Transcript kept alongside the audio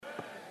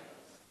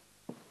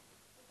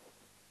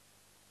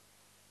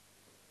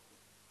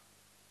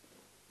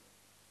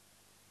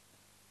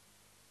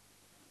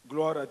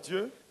Gloire à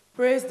Dieu.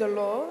 Praise the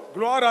Lord.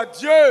 Gloire à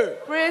Dieu.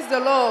 Praise the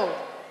Lord.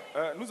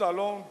 Nous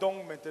allons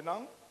donc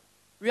maintenant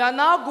We are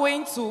now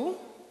going to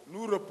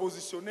nous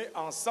repositionner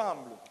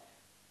ensemble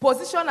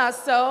position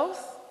ourselves.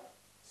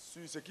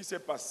 sur ce qui s'est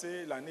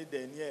passé l'année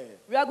dernière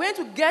We are going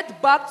to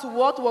get back to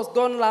what was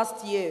done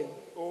last year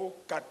au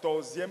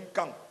 14e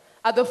camp.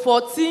 at the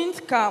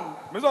 14th camp.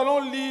 Nous allons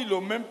lire le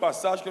même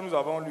passage que nous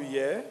avons lu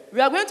hier We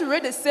are going to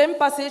read the same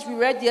passage we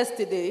read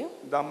yesterday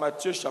dans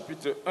Matthieu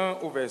chapitre 1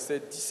 au verset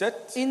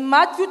 17. in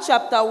Matthew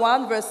chapter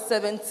 1 verse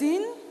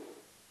 17.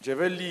 Je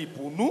vais lire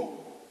pour nous.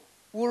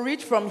 We'll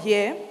read from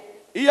here.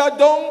 Il y a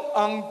donc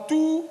en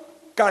tout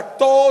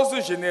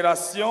 14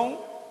 générations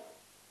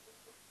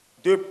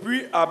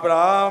depuis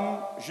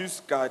Abraham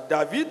jusqu'à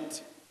David,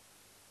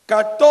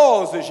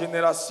 14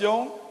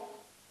 générations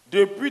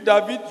depuis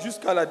David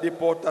jusqu'à la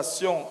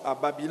déportation à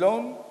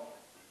Babylone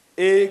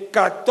et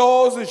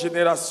 14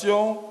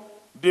 générations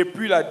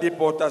depuis la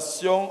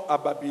déportation à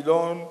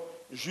Babylone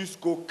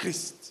jusqu'au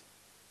Christ.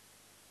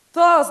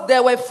 Thus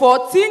there were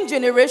 14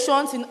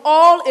 generations in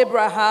all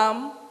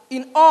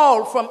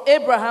from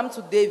Abraham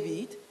to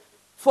David,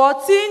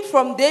 14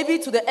 from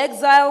David to the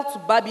exile to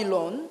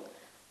Babylon,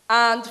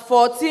 and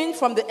 14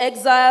 from the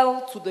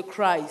exile to the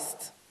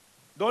Christ.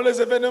 Dans les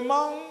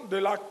événements de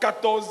la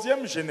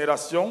 14e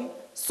génération,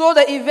 So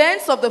the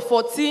events of the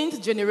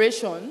 14th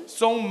generation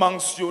sont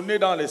mentionnés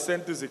dans les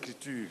Saintes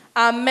Écritures.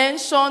 are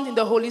mentioned in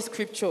the Holy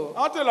Scripture.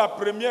 Entre la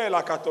première et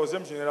la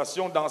 14e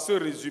génération, dans ce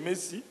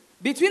résumé-ci,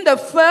 Between the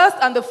first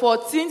and the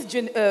 14th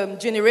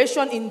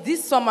generation in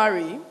this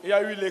summary, il y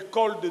a eu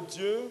l'école de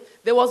Dieu.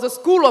 there was the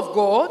school of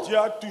God. Dieu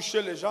a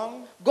touché les gens.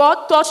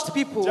 God touched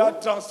people. Dieu a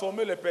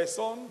transformé les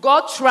personnes.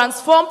 God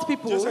transformed Dieu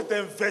people. s'est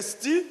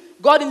investi.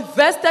 God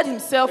invested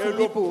himself Et in le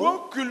people.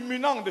 point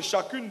culminant de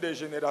chacune des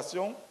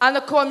générations, And the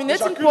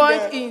culminating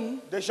point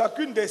de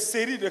chacune des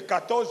séries de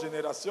 14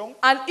 générations,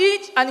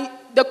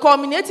 the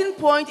culminating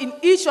point in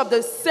each of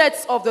the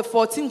sets of the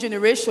 14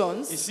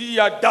 generations. ici il y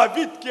a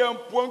David qui est un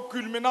point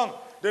culminant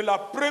de la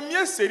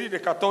première série de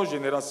 14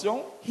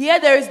 générations. Here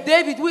there is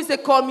David, who is the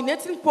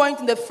culminating point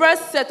in the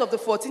first set of the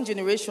 14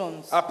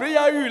 generations. Après il y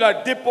a eu la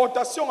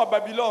déportation à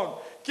Babylone,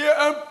 qui est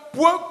un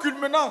point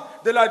culminant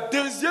de la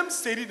deuxième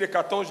série de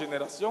 14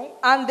 générations.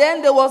 And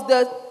then there was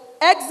the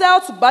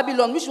exile to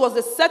Babylon, which was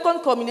the second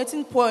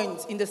culminating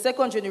point in the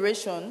second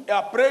generation. Et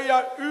après il y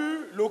a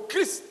eu le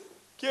Christ,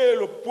 qui est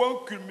le point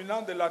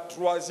culminant de la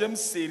troisième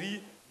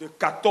série de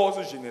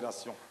 14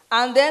 générations.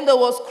 And then there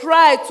was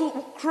Christ,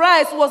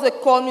 who was the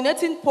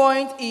culminating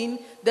point in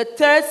the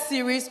third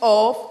series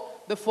of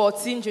the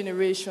 14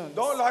 generations.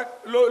 Donc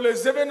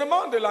les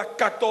événements de la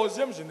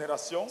 14e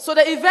génération So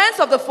the events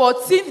of the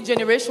 14th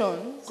generation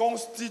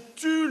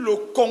constituent le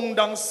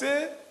condensé,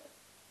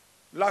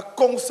 la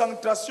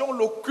concentration,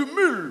 le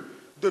cumul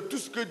de tout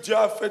ce que Dieu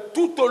a fait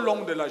tout au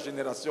long de la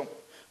génération.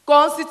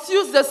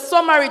 constitutes the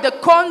summary, the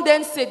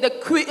condensate,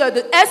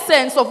 the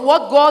essence of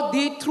what God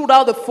did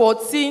throughout the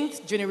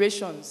 14th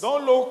generations. Dans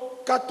le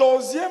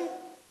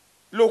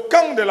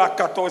camp de la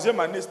 14e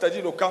année,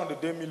 c'est-à-dire le camp de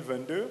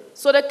 2022,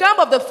 So the camp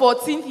of the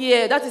 14th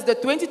year, that is the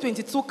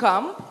 2022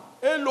 camp,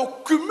 est le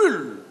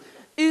cumul,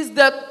 is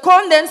the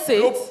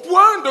condensate, le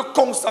point de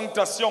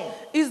concentration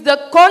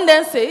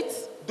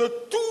de de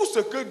tout ce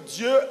que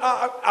Dieu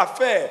a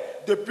fait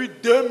depuis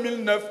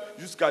 2009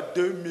 jusqu'à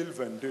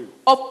 2022.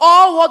 of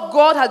all what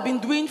God had been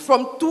doing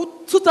from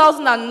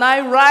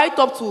 2009 right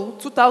up to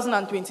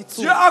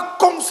 2022. Dieu a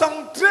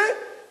concentré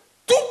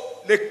toute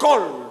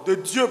l'école de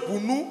Dieu pour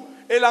nous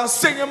et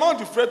l'enseignement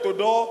du frère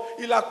Théodore,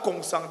 il a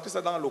concentré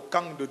ça dans le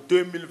camp de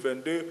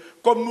 2022,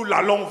 comme nous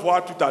l'allons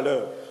voir tout à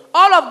l'heure.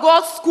 All of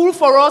God's school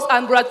for us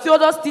and Brother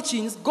Theodore's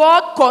teachings,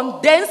 God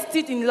condensed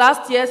it in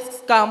last year's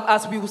camp,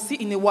 as we will see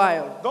in a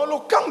while. Dans le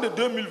camp de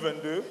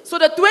 2022, So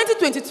the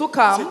 2022 c'est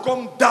camp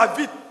comme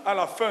David à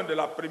la fin de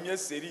la première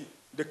série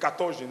de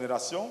 14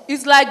 générations,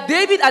 is like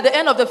David at the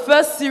end of the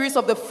first series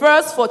of the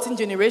first 14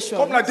 generations,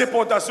 comme la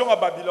déportation à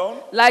Babylone,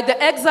 like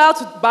the exile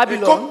to et comme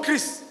Babylon,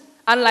 Christ.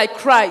 and like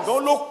Christ. Dans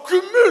le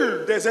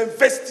cumul des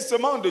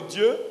investissements de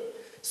Dieu,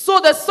 So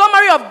the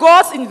summary of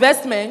God's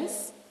investments,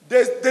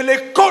 de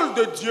l'école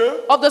de Dieu,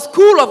 of the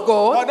school of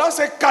God, pendant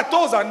ces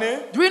 14 années,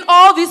 during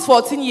all these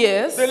 14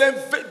 years, de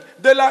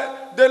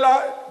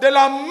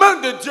la main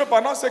de Dieu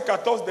pendant ces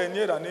 14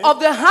 dernières années, of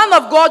the hand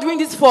of God during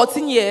these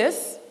 14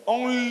 years,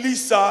 on lit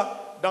ça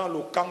dans le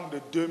camp de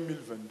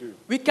 2022.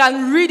 we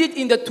can read it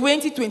in the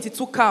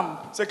 2022 camp.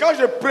 C'est quand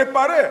je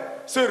préparais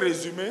ce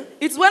résumé,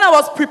 It's when I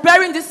was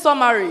preparing this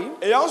summary,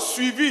 ayant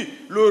suivi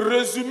le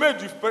résumé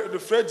du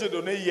frère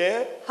Dieudonné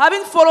hier,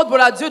 having followed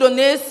Brother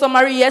Dieudonné's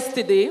summary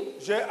yesterday,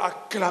 j'ai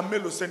acclamé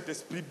le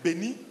Saint-Esprit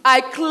béni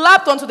I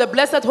clapped onto the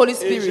blessed Holy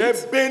et j'ai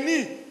Spirit.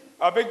 béni,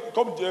 avec,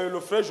 comme le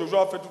frère Jojo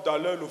a fait tout à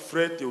l'heure, le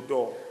frère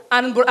Théodore.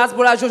 And as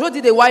Brother Jojo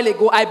did a while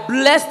ago, I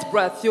blessed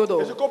Brother Et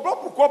Theodore. je comprends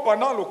pourquoi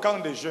pendant le camp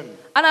des jeunes,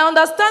 And I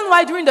understand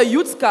why during the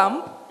youth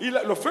camp,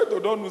 le frère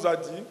Théodore nous a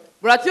dit,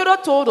 Brother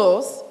Theodore told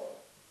us,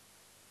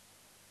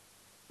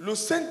 le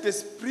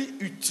Saint-Esprit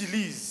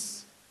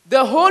utilise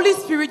the Holy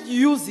Spirit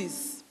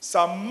uses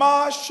sa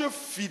marche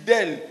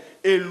fidèle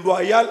et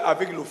loyal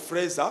avec le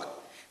frère Zach.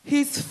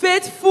 His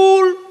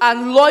faithful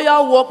and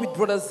loyal work with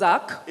Brother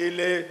Zach. Et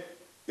les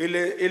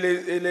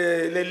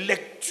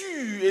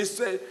lectures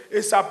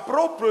et sa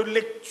propre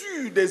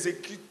lecture des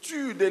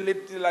Écritures,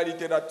 de la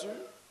littérature.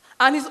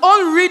 And his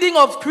own reading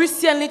of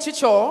Christian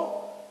literature.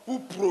 Pour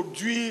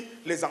produire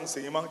les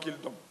enseignements qu'il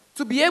donne.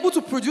 To be able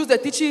to produce the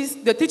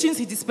teachings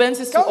he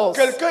dispenses to Quand us.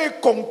 quelqu'un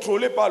est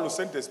contrôlé par le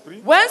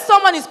Saint-Esprit, When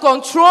someone is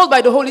controlled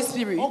by the Holy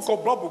Spirit, on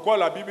comprend pourquoi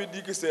la Bible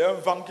dit que c'est un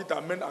vent qui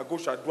t'amène à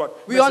gauche, à droite.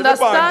 we Mais ce n'est pas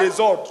un understand,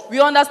 désordre. we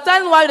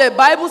understand why the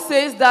Bible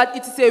says that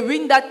it is a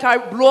wind that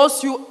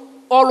blows you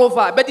all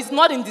over, but it's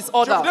not in Je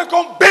disorder. voudrais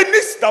qu'on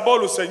bénisse d'abord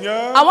le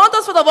Seigneur, I want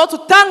us first of all to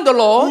thank the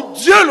Lord pour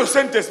Dieu le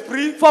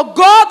Saint-Esprit for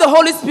God the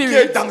Holy qui est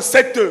Spirit dans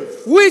cette œuvre.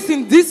 who is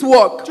in this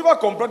work. Tu vas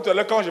comprendre tout à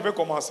l'heure quand je vais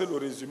commencer le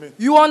résumé.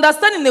 You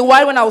understand in a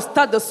while when I will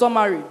start the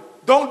summary.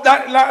 Donc, dans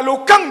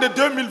le camp de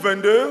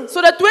 2022, So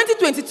the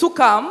 2022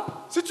 camp,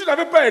 si tu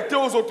n'avais pas été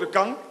aux autres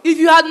camps, if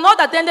you had not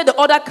attended the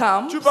other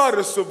camp, tu vas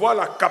recevoir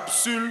la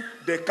capsule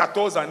des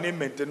 14 années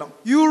maintenant.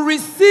 you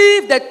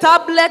receive the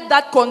tablet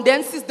that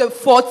condenses the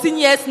 14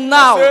 years Parce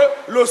now.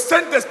 que le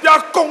Saint-Esprit a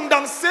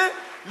condensé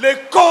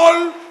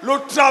l'école, le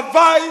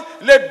travail,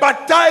 les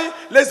batailles,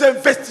 les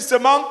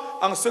investissements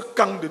en ce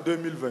camp de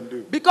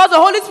 2022. Because the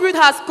Holy Spirit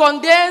has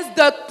condensed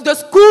the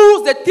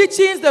schools, the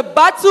teachings, the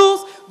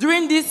battles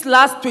during this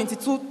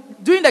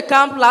during the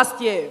camp last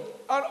year.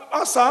 Alors,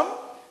 ensemble,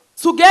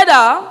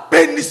 Together,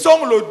 bénissons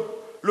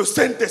le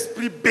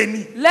Saint-Esprit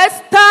béni.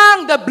 let's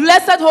thank the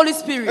blessed Holy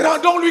Spirit.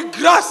 Rendons-lui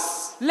grâce.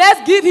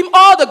 Let's give him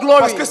all the glory.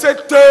 Parce que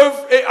cette œuvre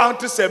est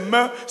entre ses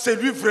mains. C'est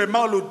lui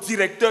vraiment le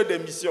directeur des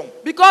missions.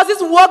 Because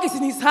this work is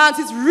in his hands.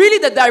 He's really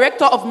the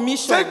director of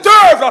mission. Cette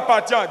œuvre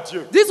appartient à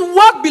Dieu. This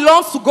work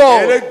belongs to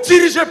Elle God. est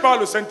dirigée par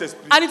le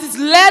Saint-Esprit. And it is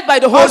led by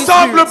the Holy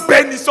Ensemble,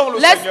 Spirit. bénissons le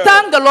Let's Seigneur.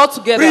 thank the Lord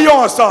together. Prions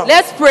ensemble.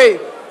 Let's pray.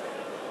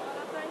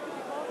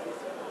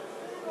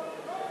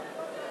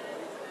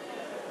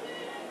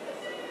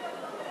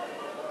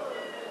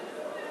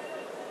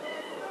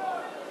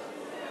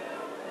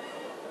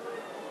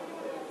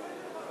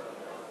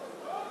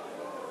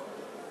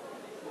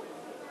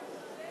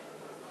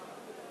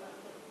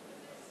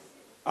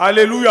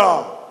 Alléluia.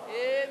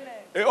 Amen.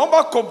 Et on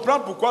va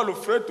comprendre pourquoi le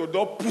frère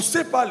Théodore,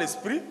 poussé par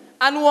l'Esprit,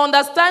 And we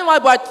understand why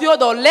Brother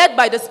Theodore, led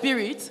by the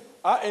Spirit,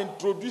 a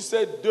introduit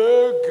ces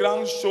deux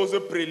grandes choses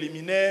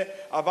préliminaires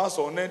avant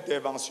son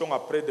intervention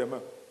après-demain.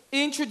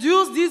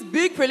 introduced these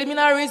big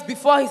preliminaries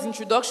before his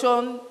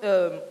introduction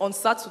on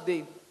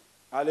Saturday.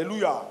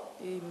 Alléluia.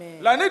 Amen.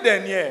 L'année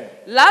dernière,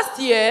 Last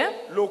year,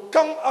 le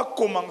camp a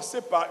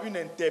commencé par une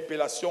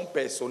interpellation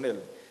personnelle.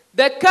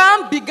 the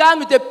camp began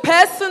with a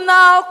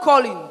personal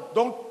calling.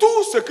 Donc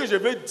tout ce que je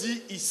vais dire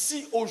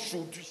ici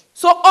aujourd'hui,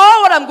 So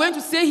all what I'm going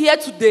to say here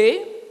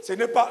today ce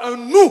n'est pas un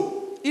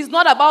nous, is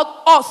not about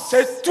us.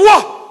 c'est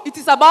toi. It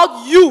is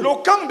about you.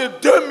 Le camp de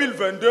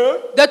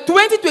 2022, The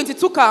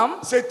 2022 camp,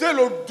 c'était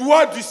le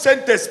doigt du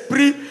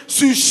Saint-Esprit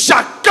sur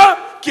chacun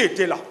qui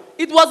était là.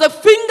 it was a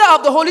finger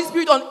of the Holy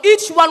Spirit on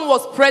each one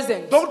was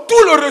present. Donc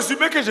tout le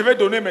résumé que je vais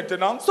donner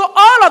maintenant, So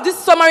all of this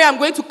summary I'm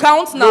going to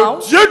count now,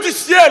 le Dieu du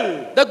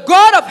ciel, the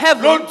God of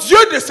heaven, le Dieu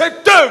de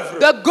cette œuvre,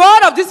 the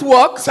God of this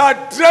work,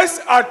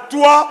 s'adresse à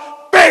toi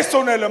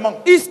personnellement.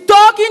 is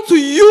talking to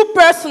you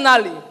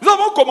personally. Nous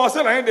avons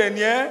commencé l'année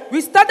dernière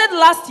We started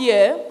last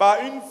year par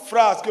une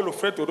phrase que le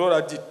frère Théodore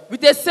a dit,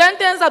 with a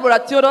sentence that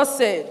Brother Theodore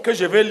said que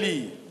je vais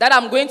lire. that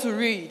I'm going to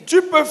read.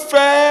 Tu peux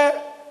faire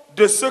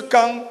de ce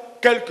camp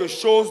quelque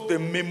chose de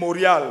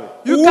mémorial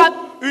You ou, can-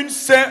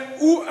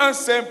 ou un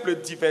simple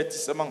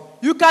divertissement.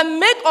 You can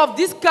make of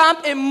this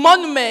camp a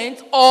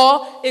monument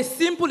or a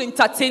simple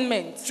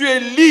entertainment. Tu es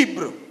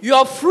libre. You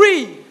are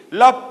free.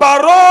 La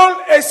parole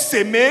est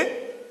sémée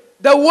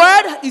The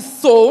word is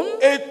sown,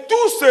 et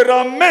tout se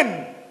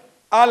ramène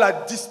à la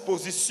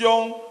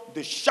disposition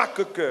de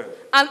chaque cœur.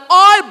 and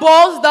all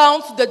boils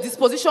down to the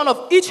disposition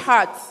of each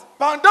heart.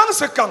 Pendant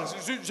ce camp,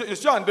 je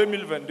suis en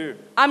 2022,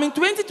 I'm in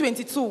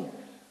 2022.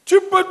 tu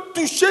peux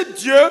toucher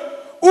Dieu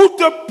ou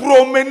te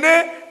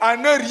promener à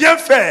ne rien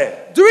faire.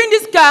 During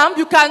this camp,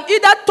 you can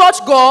either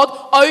touch God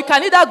or you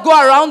can either go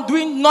around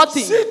doing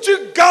nothing. Si tu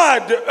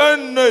gardes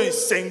un œil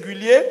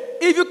singulier,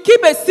 If you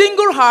keep a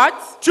single heart,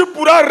 tu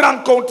pourras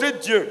rencontrer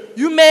Dieu.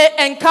 you may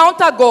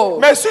encounter God.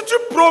 Mais si tu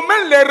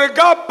promènes les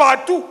regards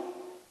partout,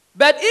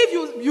 But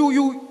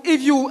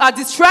if you are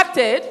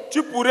distracted,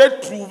 tu pourrais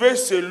trouver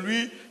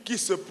celui qui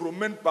se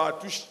promène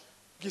partout,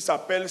 qui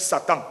s'appelle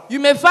Satan. you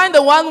may find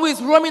the one who is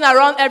roaming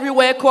around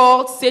everywhere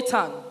called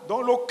Satan.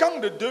 Donc le camp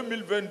de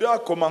 2022 a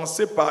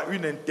commencé par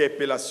une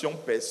interpellation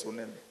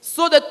personnelle.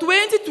 So the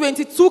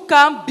 2022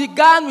 camp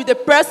began with a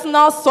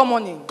personal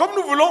summoning. Comme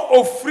nous voulons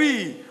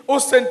offrir au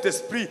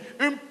Saint-Esprit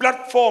une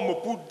plateforme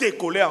pour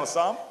décoller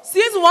ensemble,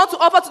 Since we want to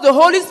offer to the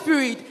Holy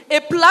Spirit a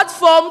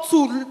platform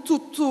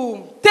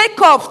to take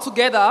off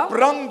together,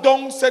 prends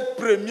donc cette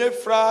première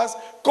phrase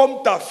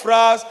comme ta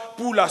phrase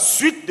pour la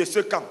suite de ce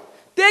camp.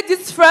 take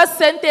this first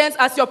sentence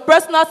as your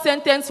personal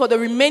sentence for the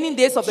remaining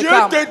days of the Dieu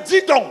camp. te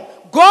dit donc,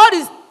 God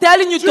is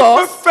telling you tu peux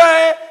thus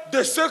faire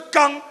de ce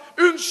camp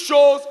une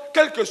chose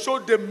quelque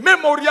chose de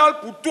mémorial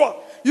pour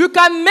toi. You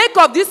can make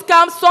of this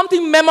camp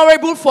something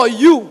memorable for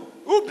you.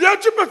 Ou bien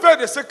tu peux faire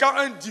de ce camp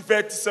un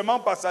divertissement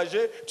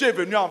passager. Tu es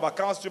venu en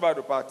vacances, tu vas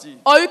repartir.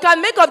 Or you can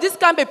make of this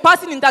camp a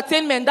passing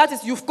entertainment. That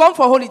is, you've come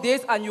for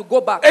holidays and you go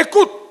back.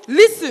 Écoute,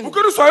 Listen. pour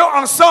que nous soyons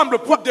ensemble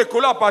pour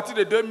décoller à partir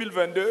de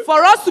 2022, For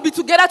us to be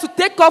together to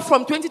take off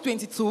from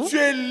 2022, tu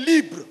es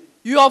libre.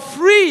 you are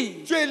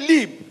free. Tu es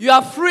libre. You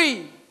are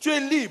free. Tu es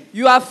libre.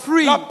 You are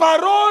free. La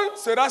parole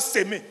sera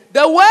sémée.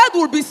 The word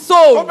will be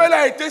sown Comme elle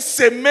a été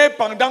sémée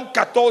pendant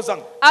 14 ans.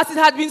 as it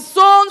had been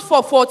sown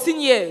for 14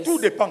 years. Tout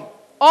dépend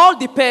All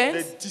des depends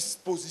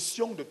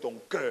dispositions de ton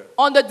cœur.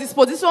 on the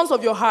dispositions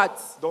of your heart.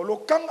 Donc le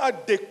camp a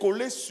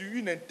décollé sur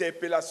une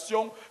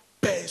interpellation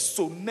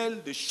personnelle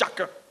de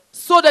chacun.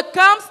 So the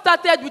camp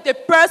started with a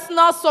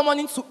personal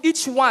summoning to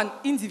each one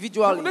Je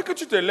individually. voudrais que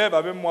tu te lèves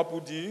avec moi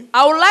pour dire,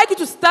 I would like you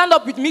to stand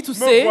up with me to me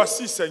say,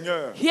 voici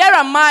Seigneur. here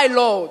am I,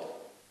 Lord.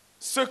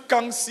 Ce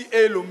camp-ci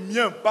est le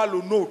mien, pas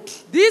le nôtre.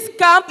 This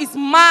camp is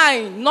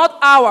mine, not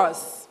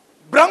ours.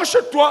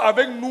 Branche-toi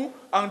avec nous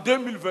en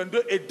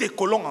 2022 et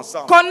décollons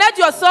ensemble. Connect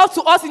yourself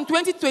to us in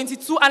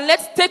 2022 and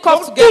let's take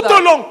off Donc, tout au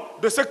together. long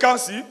de ce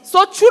camp-ci,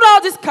 So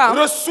throughout this camp,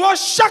 reçois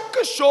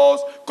chaque chose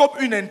comme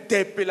une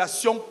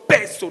interpellation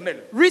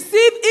personnelle.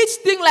 receive each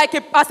thing like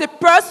as a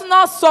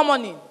personal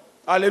summoning.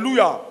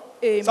 Alléluia.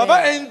 Amen. Ça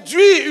va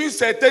induire une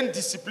certaine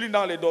discipline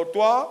dans les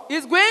dortoirs,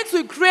 It's going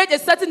to create a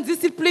certain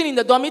discipline in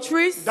the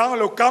dormitories, dans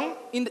le camp,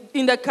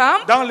 in the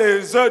camp, dans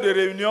les heures de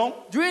réunion.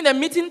 during the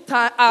meeting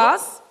time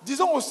hours.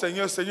 Disons au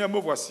Seigneur, Seigneur, me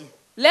voici.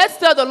 Let's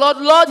tell the Lord,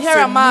 Lord, here C'est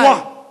am I.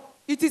 moi.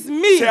 It is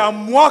me. C'est à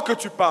moi que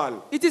tu parles.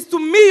 It is to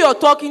me you're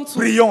talking to.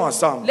 Prions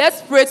ensemble.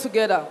 Let's pray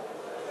together.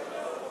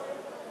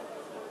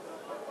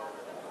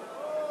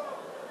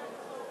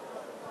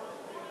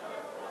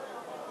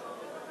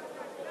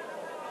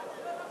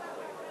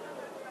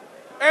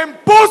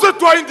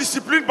 Impose-toi une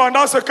discipline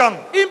pendant ce camp.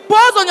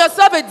 Impose on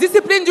yourself a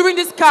discipline during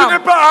this Tu n'es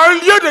camp. pas à un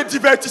lieu de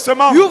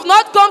divertissement. You've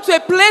not come to a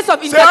place of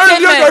C'est un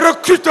lieu de entertainment.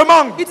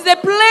 recrutement. It is a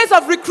place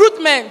of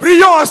recruitment.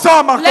 Prions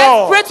ensemble Let's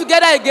encore. pray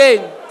together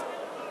again.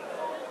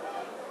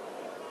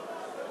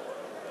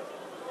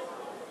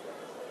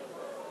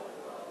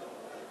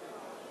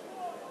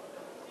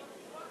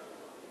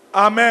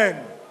 Amen.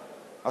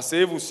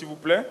 Asseyez-vous s'il vous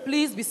plaît.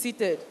 Please be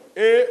seated.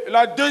 Et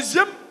la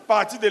deuxième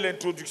partie de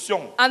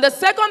l'introduction, And the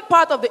second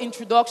part of the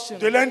introduction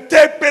de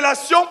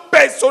l'interpellation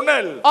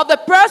personnelle, of the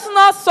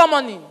personal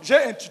summoning, j'ai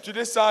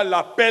intitulé ça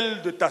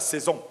l'appel de ta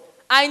saison.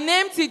 I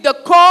named it the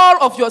call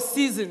of your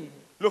season.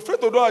 Le frère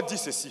Todo a dit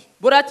ceci.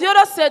 But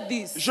Atioda said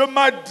this. Je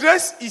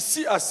m'adresse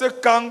ici à ce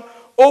camp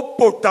au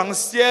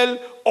potentiel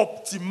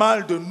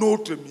optimal de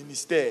notre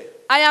ministère.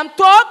 I am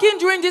talking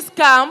during this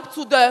camp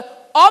to the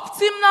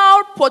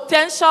optimal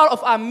potential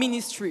of our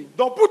ministry.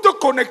 Donc pour te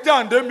connecter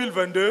en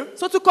 2022,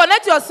 So to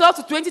connect yourself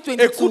to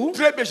 2022, écoute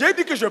très bien. J'ai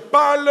dit que je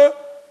parle,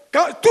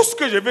 tout ce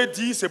que je vais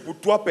dire, c'est pour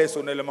toi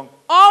personnellement.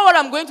 all what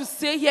I'm going to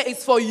say here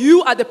is for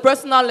you at the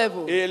personal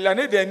level. Et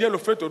l'année dernière, le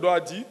frère Todo a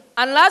dit,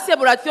 And last year,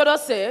 Brother Theodore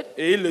said,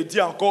 et il le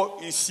dit encore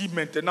ici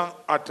maintenant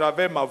à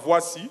travers ma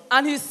voix-ci,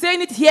 and he's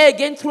saying it here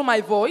again through my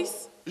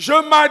voice, je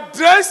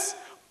m'adresse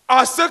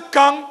à ce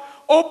camp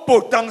au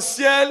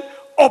potentiel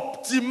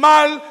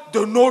optimal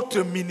de notre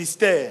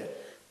ministère.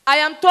 I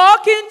am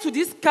talking to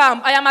this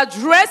camp. I am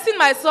addressing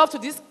myself to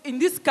in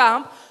this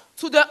camp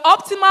to the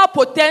optimal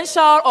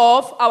potential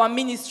of our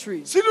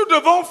ministry. Si nous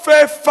devons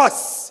faire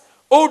face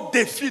aux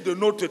défis de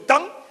notre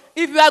temps,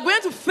 If we are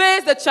going to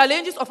face the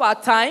challenges of our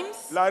times,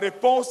 la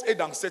réponse est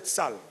dans cette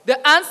salle. the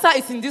answer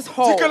is in this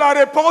hall. Dis que la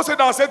réponse est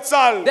dans cette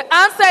salle. The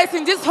answer is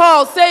in this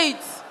hall. Say it.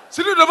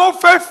 Si nous devons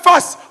faire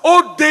face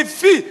aux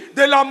défis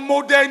de la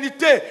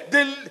modernité,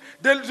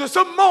 de ce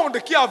monde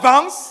qui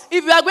avance,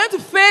 If we are going to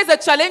face the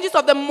challenges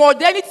of the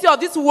modernity of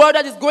this world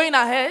that is going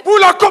ahead, pour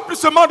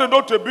l'accomplissement de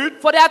notre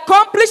but, for the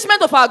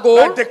accomplishment of our la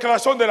goal,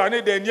 déclaration de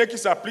l'année dernière qui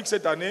s'applique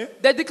cette année,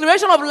 the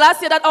declaration of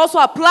last year that also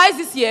applies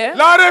this year,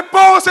 la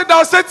réponse est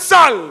dans cette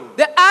salle.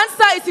 the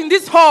answer is in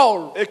this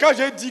hall. Et quand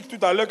j'ai dit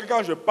tout à l'heure que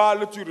quand je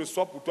parle, tu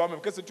reçois pour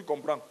toi-même, qu'est-ce que tu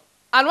comprends?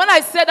 And when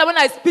I said that when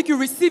I speak, you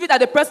receive it at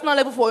the personal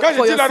level for Quand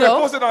je dis la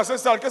réponse yourself, est dans cette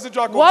salle, qu'est-ce que tu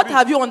as what compris?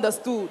 have you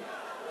understood?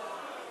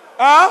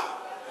 Hein?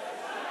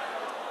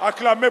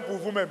 Acclamez pour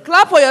vous-même.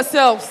 Clap for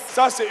yourselves.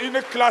 Ça, c'est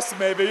une classe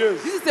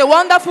merveilleuse. This is a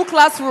wonderful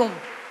classroom.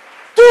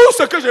 Tout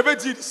ce que je vais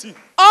dire ici,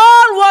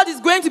 All what is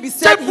going to be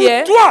c'est said pour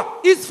here toi.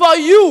 is for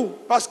you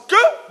Parce que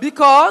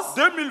because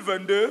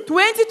 2022,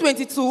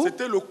 2022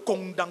 c'était le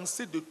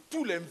condensé de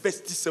tout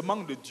l'investissement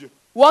de Dieu.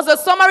 was a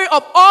summary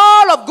of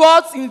all of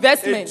God's Et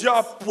investments. Dieu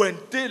a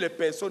pointé les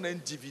personnes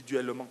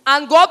individuellement.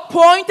 And God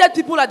pointed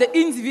people at the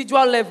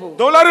individual level.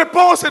 Donc la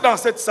réponse est dans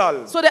cette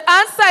salle. So the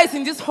answer is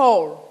in this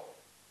hall.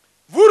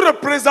 Vous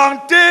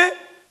représentez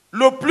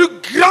le plus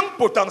grand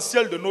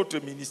potentiel de notre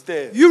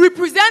ministère. You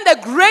represent the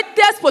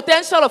greatest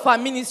potential of our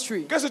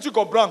ministry. Qu'est-ce que tu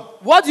comprends?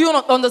 What do you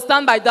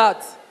understand by that?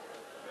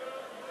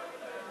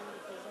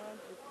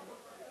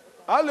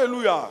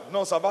 Alléluia.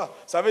 Non, ça va.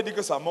 Ça veut dire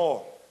que ça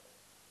mort.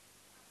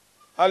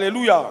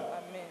 Alléluia.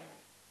 Amen.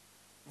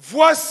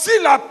 Voici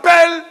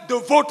l'appel de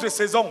votre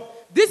saison.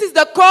 This is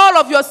the call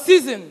of your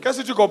season.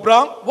 Qu'est-ce que tu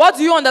comprends? What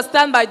do you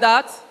understand by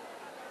that?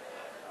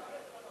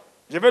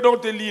 Je vais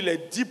donc te lire les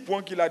 10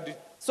 points qu'il a dit.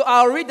 So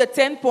I'll read the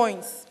 10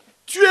 points.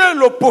 Tu es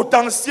le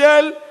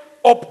potentiel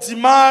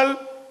optimal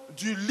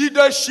du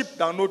leadership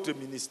dans notre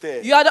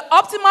ministère. You are the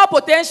optimal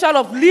potential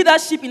of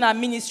leadership in our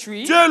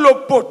ministry. Tu es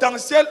le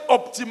potentiel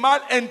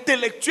optimal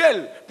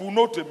intellectuel pour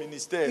notre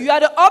ministère. You are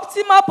the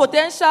optimal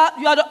potential.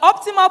 You are the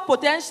optimal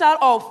potential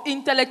of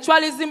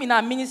intellectualism in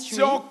our ministry.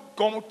 Si on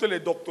compte les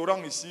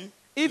doctorants ici,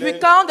 If we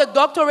count the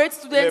doctorate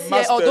students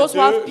here, or those who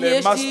have les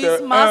PhDs,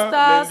 masters 1, les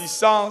masters,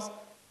 licences,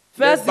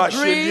 first les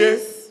bacheliers.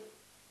 degrees,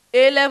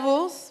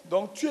 A-levels.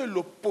 Donc tu es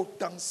le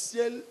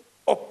potentiel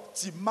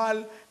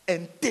optimal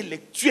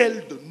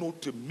intellectuel de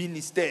notre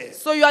ministère.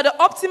 So you are the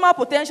optimal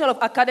potential of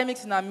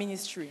academics in our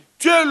ministry.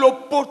 Tu es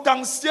le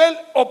potentiel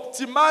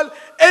optimal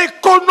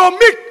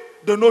économique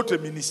de notre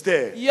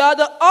ministère. You are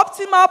the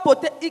optimal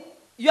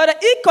you are the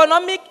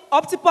economic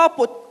optimal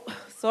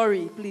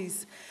sorry,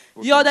 please.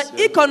 You are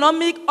the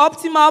economic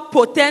optimal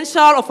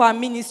potential of our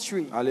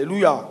ministry.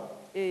 Alléluia.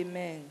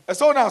 Amen. Est-ce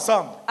qu'on est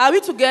ensemble? Are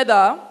we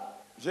together?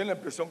 J'ai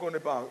l'impression qu'on n'est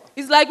pas.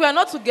 It's like we are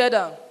not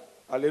together.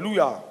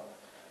 Alléluia.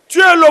 Tu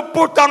es le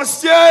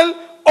potentiel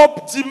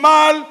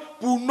optimal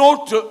pour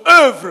notre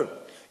œuvre.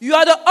 You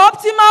are the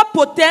optimal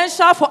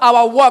potential for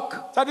our work.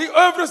 Ça veut dire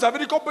œuvre, ça veut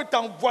dire qu'on peut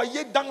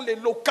t'envoyer dans les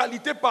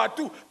localités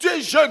partout. Tu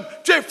es jeune,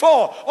 tu es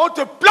fort. On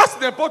te place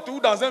n'importe où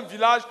dans un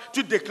village,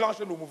 tu déclenches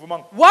le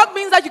mouvement. Work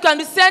means that you can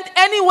be sent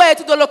anywhere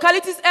to the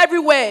localities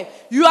everywhere.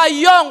 You are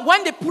young.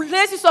 When they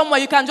place you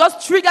somewhere, you can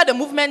just trigger the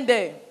movement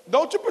there.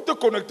 Donc tu peux te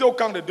connecter au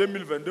camp de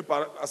 2022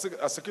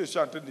 à ce que je suis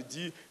en train de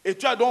dire et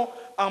tu as donc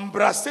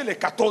embrassé les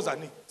 14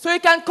 années. So you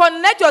can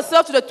connect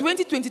yourself to the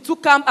 2022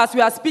 camp as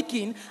we are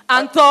speaking,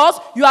 and thus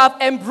you have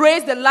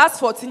embraced the last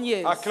 14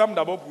 years. Acclame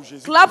d'abord pour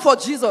Jésus. Clap for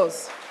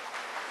Jesus.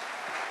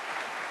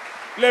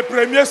 Les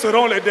premiers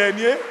seront les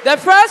derniers. The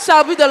first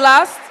shall be the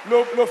last.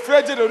 Le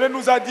frère Dieudonné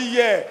nous a dit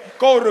hier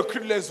qu'on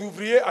recrute les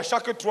ouvriers à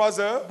chaque 3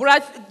 heures.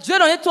 But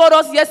Dieudonné told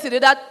us yesterday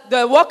that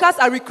the workers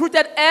are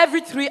recruited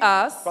every 3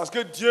 hours. Parce que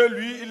Dieu,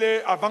 lui, il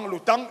est avant le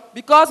temps.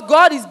 Because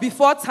God is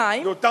before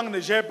time. Le temps ne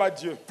gère pas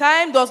Dieu.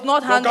 Time does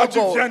not Donc handle quand tu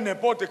God. viens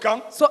n'importe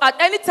quand, So at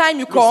any time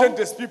you le come,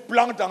 Saint-Esprit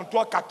plante en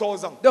toi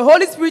 14 ans. the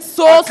Holy Spirit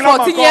sows Acclame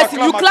 14 encore, years.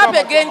 You clap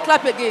acclame, again, acclame.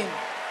 clap again.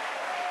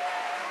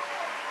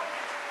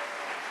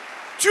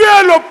 Tu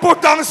es le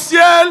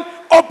potentiel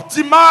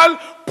optimal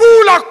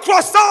pour la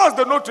croissance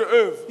de notre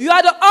œuvre. You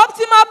are the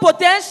optimal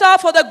potential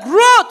for the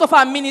growth of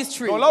our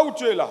ministry. Donc là où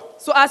tu es là,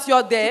 So as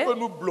you're tu there, peux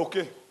nous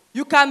bloquer.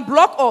 you can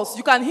block us.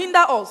 You can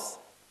hinder us.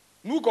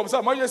 Nous comme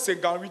ça, moi j'ai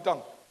 58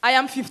 ans. I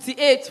am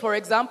 58, for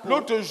example.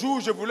 L'autre jour,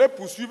 je voulais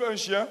poursuivre un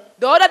chien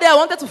The other day I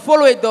wanted to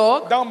follow a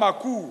dog dans ma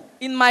cour.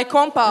 in my Je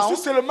compound. suis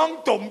seulement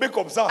tombé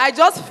comme ça. I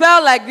just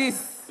fell like this.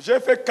 J'ai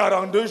fait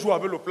 42 jours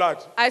avec le plat.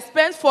 I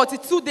spent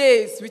 42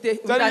 days with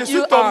C'est-à-dire, an je suis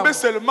ill arm. tombé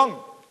seulement.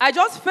 I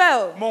just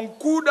fell. Mon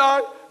coude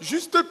a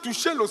juste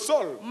touché le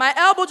sol. My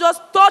elbow just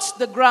touched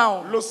the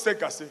ground L'os s'est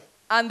cassé.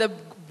 and the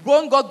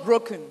bone got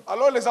broken.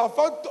 Alors les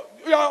enfants,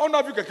 on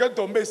a vu quelqu'un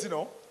tomber ici,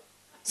 non?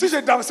 Si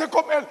j'ai dansé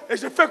comme elle et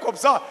j'ai fait comme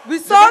ça,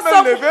 We je saw vais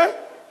some- me lever.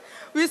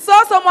 We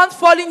saw someone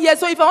falling here,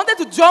 so if I wanted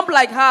to jump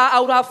like her, I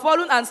would have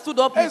fallen and stood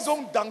up. Elles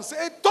ont dansé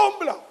et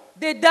tombent là.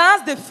 They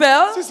danced, they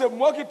fell. Si c'est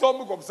moi qui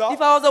tombe comme ça, If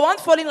I was the one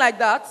falling like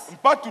that,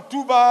 pas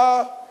tout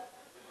va.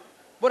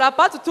 but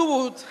Apatutu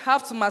would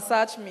have to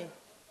massage me.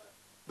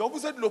 Donc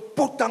vous êtes le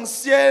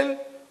potentiel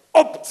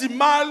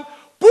optimal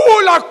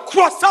pour la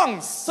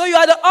croissance. So you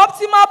are the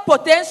optimal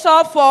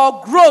potential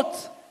for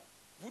growth.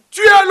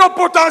 Tu es le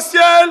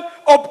potentiel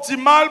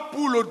optimal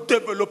pour le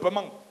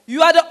développement.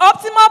 You are the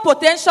optimal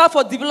potential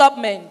for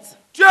development.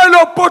 Tu es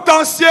le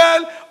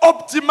potentiel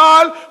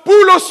optimal pour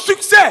le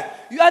succès.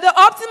 You are the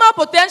optimal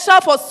potential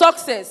for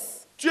success.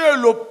 Tu es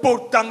le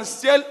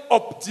potentiel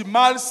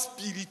optimal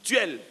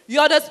spirituel. You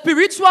are the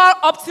spiritual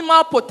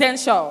optimal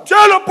potential. Tu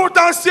es le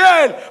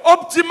potentiel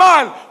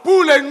optimal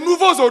pour les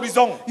nouveaux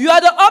horizons. You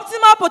are the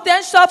optimal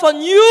potential for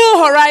new Et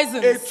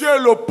horizons. tu es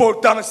le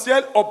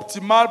potentiel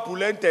optimal pour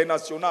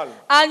l'international.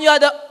 And you are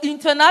the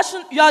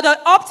you are the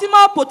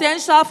optimal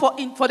potential for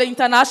the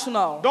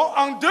international. Donc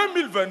en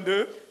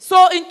 2022, So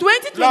in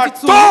la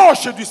 2022,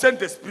 torche du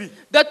Saint-Esprit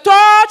the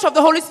torch of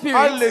the Holy a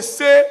Spirit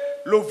laissé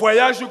le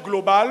voyage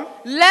global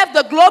left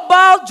the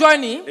global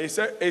journey et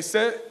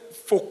s'est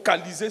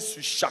focalisé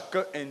sur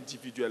chacun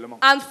individuellement.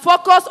 and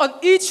focused on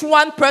each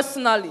one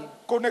personally.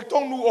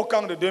 Connectons-nous au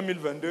camp de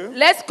 2022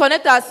 Let's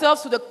connect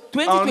ourselves to the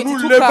en nous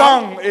 2022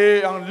 camp levant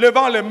et en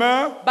levant les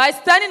mains. by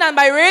standing and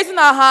by raising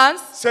our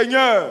hands.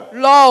 Seigneur,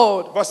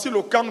 Lord, voici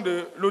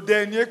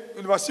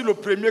voici le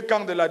premier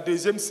camp de la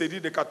deuxième série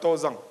de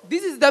 14 ans.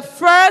 this is the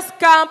first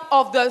camp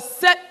of the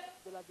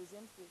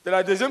De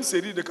la deuxième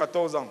série de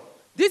 14 ans.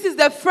 This is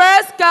the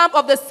first camp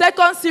of the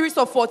second series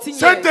of 14 years.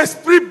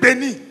 Saint-Esprit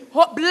béni,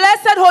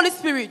 Blessed Holy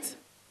Spirit,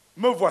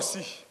 me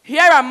voici.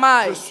 Here am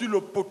I. Je suis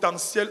le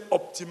potentiel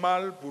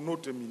optimal pour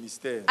notre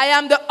ministère. I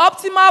am the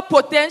optimal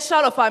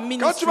potential of our Quand tu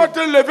ministry. vas te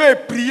lever et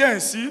prier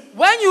ainsi,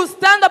 When you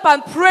stand up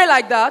and pray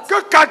like that, que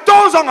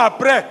 14 ans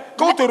après,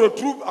 quand on te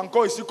retrouve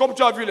encore ici, comme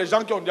tu as vu les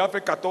gens qui ont déjà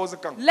fait 14 ans,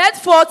 let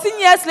 14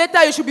 years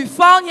later you should be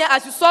found here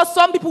as you saw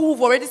some people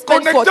who've already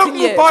spent 14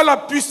 connectons-nous years. par la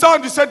puissance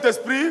du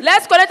Saint-Esprit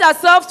Let's connect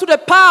ourselves to the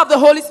power of the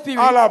Holy Spirit,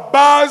 à la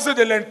base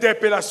de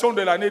l'interpellation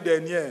de l'année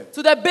dernière.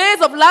 to the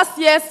base of last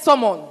year's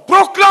sermon.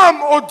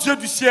 Proclame au Dieu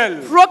du ciel,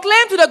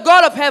 Proclaim to the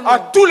God of à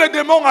heaven, tous les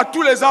démons, à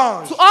tous les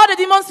anges, to all the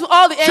demons, to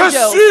all the je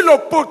angels. suis le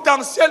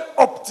potentiel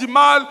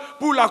optimal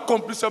pour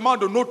l'accomplissement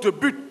de notre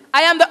but.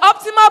 I am the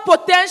optimal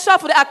potential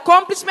for the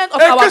accomplishment of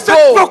Et our que cette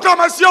goal.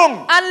 proclamation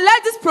And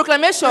let this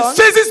proclamation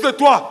saisisse de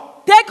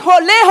toi.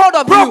 lay hold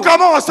of you.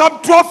 Proclamons ensemble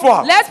 3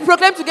 fois. Let's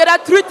proclaim together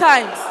 3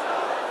 times.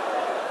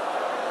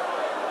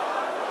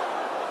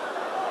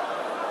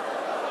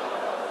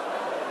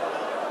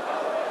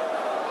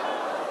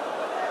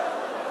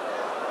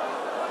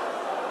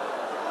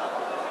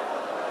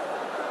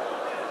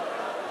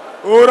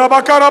 Oh,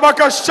 Rabaka,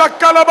 Rabaka,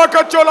 Shaka,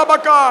 Labaka,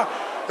 Cholabaka.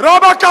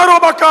 Rabaka,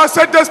 Rabaka,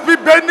 Saint-Esprit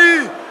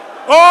béni.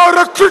 Oh,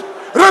 recrute,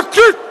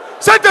 recrute.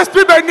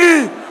 Saint-Esprit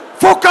béni.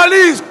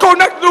 Focalise,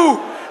 connecte-nous.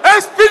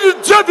 Esprit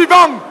du Dieu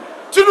vivant,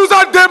 tu nous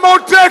as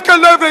démontré que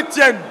l'œuvre est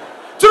tienne.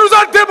 Tu nous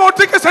as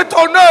démontré que c'est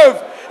ton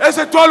œuvre. Et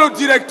c'est toi le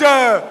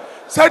directeur.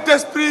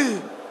 Saint-Esprit,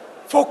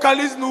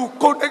 focalise-nous,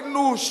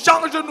 connecte-nous,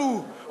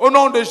 change-nous. Au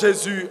nom de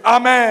Jésus.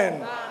 Amen.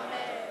 Amen.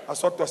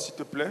 Assois-toi, s'il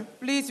te plaît.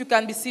 Please, you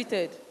can be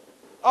seated.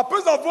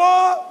 Après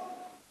avoir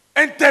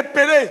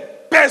interpellé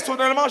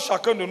personnellement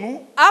chacun de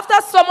nous, After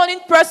summoning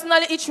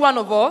personally each one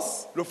of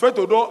us, le frère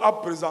Théodore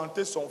a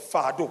présenté son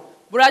fardeau.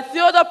 Brother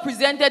Theodore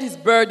presented his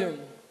burden.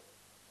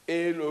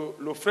 Et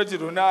le frère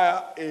Dieudonné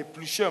a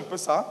épluché un peu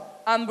ça.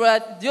 And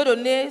Brother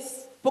Dieudonné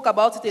spoke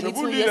about it a Je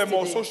vous little lis les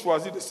morceaux yesterday.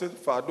 choisis de ce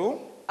fardeau.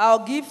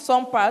 I'll give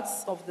some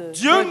parts of the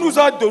Dieu burden. nous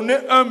a donné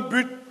un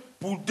but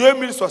pour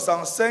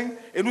 2065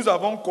 et nous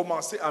avons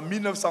commencé en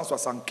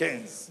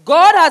 1975.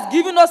 God has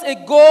given us a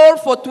goal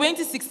for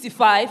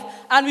 2065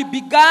 and we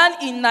began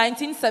in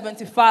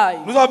 1975.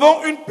 Nous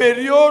avons une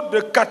période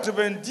de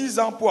 90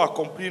 ans pour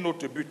accomplir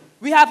notre but.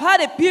 We have had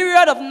a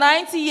period of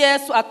 90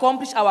 years to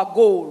accomplish our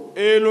goal.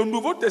 Et le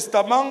Nouveau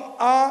Testament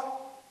a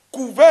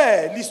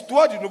couvert,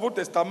 l'histoire du Nouveau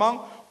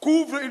Testament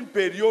couvre une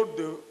période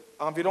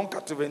d'environ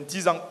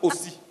 90 ans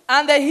aussi.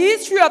 And the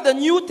history of the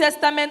New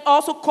Testament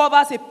also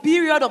covers a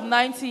period of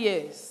 90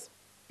 years.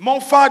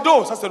 Mon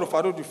fardeau, ça c'est le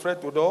fardeau du frère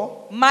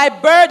Théodore. My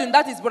burden,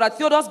 that is Brother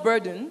Theodore's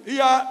burden, Il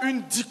y a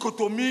une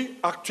dichotomie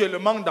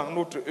actuellement dans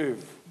notre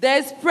œuvre. there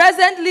is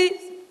presently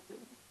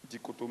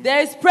Dichotomie.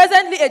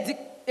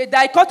 a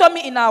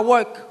dichotomy in our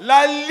work.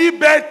 La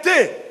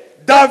liberté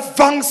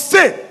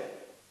d'avancer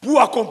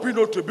pour accomplir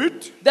notre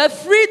but The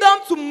freedom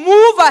to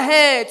move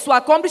ahead to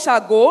accomplish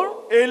our goal,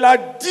 et la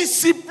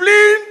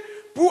discipline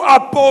pour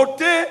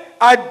apporter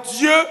à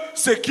Dieu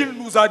ce qu'il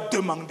nous a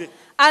demandé.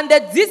 and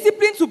the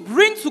discipline to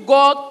bring to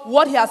God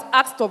what He has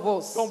asked of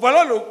us. Donc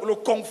voilà le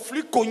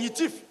conflit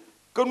cognitif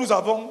que nous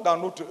avons dans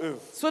notre œuvre.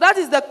 So that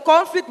is the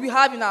conflict we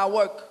have in our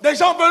work. Des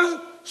gens veulent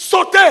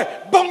sauter,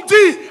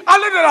 bondir,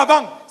 aller de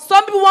l'avant.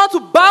 Some people want to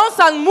bounce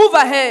and move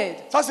ahead.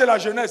 Ça c'est la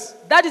jeunesse.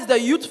 That is the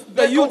youth.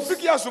 Les conflits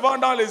qu'il y a souvent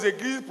dans les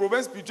églises,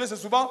 provinces spirituelles, c'est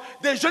souvent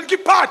des jeunes qui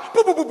partent.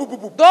 Pou, pou, pou, pou, pou,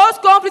 pou. Those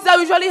conflicts that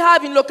we usually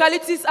have in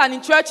localities and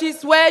in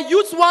churches where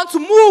youths want to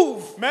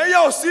move. Mais il y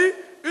a aussi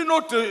une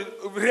autre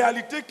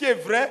réalité qui est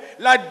vraie,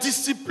 la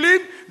discipline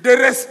de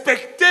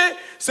respecter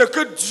ce que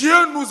Dieu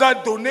nous a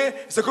donné,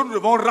 ce que nous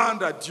devons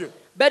rendre à Dieu.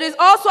 But there's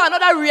also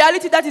another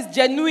reality that is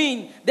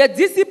genuine, the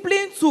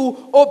discipline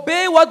to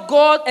obey what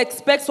God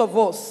expects of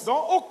us.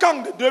 Donc au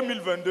camp de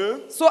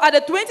 2022, So at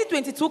the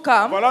 2022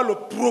 camp, voilà le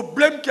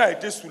problème qui a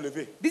été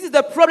soulevé. this is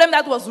the problem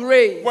that was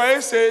raised. Vous voyez,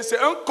 c'est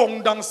un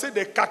condensé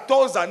des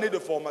 14 années de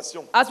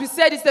formation. As we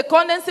said, it's the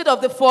condensate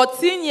of the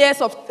 14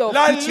 years of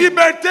La teaching.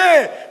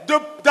 liberté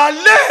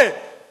d'aller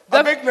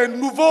avec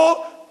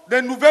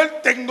les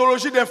nouvelles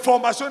technologies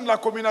d'information et de la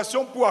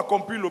communication pour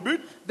accomplir le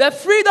but. The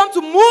freedom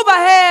to move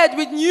ahead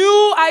with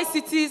new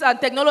ICTs and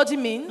technology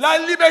means La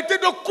liberté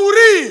de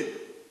courir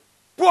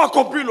pour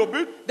accomplir le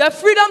but. the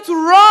freedom to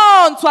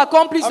run to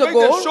accomplish the Avec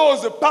goal des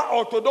choses pas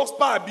orthodoxes,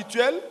 pas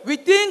habituelles.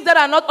 with things that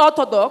are not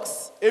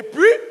orthodox, Et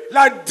puis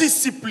la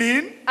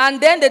discipline and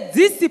then the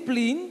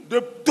discipline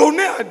de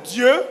donner à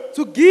Dieu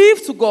to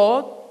give to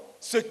God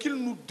ce qu'il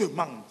nous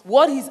demande.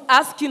 what He's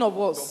asking of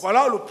Donc, us.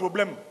 voilà le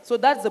problème. So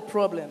that's the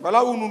problem.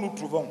 Voilà où nous nous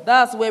trouvons.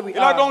 That's where we Il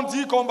a are. donc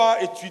dit qu'on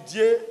va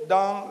étudier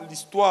dans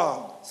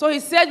l'histoire So he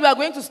said we are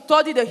going to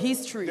study the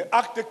history des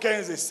Actes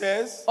 15 et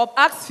 16 of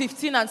Acts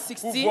 15 and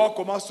pour 16 voir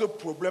comment ce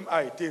problème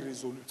a été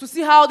résolu. to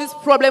see how this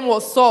problem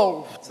was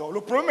solved. Donc,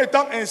 le problème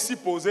étant ainsi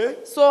posé,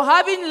 So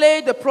having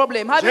laid the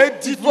problem, J'ai having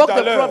dit tout evoked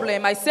à the l'heure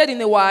problem, I said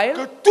in a while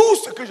que tout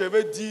ce que je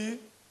vais dire,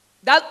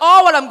 that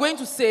all what I'm going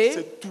to say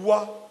c'est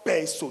toi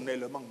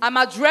personnellement. I'm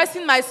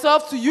addressing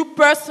myself to you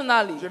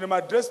personally. Je ne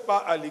m'adresse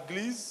pas à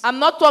l'église. I'm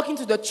not talking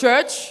to the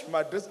church. Je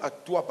m'adresse à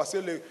toi parce que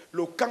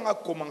le camp a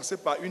commencé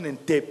par une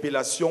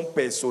interpellation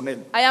personnelle.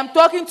 I am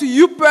talking to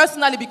you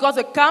personally because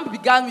the camp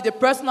began with a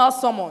personal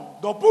summon.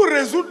 Donc pour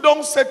résoudre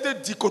donc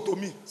cette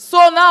dichotomie, So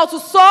now to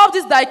solve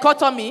this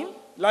dichotomy,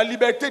 la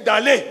liberté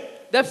d'aller,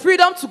 the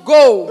freedom to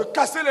go, de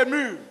casser les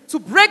murs, to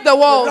break the de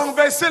walls,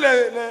 renverser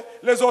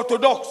les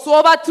orthodoxes to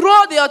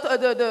overthrow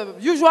the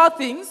usual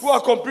things, pour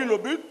accomplir le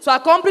but, to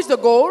accomplish the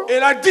goal, et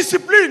la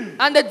discipline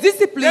and the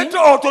discipline d'être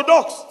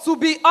orthodoxe to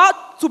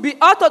be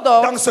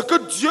orthodox dans ce que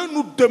Dieu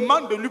nous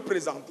demande de lui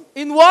présenter.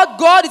 in what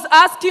God is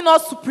asking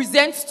us to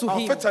present to En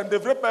Him. fait, ça ne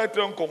devrait pas être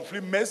un conflit,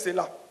 mais c'est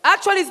là.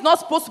 Actually, it's not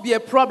supposed to be a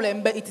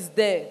problem, but it is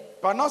there.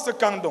 Pendant ce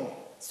camp donc,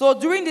 So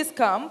during this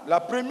camp, la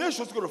première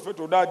chose que le frère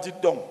Tawet a dit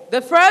donc, the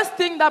first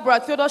thing that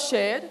Bertoua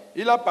shared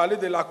il a parlé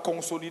de la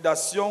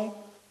consolidation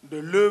de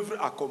l'œuvre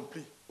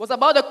accomplie. was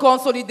about the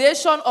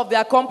consolidation of the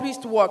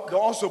accomplished work.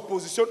 Donc on se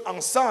positionne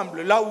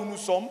ensemble là où nous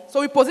sommes.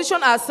 So we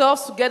position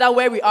ourselves together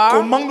where we are,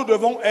 Comment nous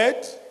devons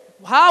être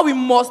how we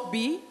must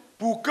be,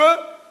 pour que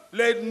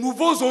les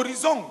nouveaux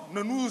horizons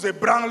ne nous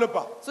ébranlent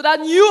pas. so that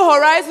new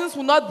horizons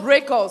will not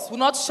break us, will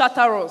not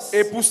shatter us.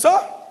 Et pour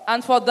ça,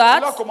 And for il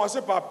a that,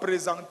 commencé par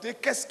présenter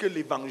qu'est-ce que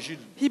l'évangile.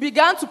 he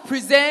began to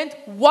present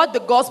what the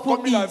gospel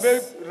Comme il avait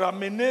is.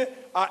 ramené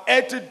à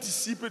être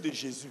disciple de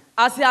Jésus.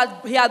 As it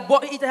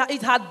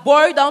had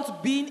boiled down to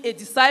being a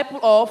disciple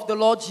of the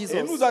Lord Et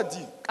il nous Jesus. a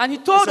dit, And he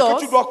c'est told que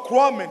tu us, dois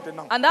croire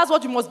maintenant, and that's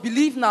what you must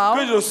believe now,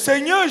 que le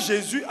Seigneur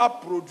Jésus a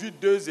produit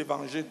 2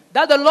 évangiles.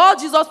 that the Lord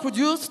Jesus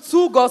produced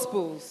 2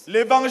 gospels.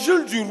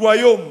 L'évangile du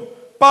royaume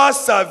par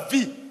sa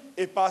vie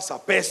et par sa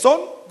personne,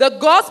 The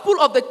gospel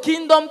of the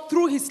kingdom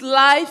through his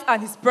life and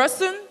his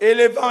person, et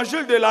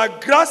l'évangile de la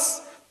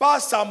grâce par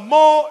sa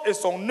mort et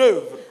son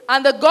œuvre.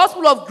 and the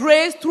gospel of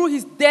grace through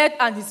his death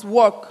and his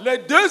work. Les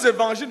 2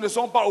 évangiles ne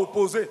sont pas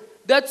opposés.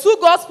 The 2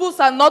 gospels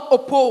are not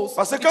opposed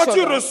Parce que to quand each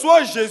tu other.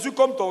 reçois Jésus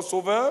comme ton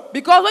sauveur,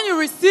 Because when you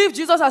receive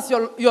Jesus as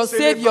your c'est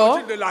Savior,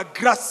 l'évangile de la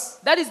grâce.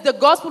 that is the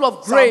gospel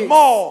of Sa grace.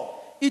 mort,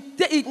 It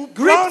pour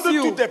grips prendre tous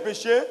you. tes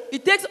péchés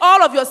It takes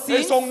all of your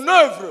et sins son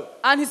œuvre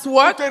and his pour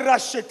work te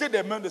racheter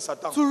des mains de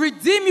Satan. to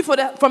redeem you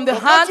from the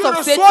Donc, quand hands tu of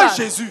reçois Satan.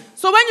 Jésus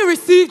So when you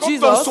receive comme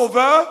ton Jesus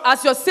sauveur,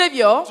 as your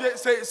Savior,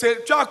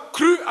 tu as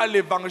cru à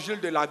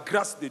l'évangile de la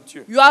grâce de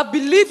Dieu. you have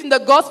believed in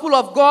the gospel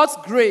of God's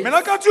grace.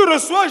 Maintenant, quand tu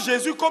reçois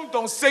Jésus comme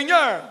ton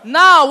Seigneur,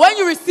 Now, when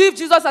you receive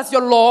Jesus as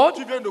your Lord,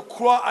 tu viens de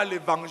croire à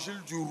l'évangile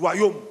du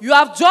royaume. you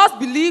have just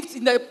believed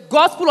in the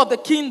gospel of the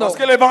kingdom. Parce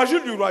que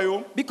l'évangile du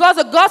royaume, Because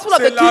the gospel of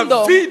c'est the la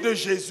kingdom vie de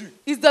Jésus.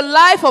 is the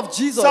life of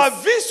Jesus. Sa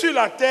vie sur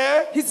la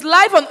terre, His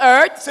life on earth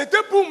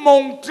c'était pour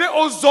montrer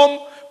aux hommes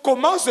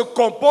comment se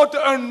comporte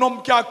un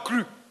homme qui a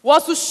cru.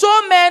 was to show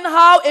men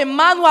how a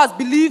man who has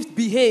believed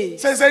behaves.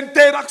 Ses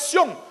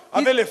interactions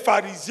avec les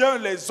pharisiens,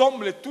 les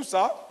hommes, tout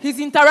ça,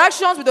 His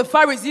interactions with the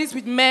Pharisees,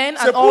 with men,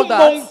 c'est and pour all that.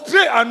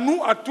 montrer à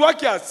nous, à toi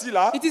qui es assis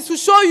là, It is to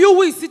show you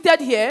who is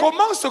seated here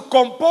comment se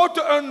comporte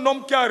un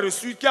homme qui a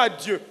reçu, qui a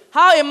Dieu.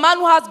 how a man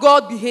who has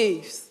God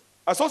behaves.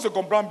 À ça, on se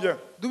comprend bien.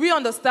 Do we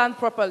understand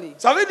properly?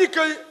 Ça veut dire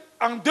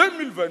qu'en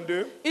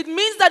 2022, It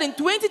means that in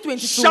 2022,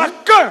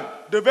 chacun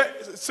devait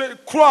se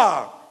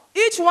croire.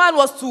 each one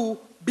was to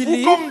Ou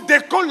believe comme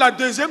décolle la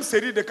deuxième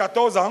série de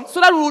 14 ans,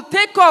 so that we will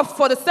take off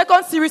for the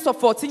second series of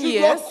 14 tu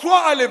dois years.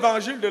 croire à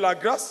l'évangile de la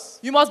grâce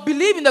You must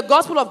believe in the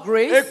gospel of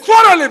grace et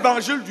croire à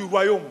l'évangile du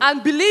royaume.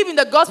 and believe in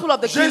the gospel of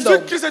the kingdom.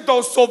 Jésus-Christ est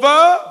ton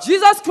sauveur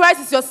Jesus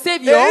Christ is your et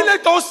Savior il est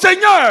ton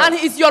Seigneur. and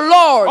He is your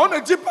Lord. On ne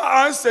dit pas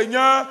à un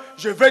Seigneur,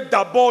 je vais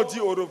d'abord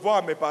dire au revoir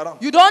à mes parents.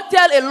 You don't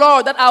tell a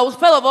Lord that I will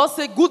first of all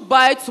say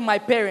goodbye to my On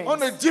parents.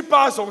 ne dit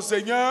pas à son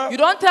Seigneur, You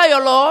don't tell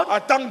your Lord,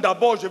 attends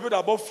d'abord, je veux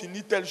d'abord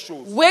finir telle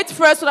chose. wait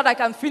first so that I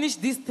can finish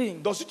this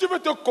thing. Donc si tu veux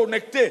te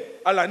connecter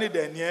à l'année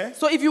dernière,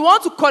 So if you want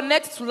to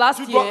connect to last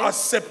tu dois year,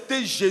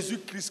 accepter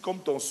Jésus-Christ comme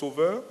ton sauveur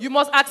you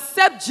must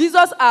accept Jesus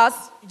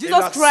et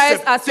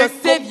Christ as your l'accepter comme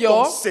ton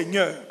Savior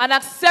Seigneur. and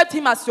accept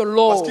Him as your Parce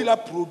Lord. qu'il a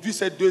produit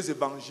ces 2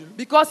 évangiles.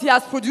 Because He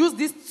has produced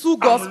these 2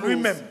 gospels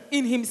lui-même.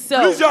 in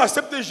Himself. Plusieurs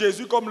acceptent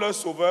Jésus comme leur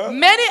sauveur.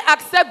 Many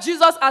accept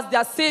Jesus as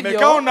their Mais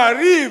quand Savior, on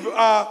arrive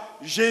à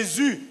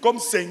Jésus comme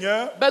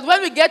Seigneur, but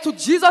when we get to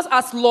Jesus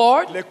as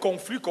Lord, les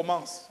conflits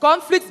commencent.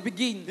 conflicts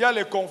begin. Il y a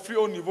les conflits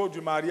au niveau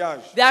du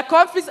mariage. There are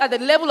conflicts at the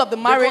level of the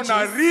Dès marriages. qu'on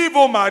arrive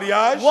au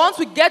mariage, Once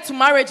we get to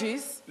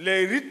marriages,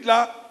 les rites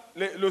là,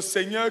 le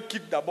Seigneur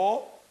quitte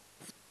d'abord.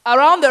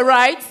 around the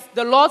rites,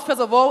 the Lord first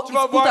of all Tu is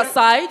vas, put voir,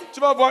 aside. tu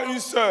vas voir une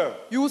sœur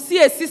You will see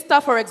a sister,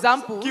 for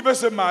example, qui veut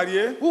se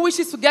marier. who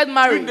wishes to get Une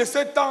married. de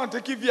ses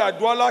tantes qui vit à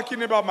Douala qui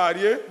n'est pas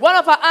mariée. One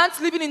of her aunts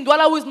living in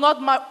Douala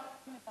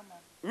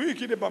Oui,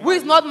 qui n'est pas who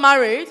is mariée. not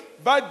married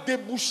Va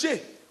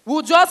déboucher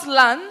will just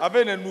land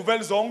avec de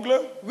nouvelles ongles,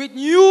 with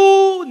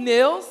new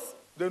nails,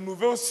 de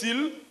nouveaux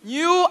cils,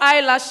 new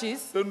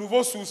eyelashes, de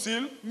nouveaux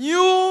sourcils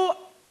new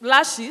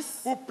lashes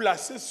pour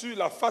placer sur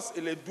la face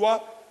et les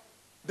doigts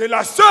de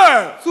la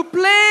sœur. to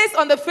place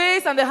on the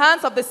face and the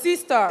hands of the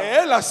sister. Et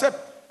elle accepte.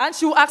 And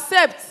she will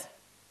accept.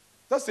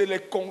 Ça, c'est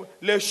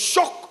les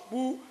chocs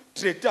pour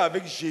traiter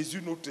avec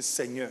Jésus notre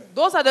Seigneur.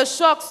 Those are the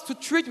shocks to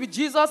treat with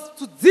Jesus,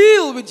 to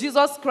deal with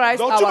Jesus Christ,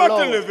 Donc tu our vas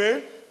te Lord.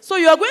 lever, So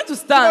you are going to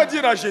tu vas stand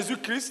dire à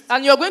Jésus-Christ,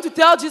 and you are going to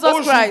tell Jesus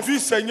aujourd'hui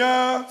Christ,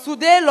 Seigneur,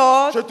 today,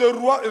 Lord, je te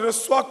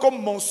reçois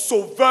comme mon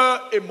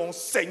sauveur et mon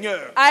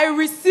Seigneur. I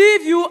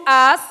receive you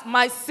as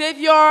my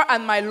Savior and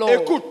my Lord.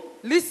 Écoute,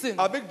 Listen,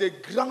 avec des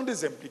grandes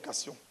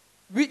implications.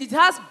 it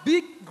has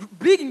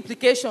big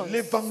implications.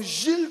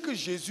 L'évangile que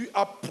Jésus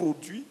a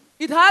produit,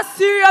 It has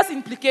serious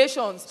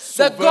implications.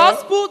 The Sauveur,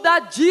 gospel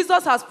that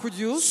Jesus has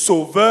produced,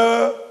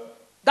 sauveur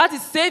that is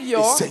et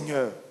Savior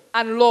Seigneur.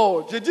 and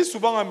Lord. Je dis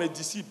souvent à mes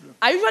disciples,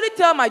 I usually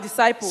tell my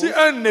disciples, si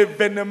un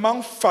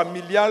événement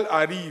familial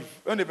arrive,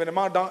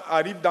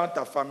 arrive dans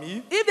ta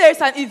famille, if there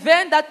is an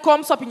event that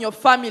comes up in your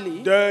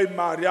family, deuil,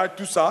 mariage,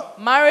 tout ça,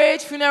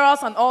 marriage,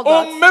 funerals, and all au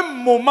that,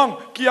 même moment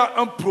qu'il y a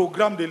un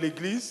programme de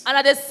l'église, and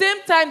at the same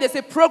time there's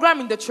a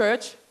program in the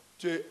church,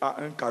 tu es à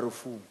un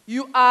carrefour.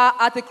 you are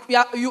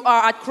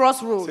at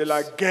crossroads. C'est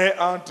la guerre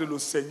entre le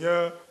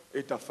Seigneur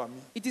et ta famille.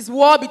 It is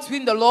war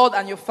between the Lord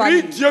and your Prie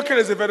family. Dieu que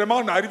les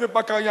événements n'arrivent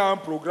pas quand il y a un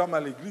programme à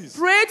l'église.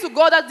 Pray to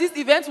God that these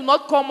events will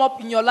not come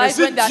up in your life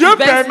si when there Dieu are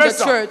events in permet the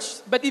ça, church.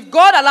 But if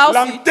God allows it,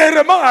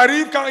 L'enterrement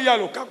arrive quand il y a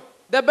le camp.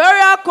 the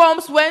burial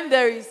comes when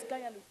there is.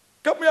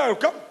 Quand il y a le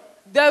camp,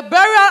 The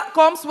burial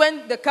comes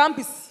when the camp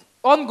is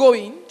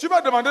ongoing. tu vas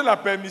demander la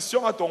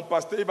permission à ton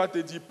pasteur, il va te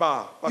dire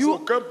pars. Parce You-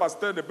 qu'aucun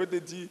pasteur ne peut te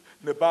dire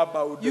ne pars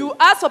pas au deuil. You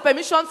ask for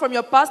permission from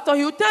your pastor,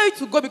 he will tell you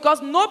to go because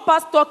no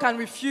pastor can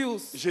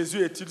refuse.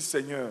 Jésus est-il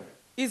Seigneur?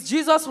 Is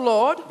Jesus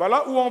Lord?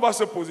 Voilà où on va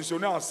se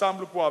positionner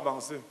ensemble pour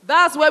avancer.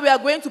 That's where we are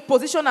going to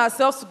position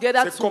ourselves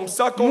together C'est comme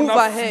ça to qu'on move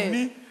a ahead.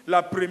 fini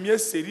la première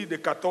série de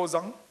 14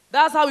 ans.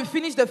 That's how we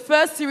finished the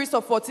first series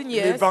of 14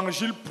 years.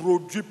 L'évangile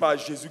produit par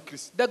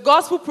Jésus-Christ. The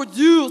gospel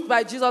produced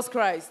by Jesus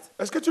Christ.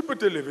 Est-ce que tu peux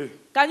te lever?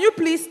 Can you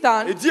please Et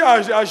stand dis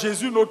à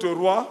Jésus notre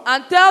roi,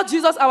 and tell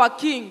Jesus our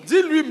King?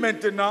 dis-lui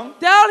maintenant,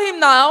 Tell him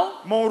now,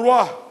 mon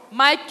roi,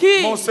 my mon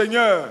King,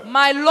 Seigneur,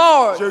 my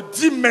Lord. je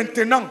dis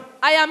maintenant,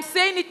 I am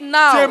saying it tu es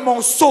now.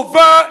 mon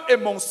sauveur et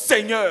mon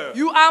Seigneur.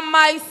 You are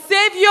my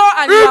Savior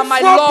and you Une are my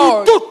fois pour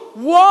Lord. toutes.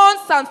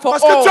 Once and for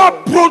Parce que tu as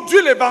all.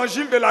 produit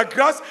l'évangile de la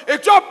grâce et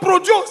tu as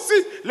produit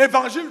aussi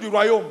l'évangile du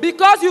royaume.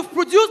 Because you've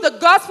produced the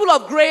gospel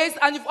of grace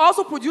and you've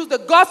also produced the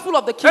gospel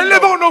of the kingdom.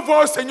 Élevons nos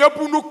voix au Seigneur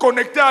pour nous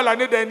connecter à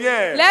l'année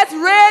dernière. Let's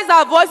raise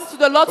our voices to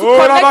the Lord to Oh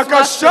connect to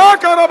rabaka us.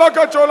 shaka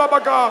rabaka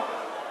cholabaka.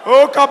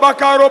 Oh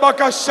kabaka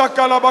robaka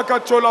shaka labaka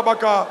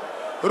cholabaka.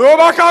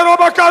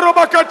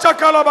 Robaka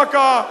chaka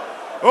labaka.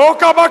 Oh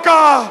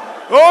kabaka.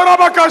 Oh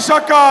rabaka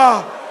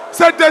shaka.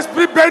 Cet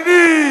esprit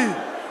béni.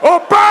 Au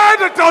Père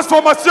de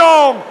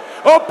transformation.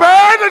 Au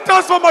Père de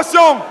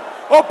transformation.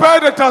 Au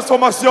Père de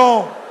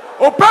transformation.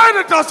 Au Père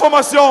de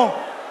transformation.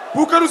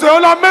 Pour que nous ayons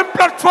la même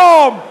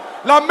plateforme.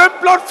 La même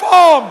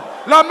plateforme.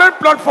 La même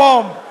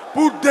plateforme.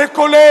 Pour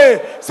décoller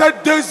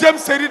cette deuxième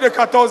série de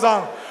 14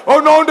 ans.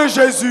 Au nom de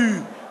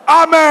Jésus.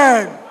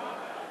 Amen.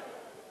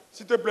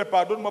 S'il te plaît,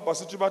 pardonne-moi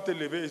parce que tu vas te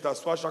lever et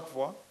t'asseoir chaque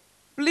fois.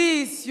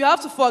 Please, you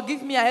have to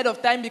forgive me ahead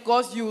of time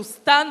because you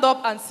stand up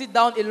and sit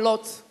down a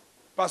lot.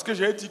 Parce que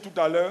j'ai dit tout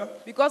à l'heure,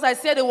 Because I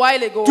said a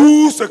while ago,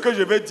 tout ce que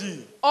je vais dire,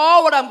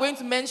 all what I'm going to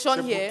c'est mention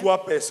pour here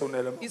toi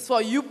personnellement. is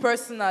for you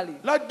personally.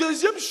 La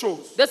deuxième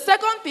chose, The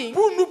second thing,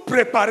 pour nous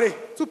préparer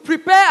to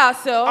prepare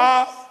ourselves,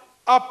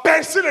 à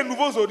percer les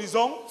nouveaux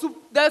horizons,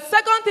 the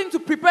second thing to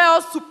prepare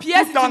us to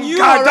pierce tout en into new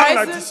gardant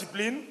la horizons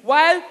discipline,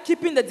 while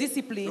keeping the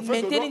discipline, le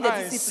frère maintaining Dodo the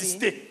a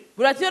discipline. insisté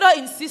Brother Theodore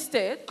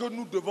insisted que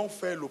nous devons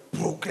faire le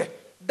progrès.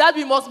 that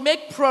we must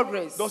make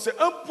progress. Donc c'est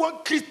un point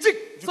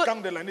critique du So-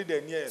 camp de l'année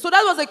dernière. So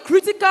that was a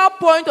critical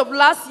point of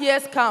last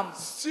year's camp.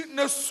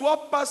 Ne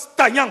sois pas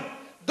stagnant.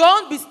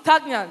 Don't be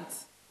stagnant.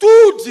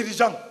 Tout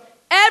dirigeant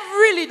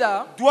Every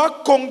leader doit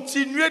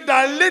continuer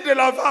d'aller de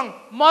l'avant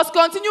must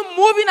continue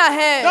moving dans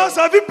ahead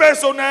sa vie in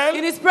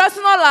personnelle, his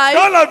personal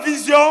dans life, la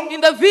vision, in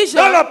the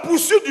vision, dans la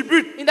poursuite du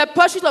but, in the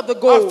pursuit of the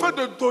goal, afin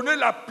de donner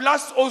la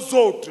place aux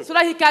autres. so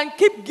that he can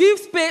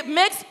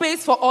make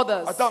space for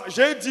others. Attends,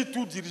 j'ai dit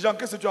tout dirigeant,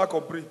 qu'est-ce que tu as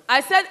compris?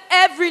 I said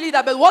every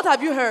leader, but what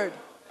have you heard?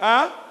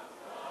 Hein?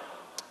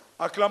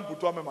 Acclame pour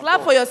toi-même Clap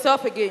encore. for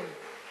yourself again.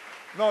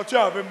 Non, tu es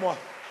avec moi.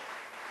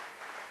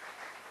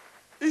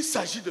 Il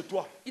s'agit de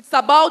toi. It's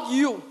about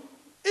you.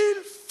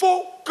 Il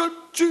faut que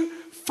tu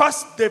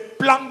fasses des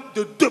plans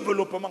de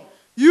développement.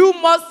 You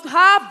must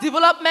have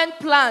development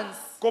plans.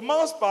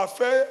 Commence par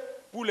faire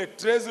pour les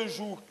 13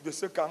 jours de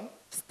ce camp.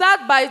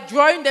 Start by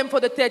drawing them for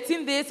the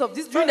 13 days of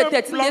this, during the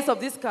 13 days of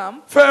this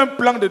camp. Fais un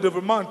plan de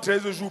développement en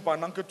 13 jours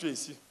pendant que tu es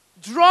ici.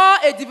 Draw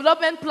a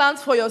development plan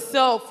for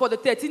yourself for the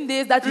 13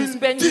 days that you Une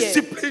spend here.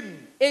 discipline.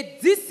 A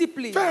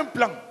discipline. Fais un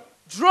plan.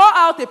 Draw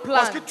out a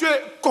Parce que plan. tu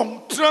es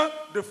contraint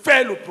de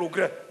faire le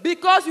progrès.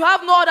 Because you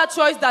have no other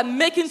choice than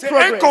making C'est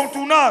progress.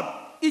 incontournable.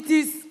 It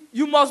is,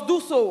 you must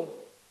do so.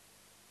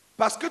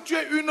 Parce que tu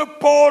es une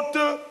porte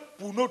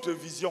pour notre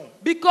vision.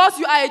 Because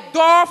you are a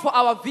door for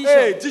our vision.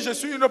 Hey, dis, je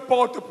suis une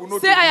porte pour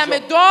notre Say, I am a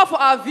vision. door for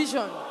our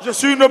vision. Je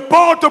suis une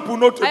porte pour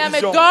notre I am a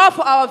vision. door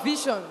for our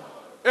vision.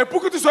 Et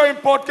pour que tu sois une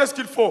porte, qu'est-ce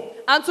qu'il faut?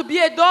 And to be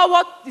a door,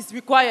 what is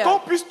required? Qu'on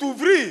puisse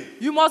t'ouvrir.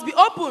 You must be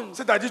open.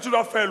 C'est-à-dire que tu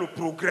dois faire le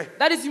progrès.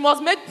 That is, you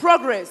must make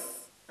progress.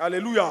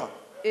 Alléluia.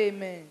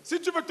 Amen. Si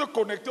tu veux te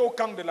connecter au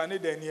camp de l'année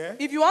dernière,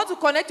 If you want to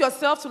connect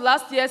yourself to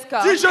last year's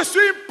camp, dis je suis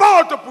une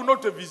porte pour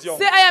notre vision.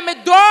 say, I am a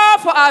door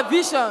for our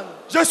vision.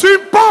 Je suis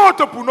une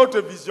porte pour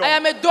notre vision. I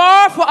am a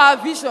door for our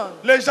vision.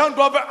 Les gens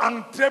doivent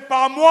entrer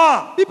par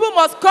moi. People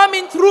must come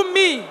in through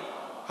me.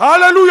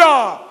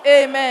 Alléluia.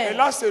 Et Amen.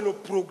 là, c'est le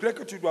progrès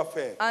que tu dois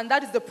faire. And that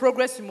is the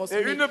progress you must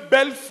Et make. une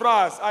belle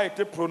phrase a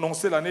été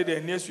prononcée l'année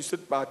dernière sur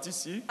cette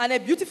partie-ci. And a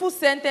beautiful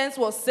sentence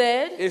was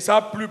said, Et ça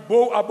a plu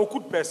beau à beaucoup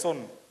de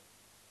personnes.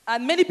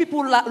 and many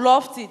people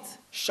loved it.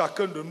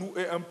 Chacun de nous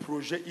est un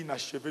projet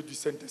inachevé du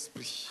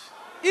Saint-Esprit.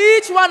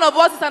 Each one of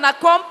us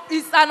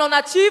is an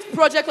unachieved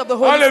project of the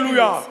Holy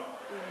Alléluia. Spirit.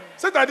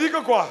 C'est-à-dire que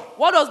quoi?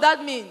 What does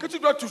that mean? Que tu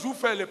dois toujours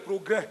faire les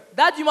progrès.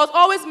 That you must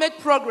always make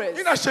progress.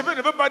 Inachevé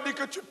ne veut pas dire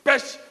que tu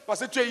pêches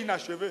parce que tu es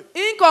inachevé.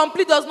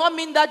 Incomplete does not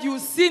mean that you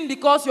sin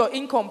because you're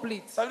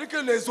incomplete. Ça veut dire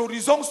que les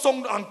horizons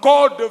sont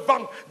encore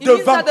devant, It means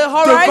devant, that the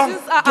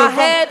horizons are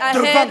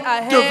devant,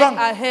 devant.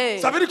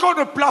 ahead. Ça veut dire qu'on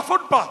ne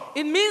plafonne pas.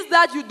 It means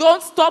that you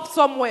don't stop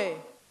somewhere.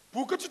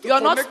 Pour que tu te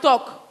You're not connectes,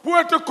 stuck. pour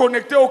être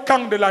connecté au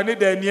camp de l'année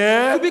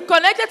dernière, To be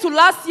connected to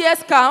last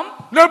year's camp,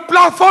 ne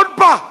plafonne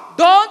pas.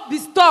 don't be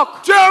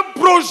stuck. Tu es un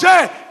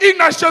projet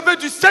inachevé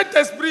du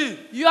Saint-Esprit.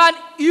 You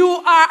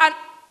are an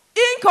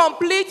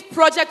incomplete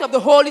project of the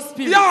Holy Il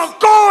Spirit. y a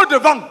encore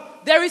devant.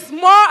 There is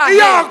more Il y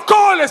a ahead.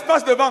 encore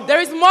l'espace devant.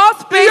 There is more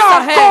Il space y a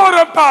ahead. encore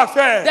un pas à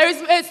faire. There is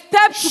a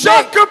step to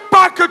Chaque make.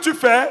 pas que tu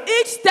fais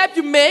Each step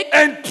you make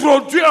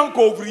introduit un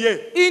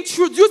couvrier.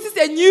 introduces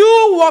a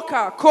new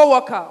worker,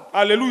 co-worker.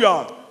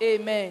 Alléluia.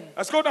 Amen.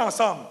 Est-ce qu'on est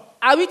ensemble?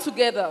 Are we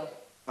together?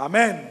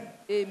 Amen.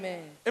 Amen.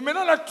 Et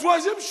maintenant, la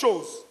troisième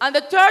chose, And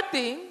the third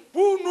thing,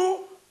 pour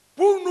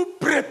nous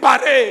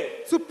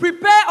préparer to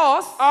prepare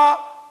us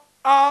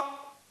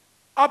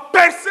à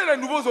percer les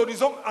nouveaux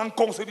horizons en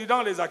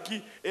consolidant les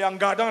acquis et en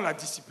gardant la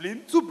discipline,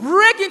 to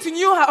break into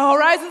new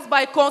horizons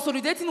by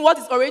consolidating what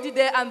is already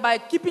there and by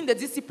keeping the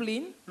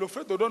discipline. le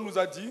frère Dodon nous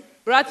a dit,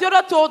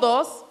 Bertoua told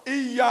us,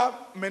 il y a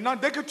maintenant,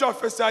 dès que tu as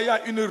fait ça, il y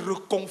a une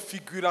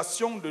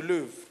reconfiguration de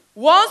l'œuvre.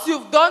 once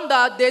you've done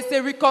that, there's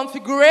a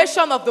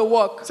reconfiguration of the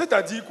work.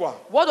 C'est-à-dire quoi?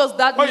 What does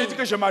that Moi, je mean? dis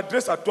que je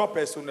m'adresse à toi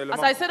personnellement.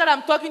 As I said that,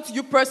 I'm talking to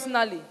you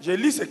personally. Je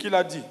lis ce qu'il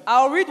a dit.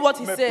 I'll read what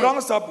he Mais said, prends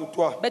ça pour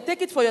toi. but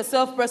take it for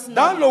yourself Dans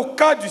personally. le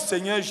cas du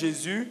Seigneur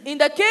Jésus, In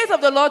the case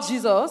of the Lord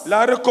Jesus,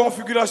 la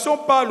reconfiguration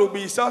par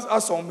l'obéissance à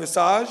son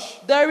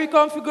message, the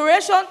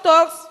reconfiguration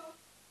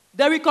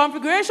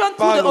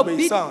par through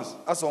l'obéissance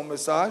à son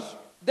message,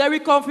 the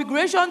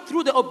reconfiguration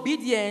through the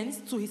obedience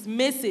to his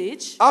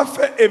message a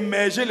fait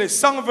émerger les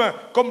 120,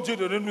 comme Dieu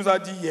nous a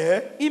dit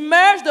hier.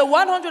 emerged the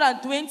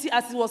 120,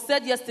 as it was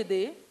said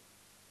yesterday.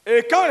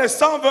 Et quand les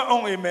 120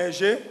 ont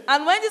émergé,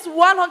 And when this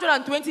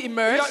 120 il y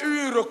emerged, a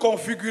eu une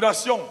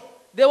reconfiguration.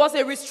 there was a Il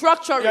y a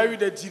restructuring. eu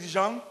des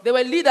dirigeants, There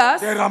were leaders.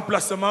 des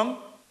remplacements,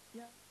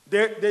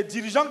 des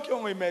dirigeants qui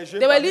ont émergé,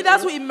 There were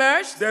leaders who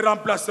emerged. des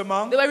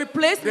remplacements, There were des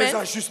replacements,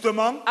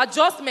 ajustements,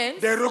 adjustments,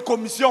 des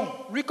recommissions.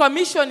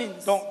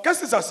 recommissionings. Donc,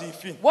 qu'est-ce que ça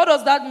signifie? What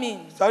does that mean?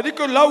 Ça veut dire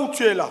que là où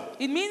tu es là,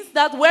 It means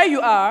that where you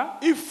are,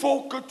 il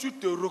faut que tu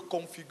te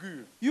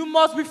reconfigures. you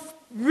must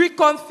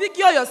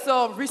reconfigure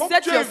yourself, Comme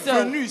reset tu es yourself.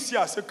 venu ici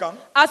à ce camp,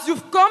 As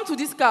you've come to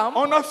this camp,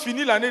 on a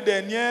fini l'année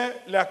dernière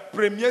la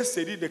première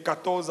série de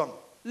 14 ans.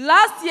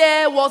 last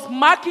year was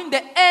marking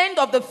the end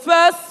of the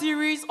first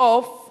series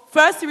of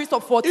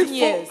 14 Il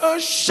years. faut un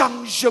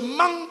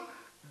changement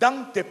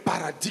dans tes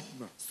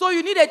paradigmes. So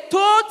you need a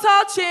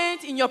total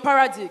change in your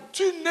paradigm.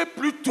 Tu n'es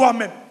plus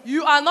toi-même.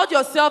 You are not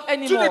yourself Tu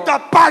ne anymore.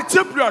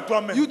 t'appartiens plus à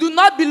toi-même. You do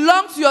not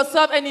belong to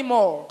yourself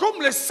anymore.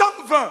 Comme les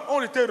 120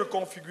 ont été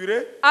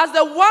reconfigurés, As the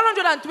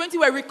 120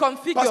 were parce qu'ils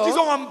reconfigured,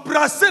 ont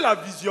embrassé la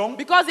vision,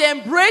 because they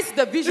embraced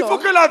the il vision, faut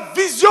que la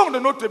vision de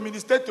notre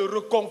ministère te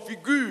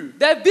reconfigure.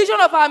 the vision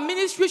of our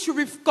ministry should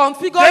De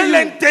reconfigure you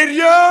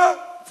l'intérieur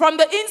from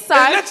the et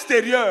inside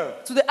l'extérieur.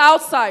 to the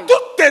outside.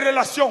 Toutes tes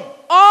relations,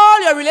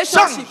 All your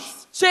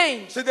relationships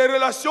change. c'est des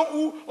relations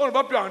où on ne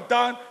va plus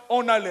entendre,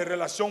 on a les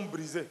relations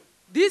brisées.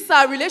 These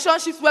are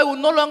relationships where we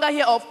no longer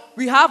hear of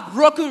we have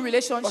broken Parce que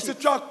relationships.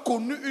 tu as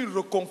connu une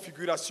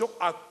reconfiguration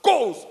à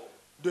cause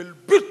du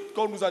but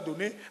qu'on nous a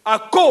donné, à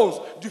cause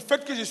du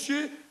fait que je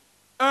suis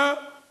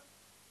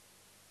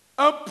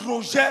un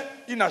projet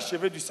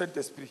inachevé du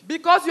Saint-Esprit.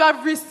 Because you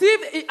have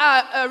received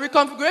a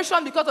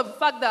reconfiguration because of the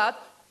fact that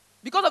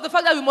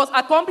we must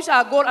accomplish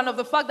our goal and of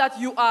the fact that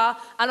you are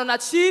an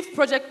unachieved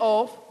project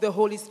of the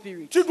Holy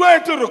Spirit. Tu dois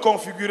être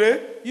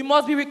reconfiguré. You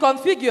must be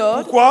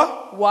reconfigured.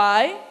 Pourquoi?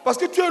 Why? Parce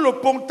que tu as le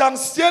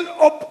potentiel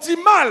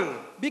optimal.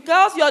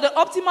 Because you are the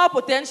optimal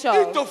Il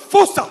potential. te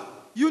faut ça.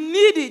 You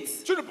need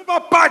it. Tu ne peux pas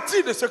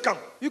partir de ce camp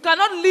You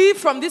cannot leave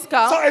from this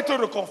camp sans être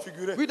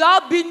reconfiguré.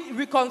 without being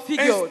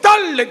reconfigured.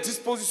 Installe les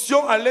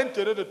dispositions à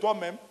l'intérieur de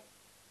toi-même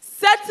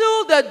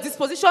Settle the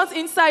dispositions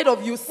inside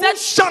of you. pour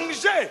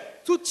changer,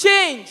 To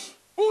change.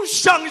 pour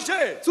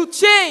changer to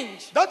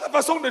change dans ta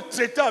façon de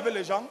traiter avec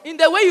les gens, in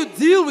the way you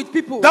deal with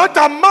people, dans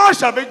ta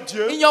marche avec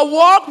Dieu, in your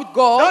walk with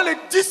dans God, les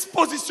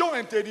dispositions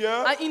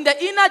intérieures. and in the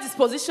inner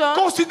disposition.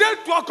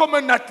 Considère-toi comme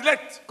un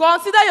athlète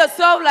Consider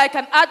yourself like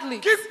an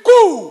athlete qui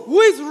court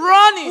who is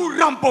running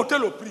pour remporter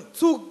le prix.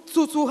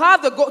 to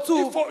have the goal,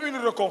 Il faut une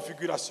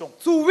reconfiguration.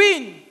 to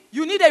win.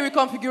 You need a C'est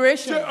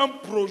reconfiguration. un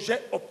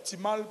projet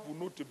optimal pour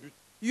notre but.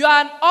 You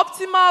are an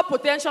optimal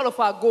potential of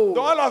our goal.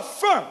 Donc à la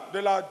fin de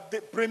la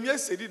première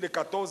série de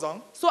 14 ans,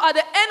 So at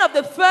the end of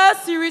the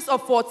first series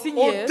of 14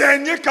 au years,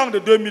 dernier camp de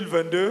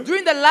 2022,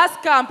 during the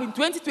last camp in le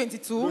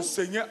 2022,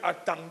 Seigneur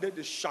attendait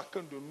de chacun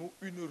de nous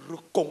une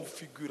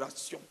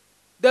reconfiguration.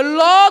 the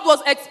Lord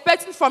was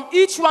expecting from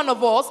each one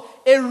of us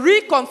a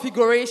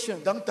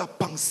reconfiguration Dans ta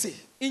pensée,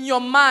 in your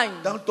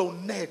mind, dans ton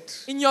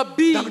être, in your dans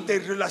being, tes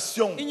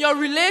relations, in your dans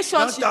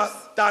relationships,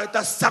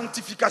 ta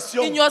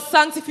sanctification, in your dans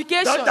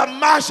sanctification, ta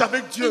marche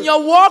avec Dieu. in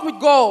your walk with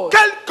God.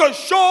 Quelque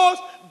chose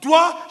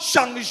doit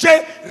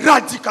changer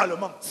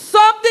radicalement.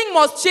 Something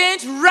must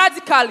change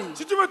radically.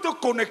 Si tu veux te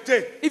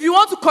connecter If you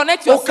want to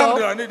connect au camp yourself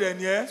de l'année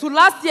dernière, to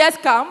last year's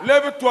camp,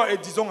 lève-toi et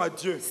disons à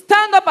Dieu,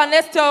 stand up and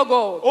let's tell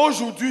God,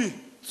 aujourd'hui,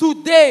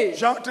 today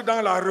j'entre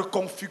dans la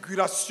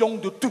reconfiguration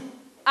de tout.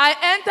 I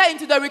enter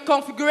into the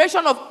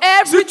reconfiguration of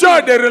Si tu as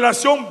everything. des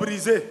relations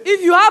brisées,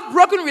 If you have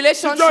broken si tu as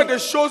relationships, des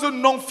choses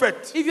non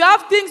faites, if you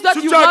have things that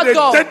si you've tu as not des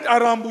done, dettes à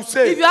if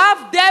rembourser, you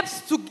have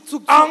debts to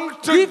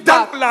entre give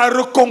dans back, la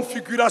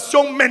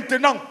reconfiguration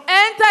maintenant.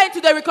 enter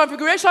into the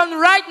reconfiguration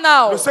right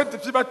now. Le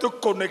Saint-Esprit va te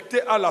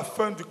connecter à la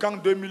fin du camp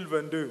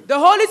 2022. The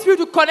Holy Spirit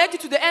will connect you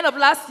to the end of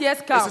last year's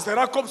Et ce camp.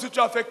 sera comme si tu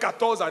as fait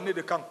 14 années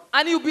de camp.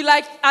 And you'll be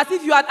like as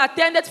if you had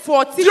attended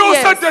 14 Dis au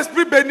years.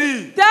 Saint-Esprit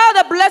béni,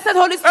 Tell the blessed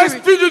Holy Spirit,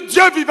 Esprit du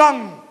Dieu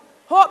vivant,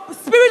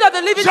 Spirit of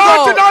the living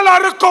j'entre God, dans la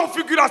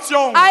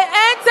reconfiguration. I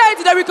enter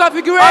into the À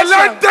reconfiguration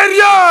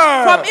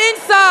l'intérieur, from à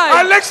inside to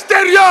the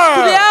l'extérieur,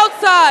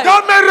 outside,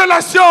 dans mes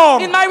relations,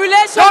 in my dans ma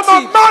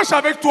relationship, marche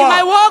avec in my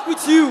toi. walk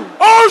with you.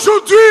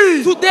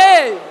 Aujourd'hui,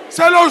 Today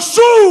c'est le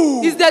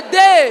jour is the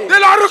day de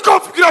la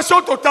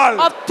reconfiguration totale.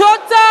 of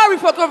total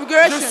Je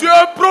reconfiguration. suis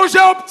un projet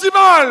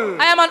optimal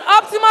I am an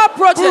optimal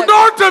pour project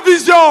notre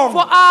vision.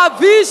 for our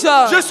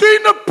vision. Je suis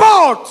une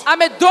porte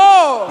I'm a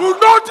door pour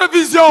notre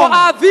vision. for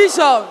our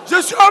vision.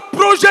 Je suis un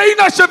projet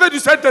inachevé du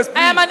Saint-Esprit.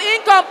 I am an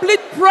incomplete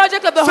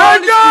project of the Holy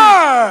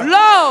Seigneur, Spirit.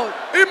 Lord,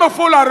 il me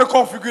faut la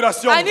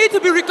reconfiguration. I need to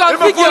be Il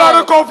me faut la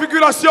reconfigured.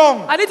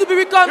 reconfiguration. I need to be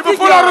Il me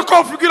faut la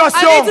reconfigured. I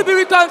reconfiguration need to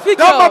be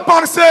dans ma reconfigured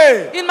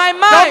pensée, in my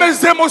dans mind,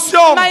 mes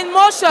émotions, my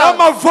emotions, dans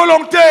ma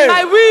volonté,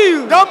 my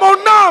will, dans mon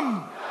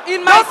âme, in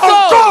my dans mon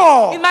corps,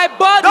 soul, in my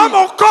dans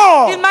mon body,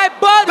 corps, in my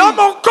body, dans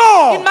mon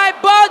corps. in my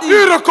body.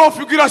 Une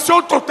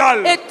reconfiguration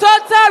totale. A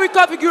total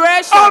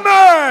reconfiguration.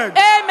 Amen.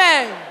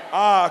 Amen.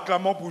 Ah,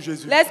 acclamons pour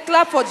Jésus. Let's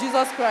clap for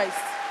Jesus Christ.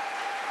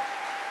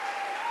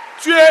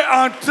 Tu es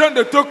en train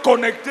de te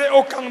connecter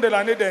au camp de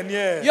l'année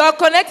dernière. You're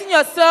connecting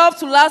yourself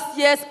to last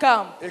year's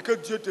camp. Et que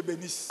Dieu te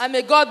bénisse. And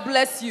may God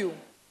bless you.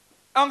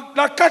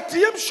 La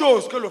quatrième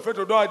chose que le frère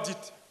Théodore a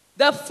dite,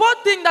 The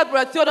fourth thing that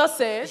Brother Theodore je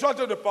said, suis en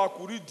train de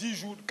parcourir 10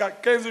 jours,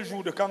 15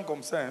 jours de camp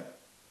comme ça. Hein.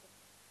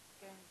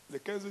 Les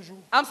 15 jours.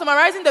 I'm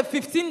summarizing the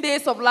 15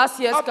 days of last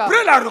year's camp.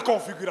 Après la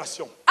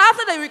reconfiguration,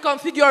 After the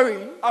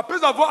reconfiguring,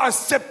 après avoir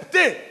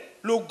accepté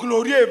le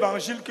glorieux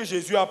évangile que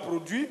Jésus a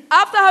produit,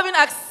 after having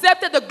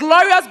accepted the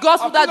glorious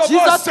gospel après that avoir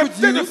Jesus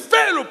accepté de produced,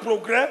 faire le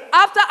progrès,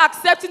 after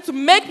accepting to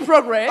make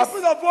progress,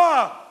 après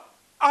avoir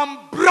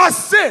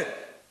embrassé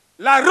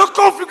la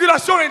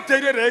reconfiguration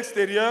intérieure et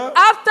extérieure,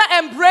 after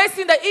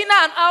embracing the inner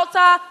and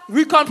outer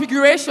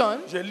reconfiguration,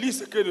 je lis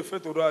ce que le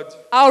frère Théodore a dit.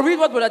 I'll read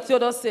what Brother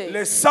Theodore said.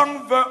 Les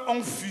 120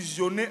 ont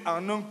fusionné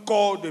en un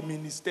corps de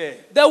ministère.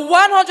 The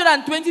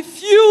 120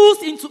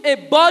 fused into a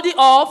body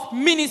of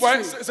ministry.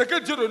 Ouais, ce que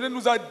Dieu donné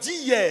nous a dit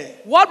hier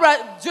What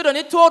Brother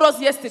Theodore told us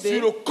sur yesterday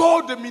le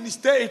corps de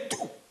ministère et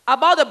tout.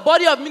 about the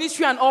body of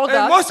ministry and all Et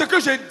moi, that, ce que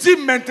je dis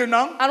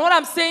maintenant, and what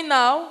I'm saying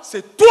now,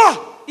 c'est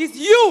toi. is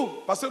you.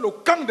 Parce que le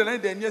camp de l'année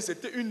dernière,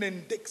 c'était une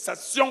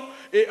indexation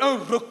et un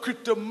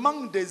recrutement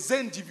des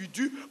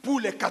individus pour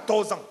les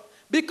 14 ans.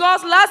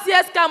 Because last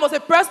year's camp was a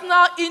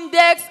personal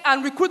index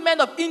and recruitment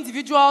of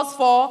individuals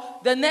for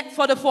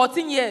the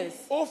 14 years.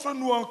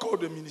 Offre-nous un corps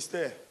de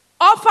ministère.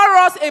 Offer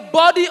us a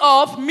body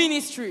of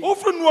ministry.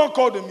 Offre-nous un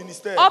corps de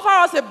ministère.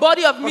 Offer us a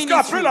body of Parce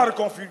qu'après ministry. la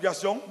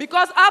reconfiguration,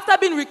 Because after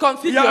being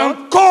il y a un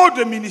reconfigured, corps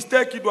de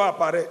ministère qui doit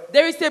apparaître.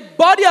 there is a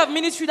body of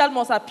ministry that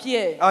must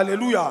appear.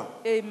 Alléluia.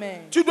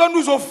 Amen. Tu dois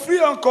nous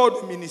offrir un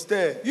corps de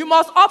ministère. You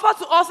must offer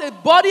to us a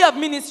body of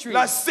ministry.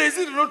 La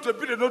saisie de notre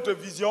but, de notre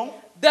vision,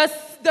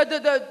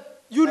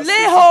 You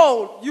lay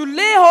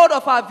hold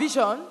of our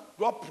vision.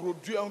 doit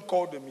produire un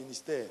corps de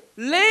ministère.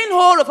 Laying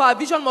hold of our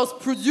vision must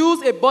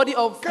produce a body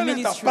of Quelle est ta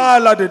ministry. part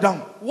là-dedans?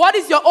 What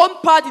is your own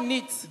part in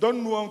it?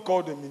 Donne-nous un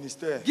corps de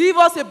ministère. Give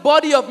us a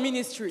body of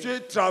ministry.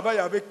 Tu travailles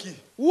avec qui?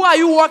 Who are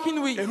you working Et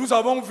with? nous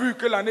avons vu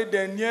que l'année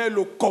dernière,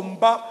 le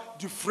combat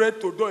du frère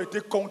Théodore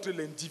était contre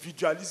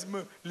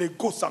l'individualisme,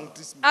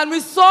 l'égocentrisme. And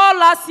we saw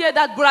last year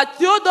that Brother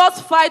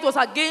Theodore's fight was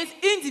against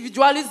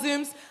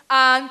individualism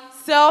and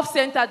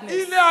self-centeredness.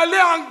 Il est allé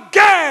en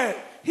guerre.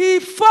 He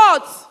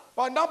fought.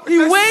 Pendant He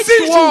waged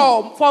 6 jours.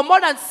 war for more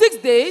than 6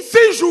 days.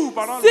 6 jours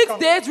pendant le 6 camp.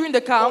 days during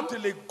the camp Contre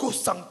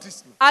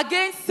l'égocentrisme.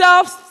 against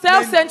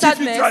self-centeredness,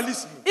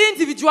 L'individualisme.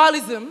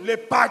 individualism, Les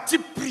partis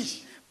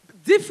pris.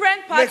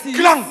 different parties,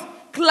 clans.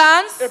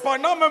 clans. Et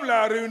pendant même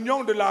la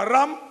réunion de la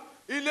RAM,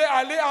 il est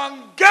allé en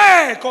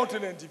guerre contre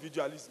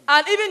l'individualisme.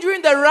 And even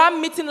during the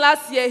RAM meeting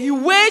last year, he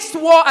waged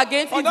war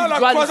against Pendant la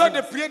croisade de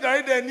individualism. prière de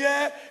l'année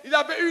dernière, il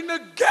avait une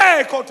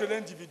guerre contre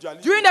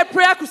l'individualisme. During the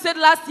prayer crusade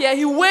last year,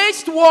 he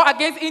waged war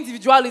against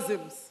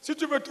individualisms. Si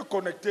tu veux te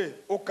connecter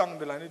au camp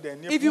de l'année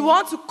dernière, If you pour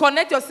want to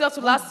connect yourself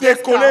to last year's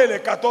décoller camp, les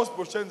 14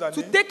 prochaines to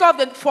années, take off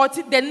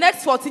the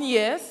next 14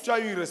 years, tu as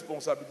une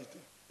responsabilité.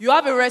 you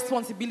have a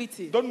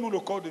responsibility. Donne-nous le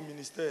corps de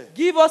ministère.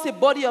 Give us a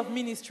body of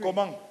ministry.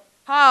 Comment?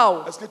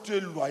 How? Est-ce que tu es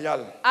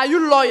loyal? Are you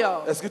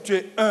loyal? Est-ce que tu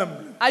es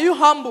humble? Are you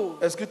humble?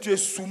 Est-ce que tu es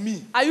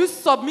soumis? Are you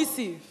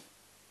submissive?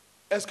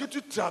 Est-ce que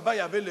tu travailles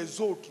avec les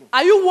autres?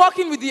 Are you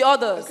walking with the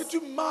others? Est-ce que tu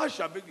marches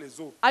avec les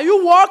autres? Are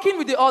you walking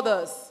with the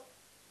others?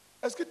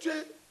 Est-ce que tu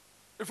es...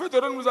 Le frère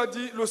Théodore nous a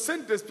dit, le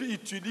Saint-Esprit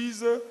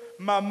utilise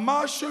ma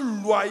marche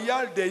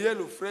loyale derrière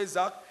le frère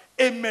Zach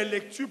et mes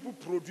lectures pour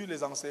produire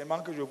les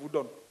enseignements que je vous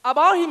donne.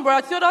 About him,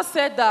 Brother Theodore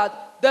said that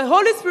the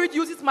Holy Spirit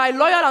uses my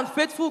loyal and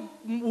faithful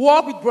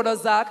walk with Brother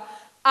Zach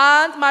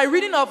and my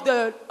reading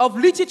of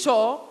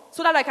literature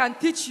so that I can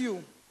teach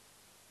you.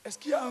 Est-ce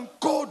qu'il y a un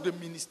corps de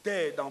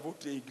ministère dans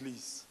votre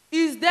église?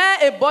 Is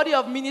there a body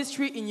of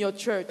ministry in your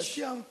Est-ce church?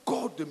 qu'il y a un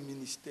corps de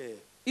ministère?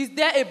 Is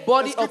there a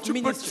body Est-ce que of tu peux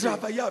ministry?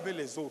 travailler avec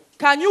les autres?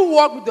 Can you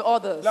work with the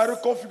others? La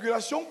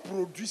reconfiguration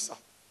produit ça.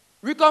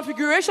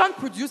 Reconfiguration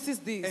produces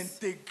this.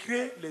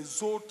 Intégrer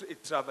les autres et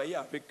travailler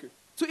avec eux.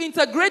 To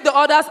integrate the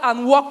others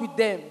and work with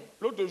them.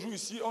 L'autre jour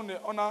ici,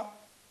 on a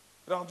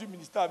rendu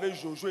ministère avec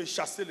Jojo et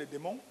chassé les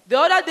démons. The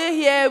other day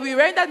here, we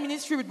rendered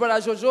ministry with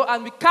Brother Jojo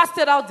and we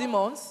casted out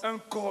demons. Un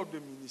corps de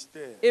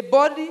ministère. A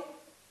body,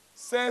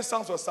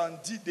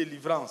 570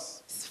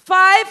 délivrances.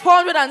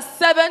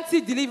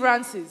 570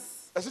 deliverances.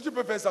 Est-ce que tu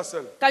peux faire ça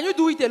seul? Can you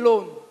do it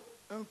alone?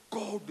 Un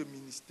corps de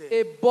ministère.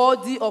 A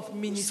body of Le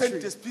ministry.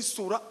 Saint-Esprit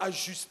saura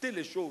ajuster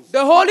les choses. The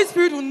Holy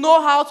Spirit will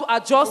know how to Il faut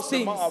adjust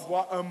things. seulement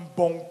avoir un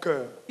bon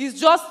cœur. It's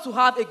just to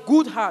have a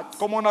good heart.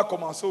 Comme on a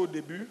commencé au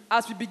début,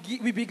 As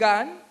we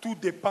began, tout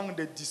dépend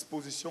des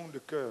dispositions de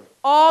cœur.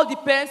 all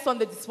depends on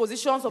the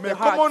dispositions of Mais the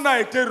comme heart. on a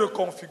été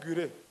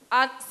reconfiguré,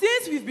 And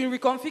since we've been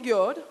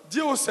reconfigured,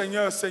 dis au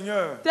Seigneur,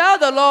 Seigneur, tell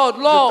the Lord,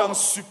 je t'en Lord,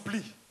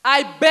 supplie,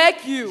 I beg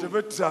je you,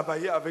 veux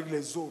travailler avec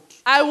les autres.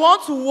 I want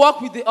to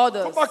work with the Il ne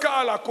others. faut pas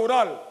qu'à la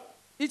chorale,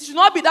 It should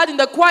not be that in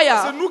the c'est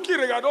choir. nous qui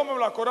regardons même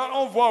la chorale,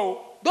 on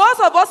voit, Those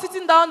of us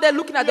sitting down there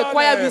looking at the Yeah,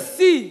 choir, yeah. we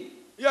see.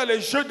 il y a les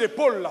jeux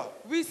d'épaule là.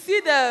 We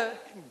see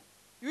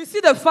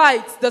the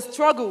fights, the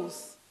struggles.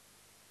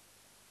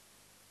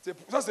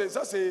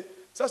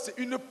 Ça, c'est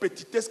une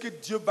petitesse que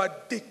Dieu va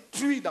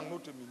détruire dans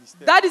notre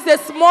ministère. That is the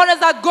smallness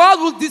that God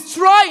will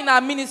destroy in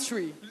our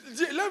ministry.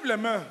 Lève les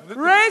mains.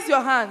 Raise your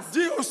hands.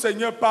 Dis au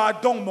Seigneur,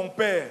 pardon mon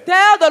Père.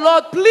 Tell the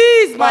Lord,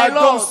 please, my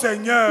Pardon Lord.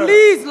 Seigneur.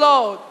 Please,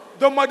 Lord.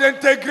 Donne-moi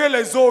d'intégrer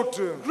les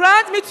autres.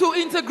 Grant me to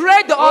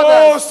integrate the Oh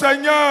others.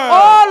 Seigneur.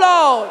 Oh,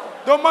 Lord.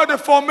 Donne-moi de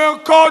former un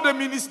corps de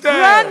ministère.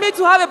 Grant me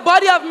to have a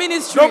body of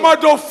ministry. Donne-moi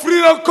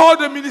d'offrir un corps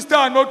de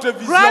ministère à notre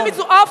vision. Grant me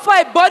to offer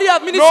a body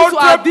of ministry to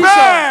Notre our vision.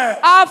 Père.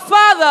 Our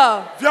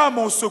Father, Viens à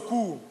mon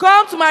secours.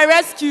 come to my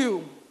rescue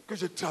Que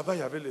je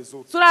travaille avec les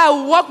autres. so that I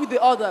will walk with the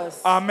others.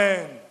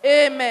 Amen.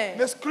 Amen.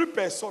 N'exclus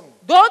personne.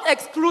 Don't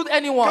exclude Quand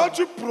anyone.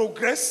 tu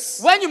progresses,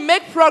 When you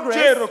make tu es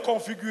progress,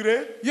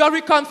 reconfiguré. you're Tu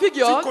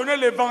reconfigured. connais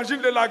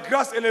l'évangile de la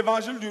grâce et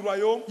l'évangile du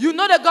royaume. You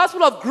know the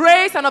gospel of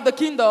grace and of the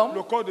kingdom.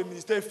 Le corps de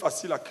ministère est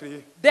facile à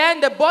créer.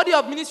 Then the body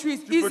of ministry is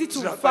Tu peux easy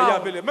to travailler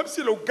avec found. les. Même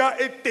si le gars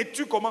est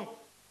têtu, comment?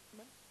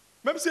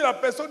 Même si la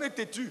personne est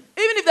têtue,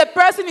 Even if the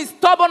person is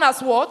stubborn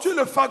as what, tu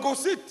le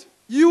phagocytes.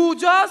 you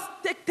just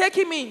take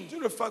him in. Tu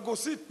le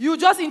phagocytes. You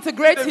just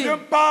integrate Il ne devient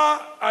him. pas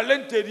à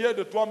l'intérieur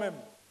de toi-même.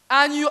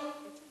 And you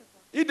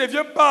Il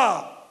devient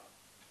pas.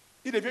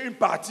 Il devient une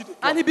partie de toi.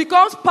 and he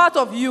becomes part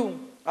of you.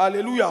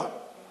 Alléluia.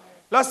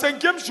 La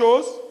cinquième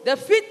chose, The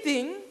fifth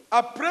thing,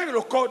 après le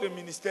corps de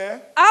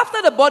ministère,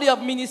 after the body of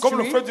comme le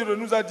ministry, frère Dieu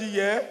nous a dit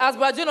hier, as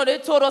Brother Jonah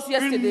told us une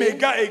yesterday,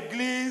 méga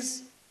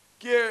église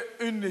qui est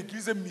une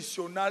église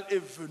missionnale est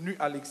venue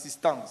à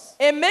l'existence.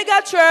 a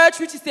mega church,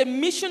 which is a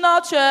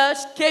missional church,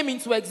 came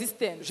into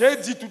existence. J'ai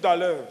dit tout à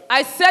l'heure,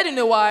 I said in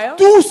a while,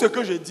 tout ce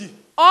que j'ai dit,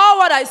 all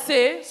what I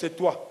say, c'est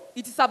toi.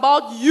 it is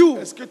about you.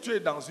 Est-ce que tu es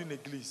dans une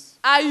église?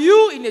 Are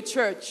you in a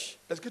church?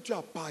 Est-ce que tu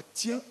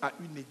appartiens à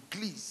une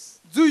église?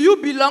 Do you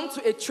belong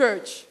to a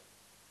church?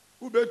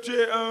 Ou bien tu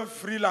es un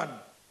freelance?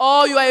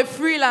 Or you are a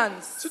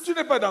freelance? Si tu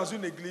n'es pas dans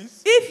une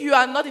église, If you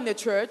are not in a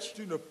church,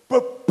 tu ne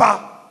peux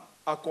pas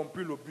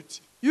accomplir le but.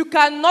 you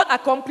cannot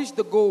accomplish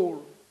the goal.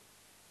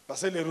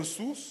 Parce que les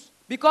ressources,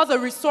 Because the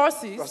parce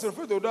resources, que le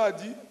frère Théodore a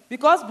dit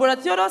because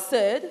Brother Theodore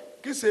said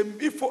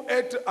qu'il faut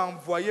être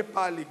envoyé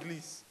par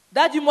l'église.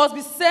 that you must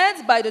be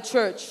sent by the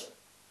church.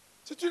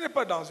 Si tu n'es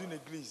pas dans une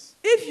église,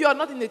 If you are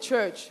not in a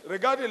church,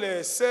 regarde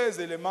les 16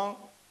 éléments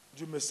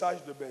du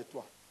message de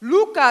Bertoua.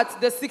 Look at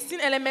the 16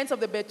 elements of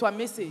the Bertoua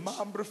message.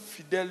 Membre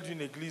fidèle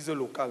d'une église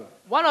locale.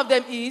 One of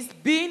them is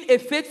being a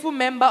faithful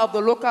member of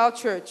the local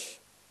church.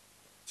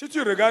 Si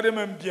tu regardes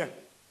même bien,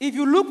 If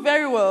you look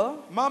very well,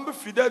 membre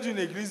fidèle d'une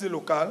église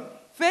locale,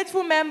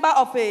 faithful member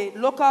of a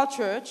local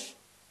church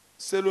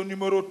c'est le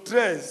numéro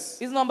 13.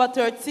 is number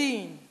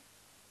 13.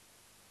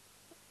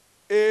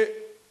 Et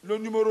le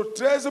numéro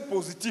 13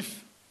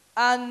 positif.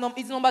 And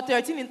it's number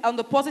 13 on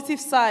the positive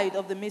side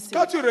of the message.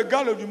 Quand tu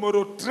regardes le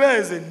numéro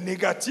 13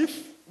 négatif,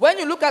 When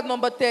you look at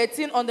number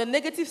 13 on the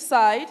negative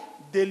side,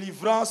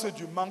 délivrance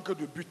du manque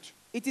de but.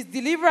 it is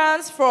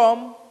deliverance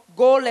from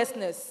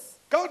goallessness.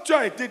 Quand tu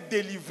as été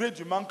délivré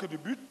du manque de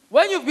but,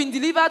 When you've been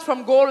delivered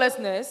from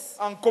goallessness,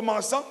 en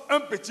commençant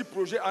un petit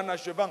projet en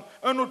achevant,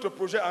 un autre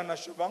projet en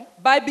achevant,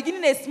 by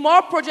beginning a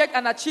small project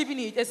and achieving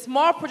it, a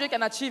small project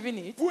and achieving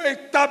it, pour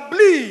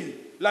établir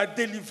la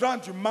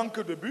délivrance du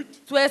manque de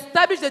but, to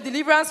establish the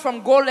deliverance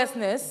from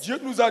goallessness, Dieu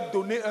nous a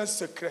donné un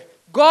secret.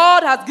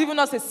 God has given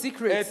us a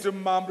secret. Être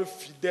membre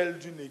fidèle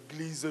d'une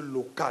église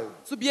locale.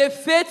 To be a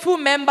faithful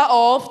member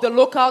of the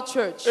local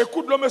church.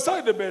 Écoute, le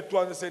message de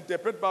Bertoua ne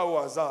s'interprète pas au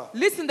hasard.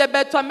 Listen, the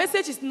Bertoua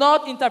message is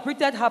not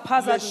interpreted Les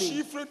haphazardly.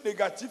 chiffres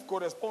négatifs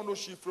correspondent aux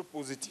chiffres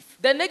positifs.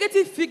 The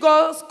negative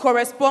figures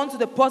correspond to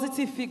the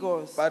positive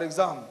figures. Par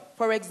exemple,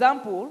 For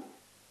example,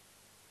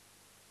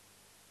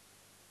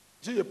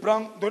 je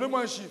prends,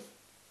 donnez-moi un chiffre.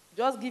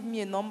 just give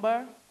me a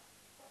number.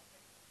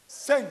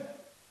 5,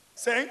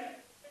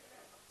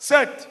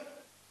 7.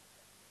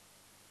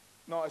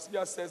 Non, est-ce qu'il y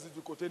a 16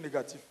 du côté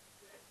négatif?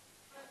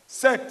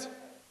 7.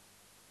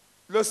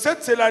 Le 7,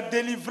 c'est la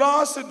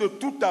délivrance de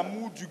tout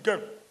amour du gain.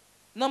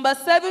 Number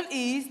 7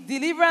 is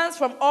deliverance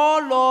from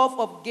all love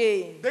of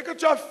gain. Dès que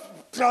tu as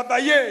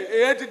travaillé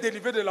et être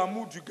délivré de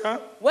l'amour du gain,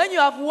 When you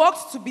have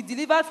worked to be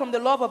delivered from the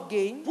love of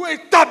gain, pour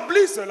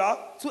établir cela,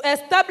 to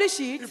establish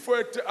it, il faut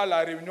être à la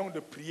réunion de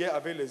prière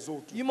avec les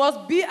autres. you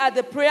must be at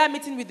the prayer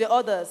meeting with the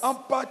others. En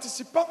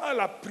participant à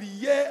la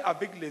prière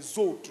avec les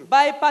autres,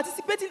 By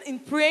participating in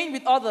praying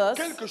with others,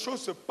 quelque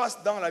chose se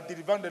passe dans la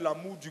délivrance de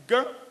l'amour du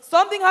gain,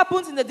 something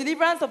happens in the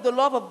deliverance of the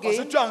love of parce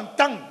que gain tu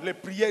entends les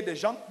prières des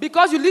gens,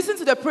 because you listen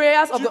to the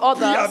prayers of tu the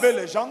pries avec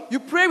others. les gens, You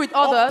pray with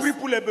on others. prie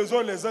pour les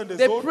besoins les uns des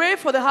They autres, pray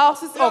for the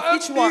houses Il y a of un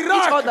each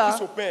miracle qui other.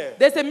 s'opère.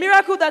 There's a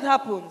miracle that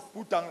happens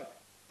pour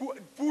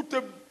te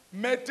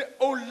mettre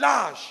au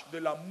large de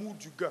l'amour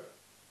du gain.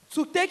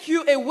 to take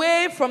you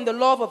away from the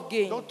love of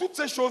gain. Donc toutes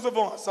ces choses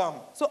vont ensemble.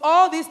 So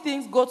all these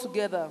things go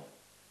together.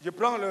 Je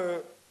prends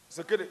le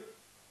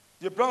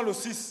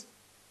 6.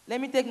 Let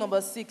me take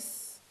number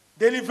 6.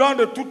 Délivrant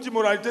de toute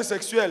immoralité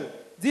sexuelle.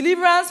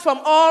 Deliverance from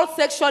all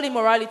sexual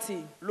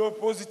immorality. Le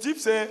positif,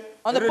 c'est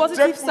On the retraite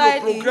positive pour le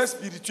side progrès is-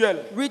 spirituel.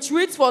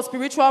 Retreats for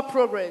spiritual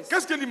progress.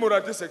 Qu'est-ce que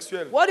l'immoralité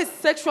sexuelle? What is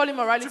sexual Tu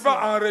immorality? vas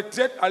en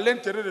retraite à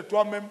l'intérieur de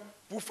toi-même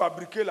pour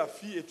fabriquer la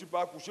fille et tu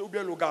vas accoucher, ou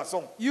bien le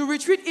garçon. You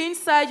retreat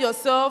inside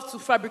yourself to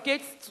fabricate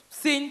to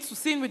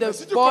sin with Mais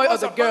si the tu boy or commences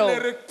the à prendre les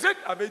girl. retraites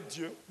avec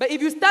Dieu, But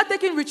if you start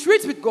taking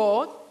retreats with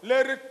God, les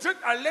retraites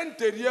à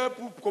l'intérieur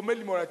pour commettre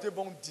l'immoralité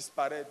vont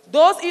disparaître.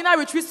 those inner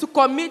retreats to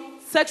commit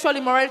sexual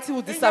immorality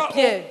will Il n'y a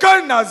disappear.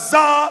 aucun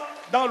hasard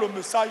dans le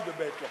message de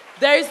Bertoua.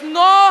 There is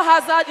no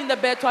hazard in the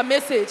Bertoua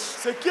message.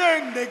 Ce qui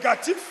est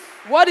négatif,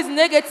 What is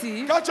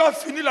negative, quand tu as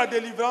fini la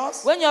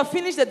délivrance, when you have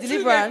finished the tu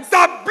deliverance,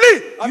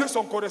 l'établis avec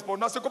son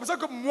correspondant. C'est comme ça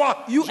que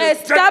moi, you je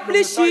traite le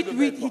establish message it de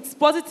with Bertoua. its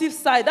positive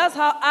side. That's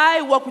how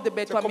I work with the C'est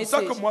Bertoua comme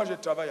ça message. que moi, je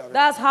travaille avec.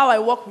 That's how I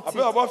work with Après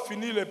it. avoir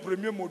fini les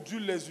premiers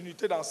modules, les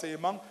unités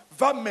d'enseignement,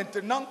 va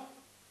maintenant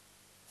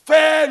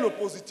faire le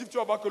positif. Tu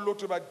vas voir que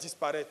l'autre va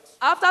disparaître.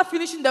 After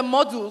finishing the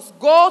modules,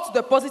 go to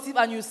the positive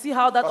and you see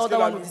how that Parce que other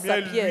la one will lumière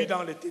luit disappear.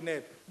 dans les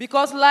ténèbres.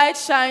 Because light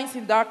shines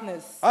in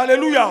darkness.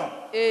 Alléluia.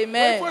 Il faut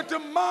Amen. être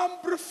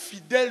membre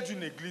fidèle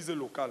d'une église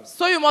locale.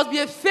 So you must be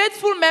a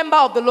faithful member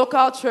of the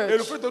local Et church.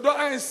 le frère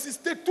doit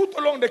insister tout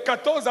au long des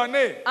 14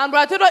 années. And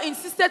Bertoua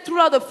insisted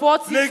throughout the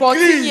 14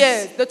 L'église.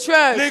 years, the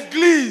church,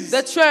 L'église.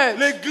 the church,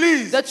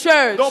 L'église. the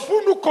church. Donc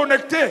pour nous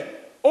connecter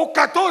aux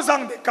 14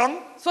 ans de camp,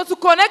 So to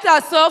connect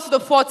ourselves to the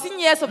 14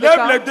 years of the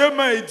lève les camp, deux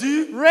mains et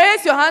dis,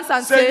 raise your hands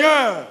and say,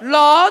 Seigneur,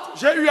 Lord,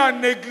 j'ai eu à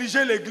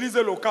négliger l'église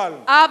locale.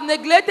 I have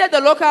neglected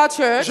the local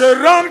church.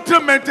 Je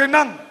rentre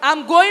maintenant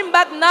I'm going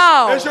back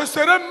now. et je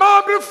serai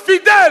membre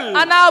fidèle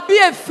And I'll be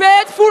a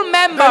faithful de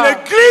member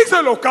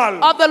l'église locale.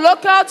 of the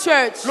local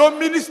church. Le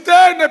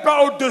ministère n'est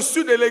pas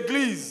au-dessus de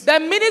l'église. The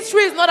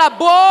ministry is not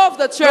above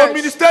the Le church.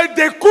 ministère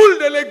découle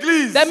de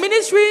l'église. The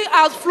ministry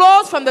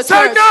outflows from the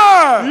church.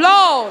 Seigneur,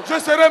 Lord, je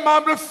serai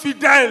membre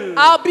fidèle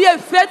I'll be a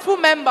faithful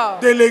member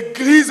de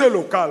l'église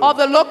locale. of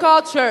the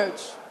local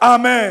church.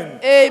 Amen.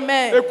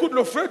 Amen. Écoute,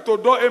 le frère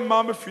Théodore est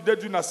membre fidèle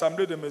d'une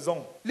assemblée de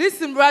maison.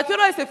 Listen,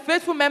 Bertoua is a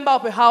faithful member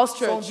of a house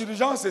Son church.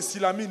 dirigeant, c'est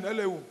Silamine. Elle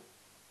est où?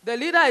 The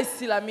leader is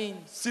Silamine.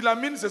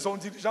 Silamine, c'est son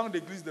dirigeant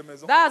d'église de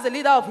maison. That's the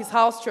leader of his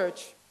house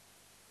church.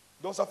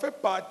 Donc, ça fait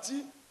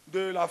partie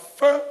de la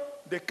fin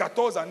des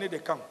 14 années de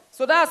camp.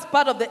 So that's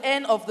part of the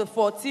end of the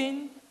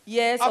 14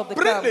 years of the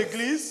Après camp.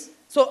 l'église,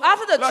 So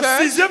after the La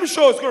church, sixième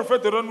chose que le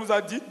frère Théodore nous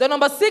a dit, the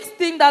number 6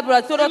 thing that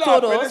Brother il Théodore a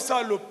told appelé us,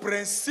 ça le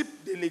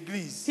principe de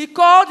l'église. he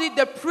called it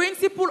the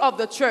principle of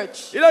the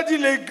church. Il a dit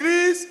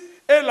l'église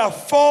est la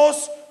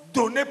force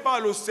donnée par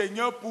le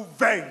Seigneur pour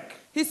vaincre.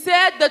 He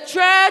said the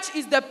church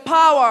is the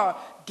power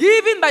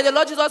given by the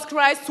Lord Jesus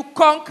Christ to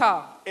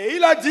conquer. Et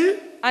il a dit,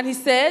 And he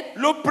said,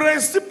 le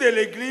principe de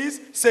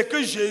l'église, c'est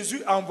que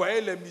Jésus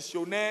envoyait les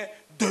missionnaires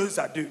 2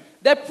 à 2.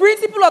 the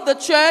principle of the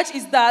church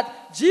is that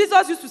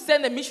Jesus used to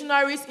send the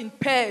missionaries in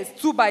pairs,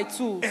 2 by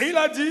 2. Et il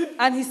a dit,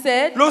 And he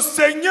said, le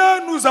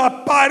Seigneur nous a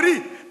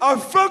pari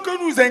afin que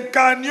nous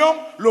incarnions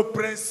le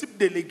principe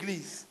de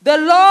l'église. the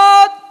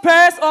Lord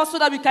pairs us so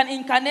that we can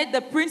incarnate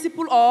the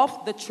principle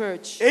of the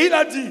church. Et il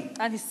a dit,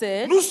 And he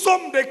said, nous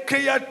sommes des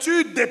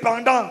créatures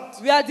dépendantes.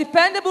 we are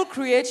dependable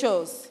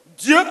creatures.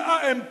 Dieu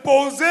a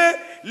imposé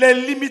les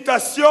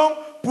limitations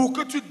pour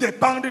que tu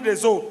dépendes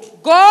des autres.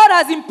 God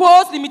has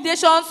imposed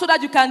limitations so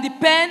that you can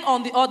depend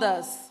on the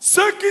others.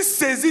 Ceux qui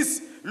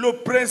saisissent le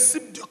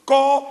principe du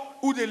corps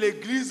ou de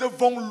l'église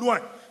vont loin.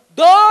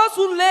 Those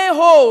who lay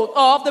hold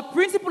of the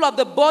principle of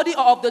the body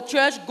or of the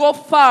church go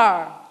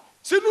far.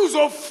 Si nous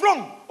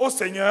offrons au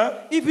Seigneur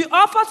If we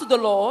offer to the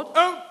Lord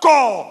un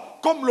corps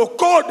comme le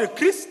corps de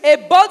Christ, a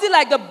body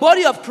like the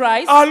body of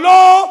Christ,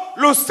 alors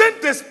le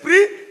Saint-Esprit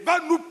va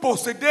nous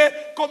posséder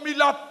comme il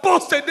a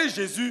possédé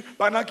Jésus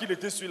pendant qu'il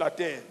était sur la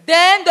terre.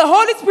 then the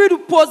Holy Spirit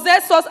will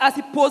possess us as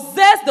he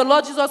possessed the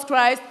Lord Jesus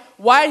Christ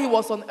while he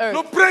was on Le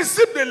earth.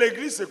 principe de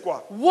l'église, c'est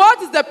quoi?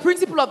 What is the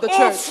principle of the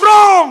church?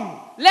 Offrons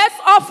Let's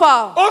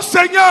offer au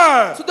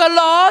Seigneur to the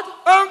Lord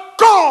un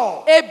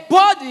corps a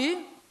body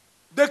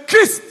de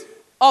Christ.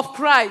 of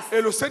Christ.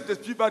 Et le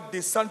Saint-Esprit va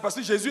descendre parce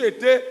que Jésus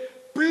était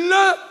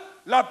plein,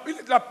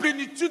 la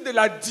plénitude de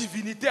la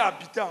divinité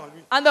habitait en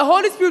lui. And the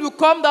Holy Spirit will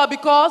come down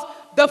because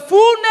the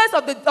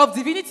fullness of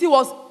divinity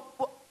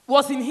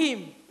was in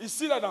him.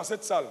 Ici, là, dans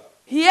cette salle,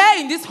 Here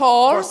in this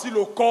hall, voici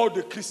le corps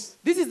de Christ.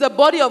 this is the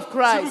body of Si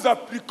Christ. nous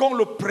appliquons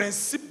le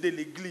principe de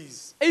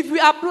l'église, If we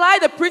apply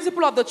the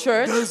principle of the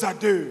church 2 à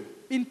 2,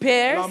 in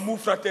pairs, l'amour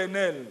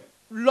fraternel,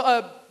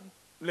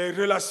 les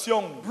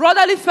relations,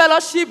 brotherly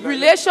fellowship, les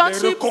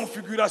relationships,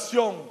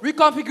 reconfigurations,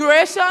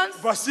 reconfigurations,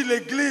 voici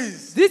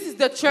l'église, this is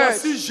the church.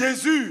 voici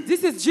Jésus.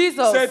 This is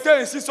Jesus.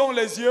 Certains ici sont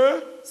les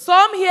yeux,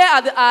 Some here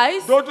are the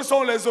eyes, d'autres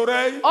sont les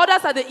oreilles,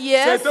 others are the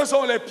ears, certains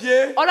sont les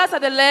pieds, others are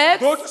the legs,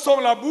 d'autres sont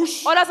la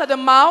bouche. others are the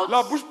mouth,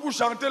 La bouche pour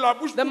chanter, la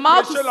bouche the pour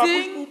mouth prêcher, to la bouche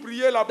sing, pour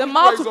prier, la the bouche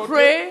mouth pour to exhorter.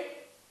 pray.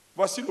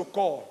 Voici le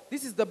corps.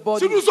 This is the Si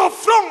body. nous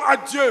offrons à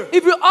Dieu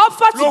If you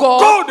offer to le God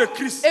corps de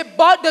Christ, the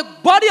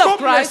body of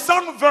comme les Christ,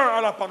 120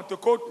 à la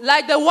Pentecôte,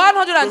 like the le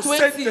 120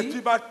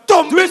 Saint-Esprit va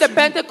tomber during the sur nous.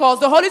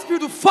 Pentecost, the Holy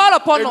Spirit will fall Et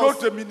upon us,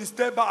 notre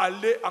ministère va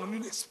aller en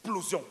une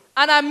explosion.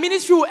 and our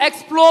ministry will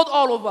explode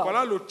all over.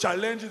 Voilà le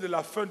challenge de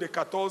la fin des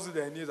 14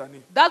 dernières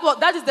années. That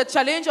is the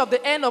challenge of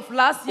the end of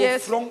last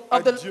year's, Offrons of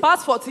à the Dieu.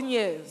 past 14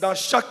 years. Dans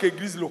chaque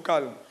église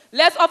locale,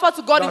 Let's offer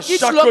to God Dans in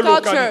each chaque local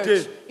localité.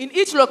 church, in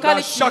each dans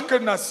locality, chaque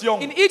nation,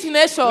 in each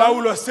nation, là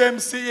où le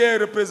CMCI est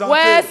représenté,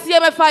 where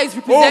CMFI is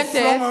offrons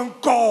represented. un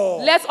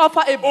corps. Let's offer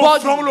a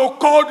Offrons body. le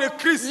corps de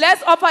Christ.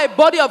 Let's offer a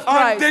body of En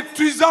Christ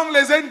détruisant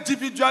les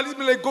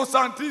individualismes,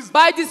 l'égocentrisme,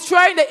 by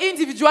destroying the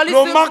individualism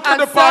Le manque de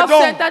and pardon.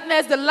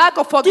 self-centeredness, the lack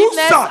of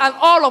forgiveness, ça. and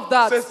all of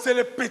that. c'est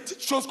les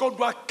petites choses qu'on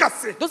doit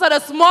casser. Those are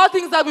the small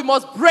things that we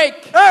must break.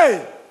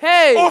 Hey,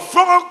 Hey,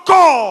 offrons un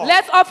corps.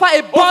 let's offer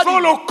a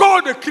Offrons body. le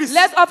corps de Christ.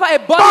 Let's offer a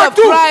body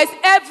Partout. of Christ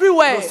Le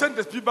everywhere.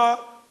 Saint-Esprit va,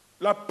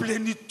 la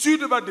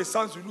plénitude va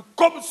descendre sur nous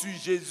comme sur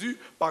Jésus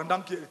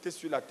pendant qu'il était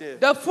sur la terre.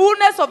 The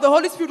fullness of the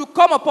Holy Spirit will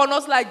come upon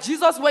us like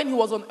Jesus when he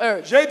was on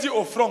earth. J'ai dit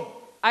offrons.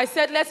 I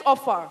said, let's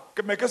offer.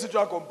 Mais qu'est-ce que tu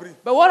as compris?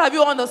 But what have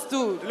you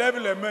understood? Lève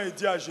les mains et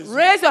dis à Jésus.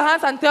 Raise your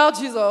hands and tell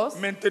Jesus,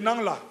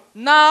 Maintenant là,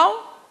 now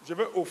je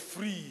vais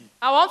offrir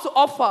I want to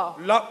offer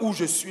là où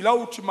je suis, là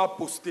où tu m'as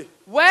posté.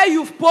 where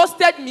you've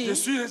posted me. Je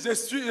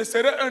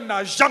serai un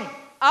agent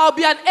I'll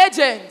be an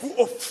agent pour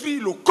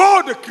offrir le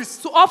corps de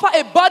Christ. to offer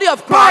a body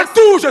of Christ.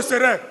 Partout où je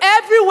serai.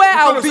 Everywhere Que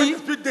I'll le be.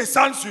 Saint-Esprit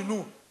descende sur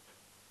nous.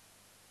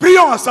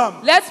 Prions ensemble.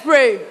 Let's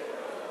pray.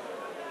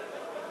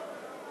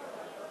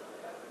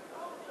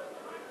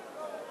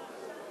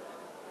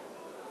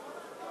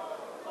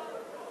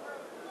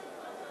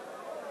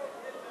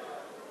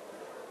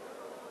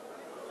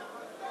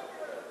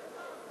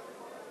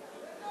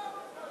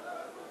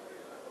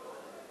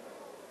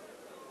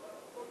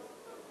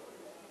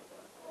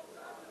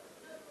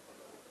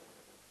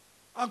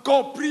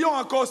 Encore, prions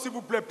encore s'il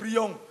vous plaît,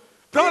 prions.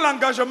 Prends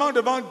l'engagement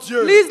devant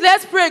Dieu. Please,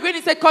 let's pray. Again,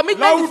 it's a Là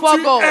commitment où before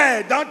tu God.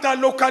 es, dans ta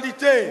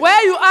localité,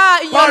 Where you are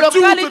in your Partout où tu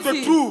te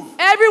locality, trouves.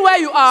 everywhere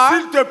you are,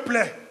 s'il te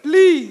plaît,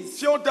 please,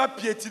 si on t'a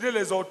piétiné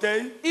les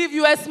orteils, if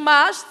you were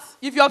smashed,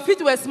 if your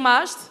feet were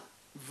smashed,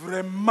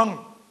 vraiment,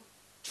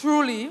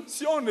 truly,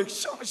 si on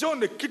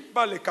ne quitte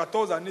pas les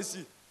 14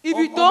 années-ci, if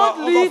you on don't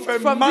va leave faire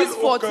from mal these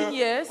au 14 cœur.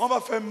 years, On va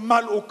faire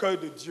mal au cœur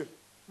de Dieu.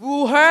 we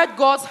will hurt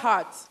God's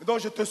heart. Donc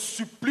je te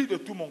supplie de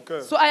tout mon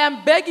cœur. So I am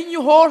begging you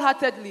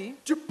wholeheartedly,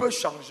 Tu peux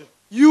changer.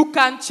 You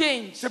can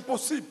change. C'est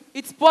possible.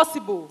 It's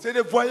possible. C'est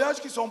des voyages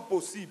qui sont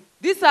possibles.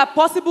 These are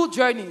possible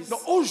journeys.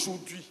 Donc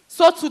aujourd'hui,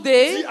 So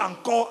today, dis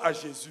encore à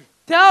Jésus.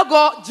 tell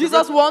God,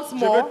 Jesus once Je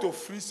vais more,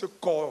 t'offrir ce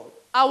corps.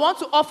 I want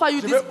to offer you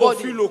Je this vais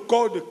offrir body. le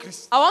corps de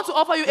Christ. I want to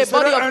offer you Je a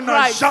body serai of un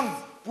Christ. agent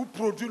pour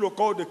produire le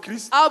corps de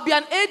Christ. I'll be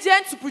an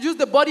agent to produce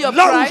the body of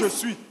Là où je Christ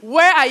suis.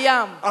 where I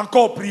am.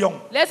 Encore prions.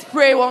 Let's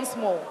pray once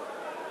more.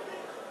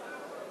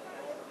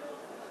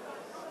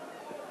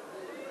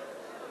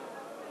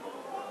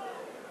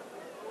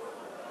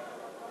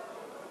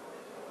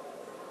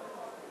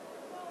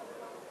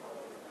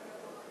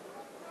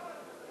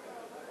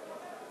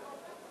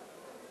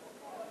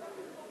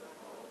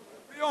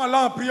 Prions en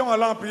langue, prions en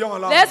langue, prions en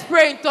langue. Let's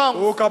pray in tongues.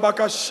 O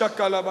kabaka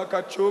shaka la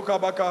baka cho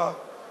kabaka.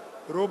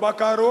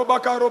 Robaka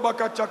robaka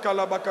robaka chaka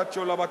la baka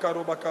cho la baka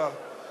robaka.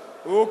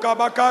 O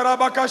kabaka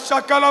rabaka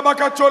shaka la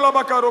baka cho la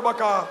baka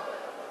robaka.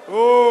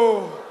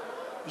 Oh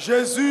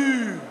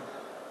Jésus,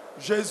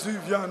 Jésus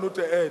viens à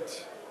notre aide.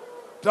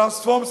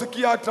 Transforme ce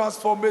qui a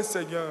transformé,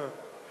 Seigneur.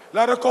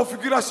 La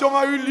reconfiguration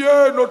a eu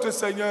lieu, notre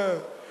Seigneur.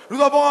 Nous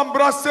avons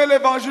embrassé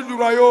l'évangile du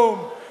royaume.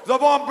 Nous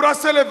avons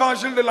embrassé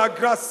l'évangile de la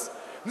grâce.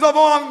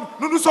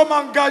 Nous nous sommes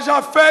engagés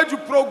à faire du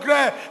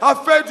progrès, à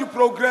faire du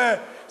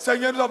progrès.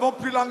 Seigneur, nous avons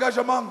pris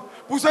l'engagement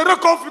pour cette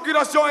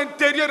reconfiguration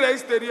intérieure et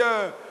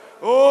extérieure.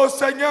 Oh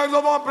Seigneur, nous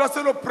avons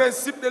embrassé le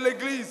principe de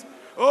l'Église.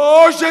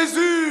 Oh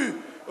Jésus,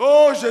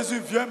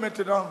 viens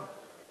maintenant.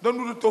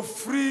 Donne-nous de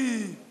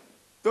t'offrir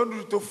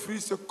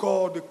ce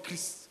corps de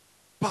Christ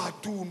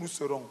partout où nous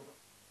serons.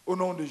 Au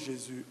nom de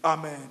Jésus.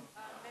 Amen. Amen.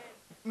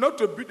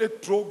 Notre but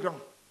est trop grand.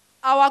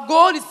 Our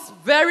goal is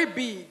very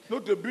big.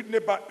 Notre but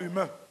n'est pas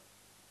humain.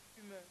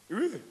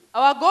 Oui.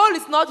 Our goal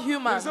is not Je ne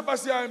human. sais pas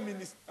s'il y a un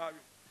ministre.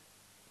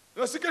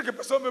 Donc, si quelques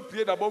personnes veulent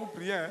prier, d'abord vous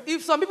priez. Hein.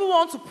 If some people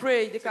want to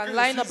pray, they can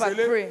line up and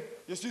pray.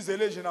 Je suis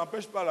zélé, je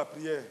n'empêche pas la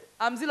prière.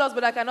 I'm zealous,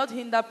 but I cannot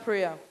hinder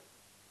prayer.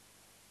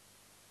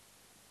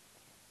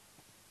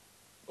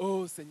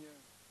 Oh Seigneur.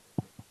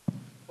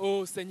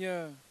 Oh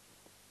Seigneur.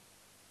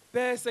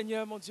 Père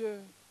Seigneur, mon Dieu.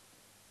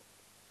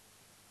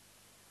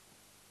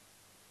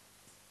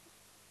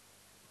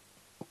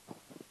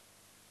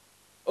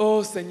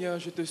 Oh Seigneur,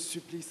 je te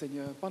supplie,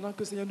 Seigneur, pendant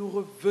que Seigneur, nous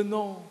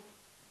revenons,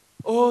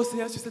 oh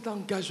Seigneur, sur cet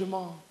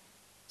engagement,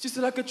 sur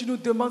cela que tu nous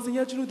demandes,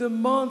 Seigneur, tu nous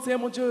demandes, Seigneur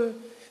mon Dieu,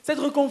 cette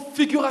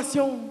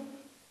reconfiguration.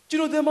 Tu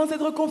nous demandes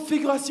cette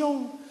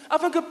reconfiguration,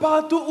 afin que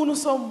partout où nous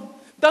sommes,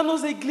 dans nos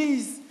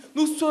églises,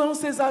 nous soyons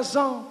ces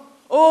agents,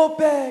 oh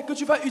Père, que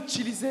tu vas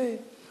utiliser,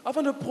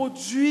 afin de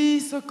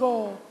produire ce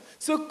corps,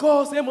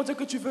 Seigneur mon Dieu,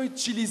 que tu veux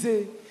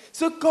utiliser,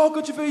 ce corps que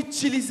tu veux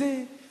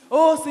utiliser.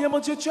 Oh Seigneur mon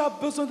Dieu, tu as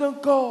besoin d'un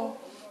corps,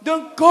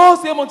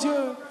 Seigneur mon Dieu.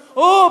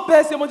 Oh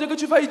Père, Seigneur mon Dieu, que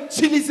tu vas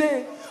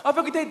utiliser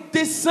afin que tes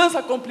desseins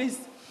s'accomplissent.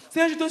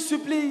 Seigneur, je te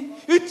supplie,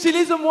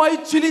 utilise-moi,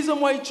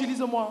 utilise-moi,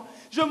 utilise-moi.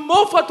 Je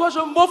m'offre à toi, je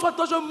m'offre à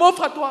toi, je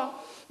m'offre à toi.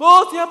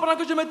 Oh Seigneur, pendant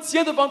que je me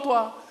tiens devant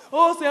toi.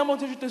 Oh Seigneur mon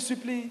Dieu, je te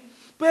supplie.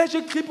 Père, je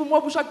crie pour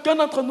moi, pour chacun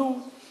d'entre nous.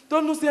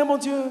 Donne-nous, Seigneur mon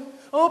Dieu.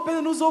 Oh Père,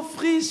 de nous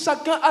offrir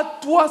chacun à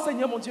toi,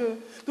 Seigneur mon Dieu.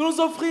 De nous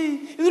offrir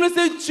et de nous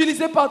laisser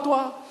utiliser par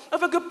toi.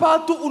 Afin que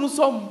partout où nous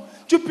sommes,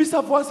 tu puisses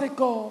avoir ces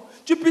corps.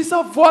 Tu puisses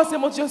avoir,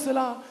 Seigneur mon Dieu,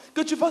 cela.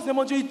 Que tu fasses, Seigneur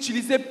mon Dieu,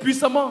 utiliser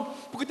puissamment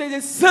pour que tes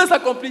desseins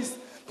s'accomplissent.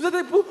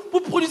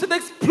 Pour produire cette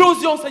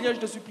explosion, Seigneur, je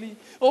te supplie.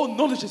 Au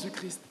nom de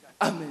Jésus-Christ.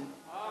 Amen.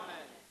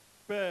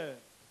 Père,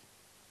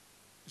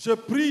 je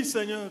prie,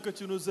 Seigneur, que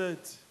tu nous aides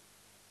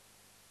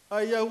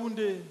à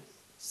Yaoundé,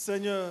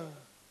 Seigneur,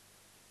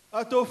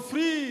 à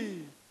t'offrir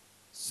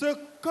ce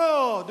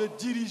corps de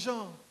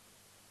dirigeants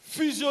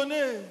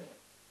fusionnés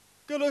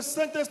que le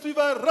Saint-Esprit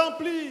va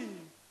remplir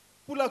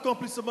pour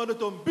l'accomplissement de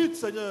ton but,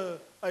 Seigneur,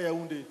 à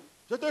Yaoundé.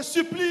 Je te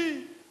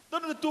supplie,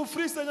 donne de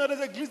t'offrir, Seigneur,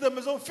 des églises, des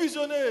maisons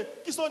fusionnées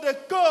qui sont des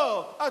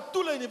corps à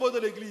tous les niveaux de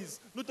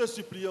l'église. Nous te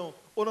supplions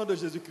au nom de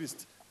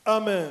Jésus-Christ.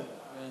 Amen.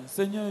 Amen.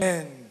 Seigneur.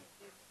 Amen.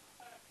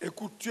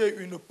 Écoute, tu es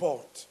une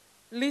porte.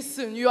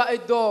 Listen, you are a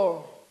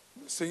door.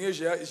 Le Seigneur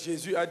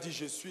Jésus a dit,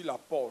 je suis la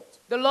porte.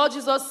 The Lord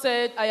Jesus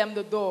said, I am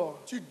the door.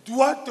 Tu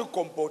dois te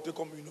comporter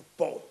comme une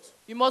porte.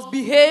 You must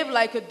behave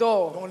like a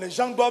door. Donc les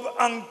gens doivent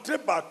entrer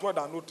par toi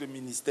dans notre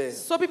ministère.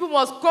 So people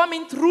must come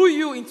in through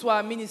you into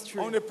our ministry.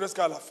 On est presque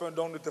à la fin,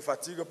 donc ne te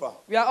fatigue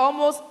pas. We are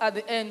almost at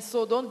the end,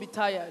 so don't be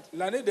tired.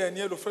 L'année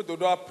dernière, le frère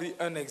Dodo a pris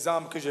un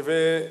exemple que je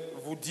vais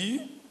vous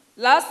dire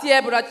Last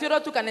year, Brother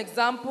Theodore took an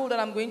example that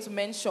I'm going to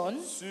mention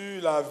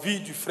sur la vie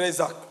du frère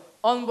Zach.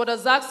 on Brother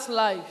Zach's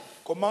life.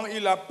 Comment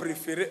il a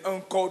préféré un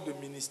corps de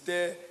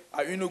ministère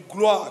à une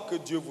gloire que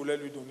Dieu voulait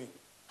lui donner.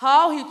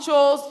 How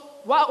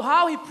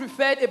he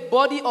preferred a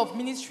body of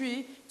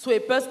ministry to a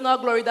personal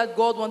glory that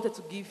God wanted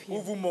to give Pour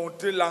him. vous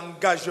montrer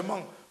l'engagement,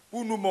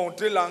 pour nous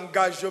montrer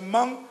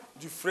l'engagement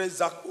du frère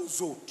Zach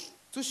aux autres.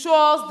 To show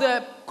us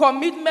the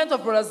commitment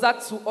of Brother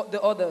Zach to the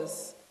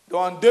others. Donc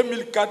en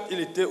 2004,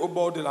 il était au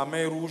bord de la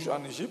mer Rouge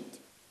en Égypte.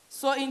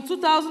 So in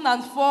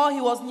 2004,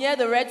 he was near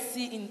the Red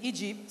Sea in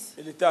Egypt.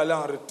 Il était allé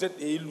en retraite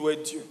et il louait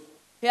Dieu.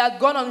 He had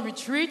gone on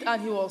retreat and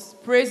he was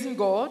praising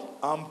God.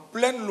 En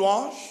pleine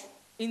louange,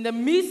 In the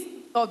midst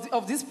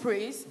of this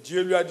praise,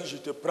 Dieu lui a dit, je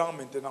te prends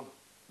maintenant.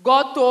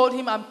 God told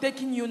him, I'm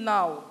taking you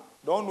now.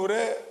 Donc on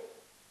aurait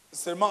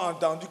seulement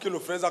entendu que le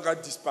frère Zach a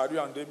disparu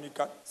en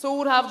 2004. So we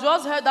would have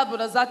just heard that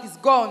Brother Zach is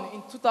gone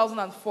in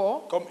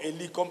 2004. Comme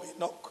Élie, comme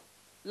Enoch,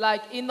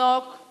 Like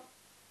Enoch,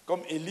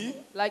 comme Élie,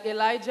 like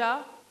Elijah,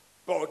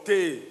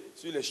 porté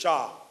sur les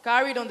chars.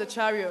 carried on the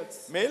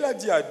chariots. Mais il a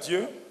dit à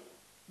Dieu,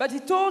 But he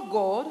told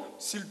God,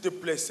 s'il te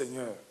plaît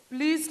Seigneur,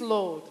 please,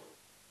 Lord,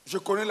 je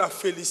connais la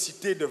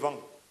félicité devant,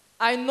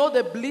 I know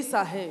the bliss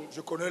ahead.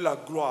 je connais la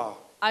gloire.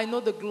 I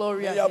know the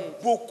glory Mais il y a ahead.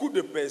 beaucoup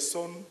de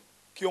personnes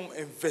qui ont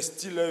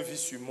investi leur vie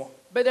sur moi.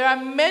 But there are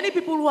many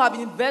people who have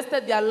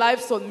invested their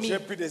lives on me. J'ai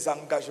pris des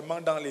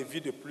engagements dans les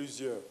vies de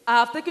plusieurs. I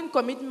have taken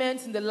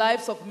commitments in the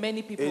lives of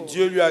many people. Et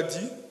Dieu lui a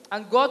dit,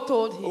 And God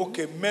told him,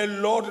 ok, mets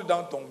l'ordre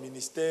dans ton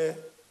ministère,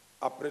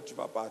 après tu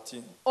vas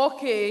partir.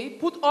 okay,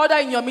 put order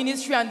in your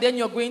ministry and then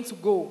you're going to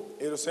go.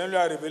 Et le Seigneur lui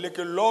a révélé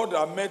que l'ordre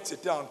à mettre,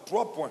 c'était en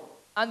 3 points.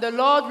 And the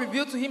Lord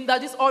revealed to him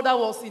that this order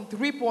was in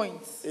 3 points.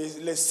 Et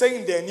les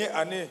 5 dernières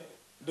années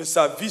de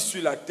sa vie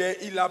sur la terre,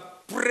 il a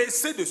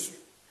pressé dessus.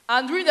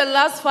 And during the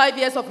last 5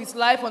 years of his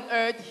life on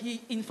earth, he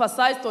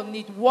emphasized on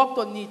it, worked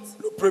on it.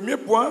 Le premier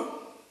point,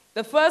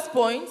 The first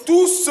point,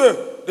 tous ceux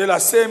de la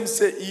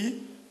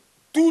CMCI,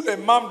 tous les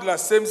membres de la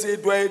CMCI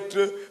doivent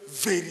être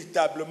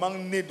véritablement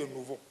nés de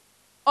nouveau.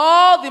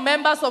 all the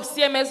members of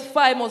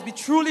CMFI must be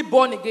truly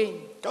born again.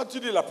 Quand tu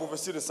lis la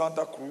prophétie de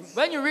Santa Cruz,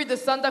 When you read the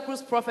Santa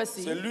Cruz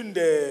prophecy,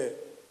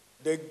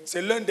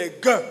 c'est l'un des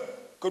gains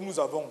que nous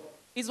avons.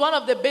 it's one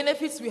of the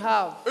benefits we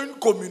have. Une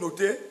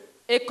communauté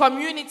A où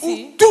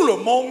community tout le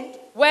monde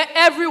where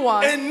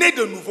everyone est né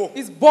de nouveau.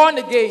 is born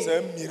again. C'est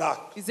un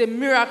miracle. It's a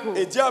miracle.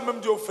 Et Dieu a même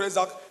dit au frère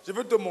Zach, je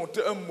vais te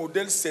montrer un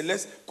modèle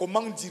céleste,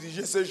 comment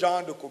diriger ce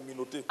genre de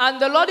communauté. And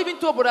the Lord even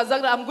told Brother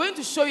Zach that I'm going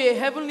to show you a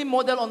heavenly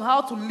model on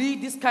how to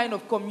lead this kind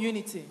of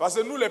community. Parce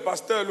que nous les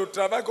pasteurs, le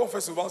travail qu'on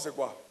fait souvent c'est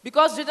quoi?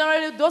 Because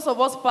generally, those of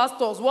us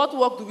pastors, what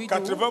work do we do?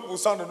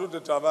 80% de notre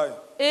travail.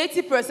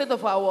 80%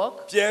 of our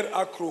work. Pierre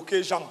a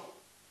croqué Jean.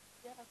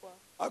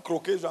 A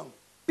croqué Jean.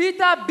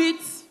 Peter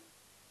beats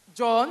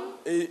John,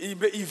 Et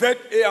Yvette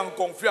est en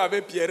conflit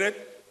avec Pierrette.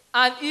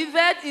 and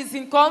Yvette is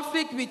in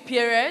conflict with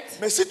Pierrette.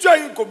 Mais si tu as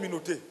une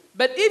communauté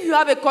But if you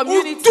have a où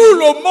community tout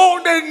le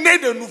monde est né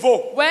de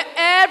nouveau, where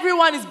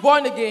everyone is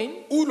born again,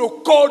 où le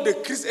corps de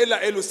Christ est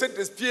là et le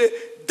Saint-Esprit est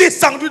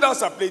descendu dans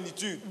sa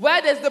plénitude.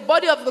 where there's the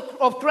body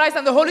of Christ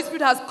and the Holy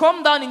Spirit has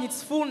come down in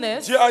its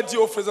fullness, Dieu a dit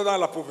au frère dans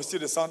la prophétie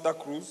de Santa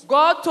Cruz,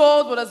 God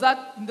told Brother Zach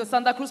in the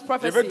Santa Cruz je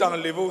prophecy, vais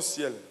t'enlever au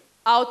ciel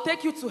I'll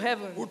take you to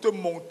heaven pour te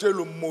montrer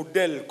le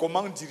modèle,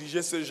 comment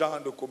diriger ce genre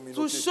de to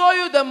communauté. show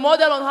you the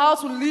model on how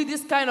to lead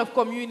this kind of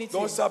community.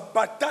 Dans sa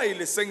bataille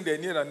les 5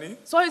 dernières années,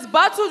 So his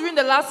battle during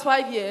the last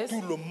 5 years,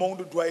 tout le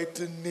monde doit être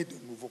né de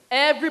nouveau.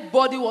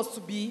 everybody was to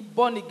be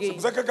born C'est again.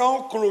 pour ça que quand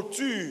on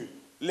clôture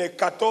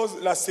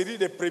la série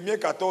des premiers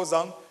 14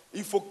 ans,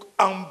 il faut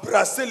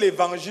embrasser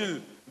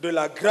l'évangile de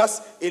la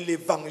grâce et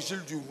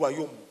l'évangile du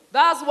royaume.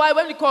 That's why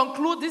when we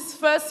conclude this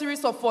first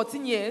series of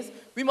 14 years,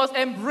 we must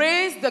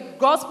embrace the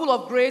gospel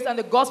of grace and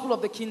the gospel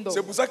of the kingdom.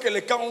 C'est pour ça que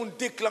les camps ont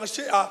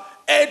déclenché à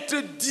être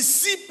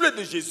disciples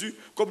de Jésus,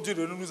 comme Dieu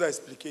nous a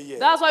expliqué hier.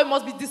 That's why we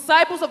must be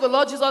disciples of the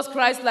Lord Jesus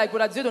Christ, like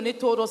Brother Dieudonné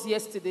told us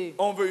yesterday.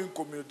 On veut une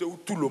communauté où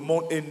tout le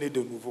monde est né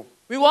de nouveau.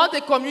 We want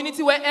a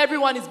community where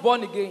everyone is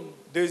born again.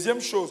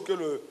 Deuxième chose que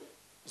le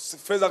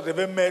frère Zach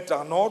devait mettre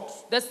en ordre,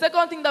 The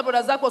second thing that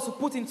Brother Zach was to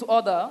put into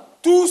order,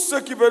 tous ceux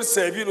qui veulent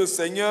servir le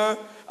Seigneur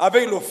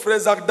avec le frère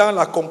Zach dans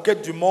la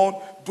conquête du monde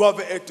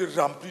doivent être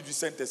remplis du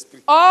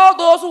Saint-Esprit. all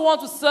those who want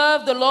to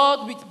serve the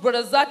Lord with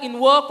Brother Zach in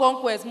world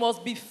conquest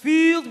must be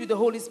filled with the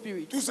Holy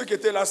Spirit. Tous ceux qui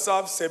étaient là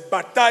savent, c'est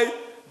bataille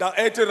dans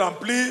être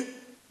remplis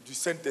du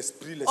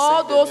Saint-Esprit les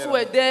All 5 those who dernières were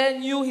années. there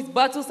knew his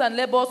battles and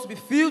labors to be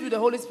filled with the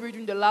Holy Spirit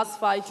in the last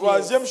 5 years.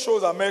 Troisième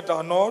chose à mettre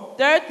en ordre,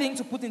 Third thing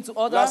to put into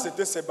order, là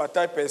c'était ses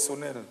batailles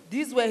personnelles.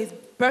 these were his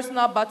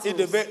personal Il battles.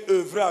 devait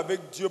œuvrer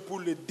avec Dieu pour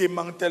le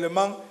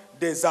démantèlement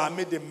des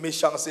armées de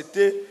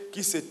méchanceté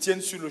qui se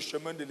tiennent sur le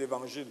chemin de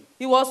l'évangile.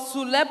 He was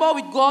to labor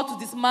with God to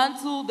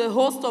dismantle the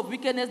host of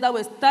wickedness that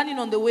were standing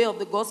on the way of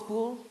the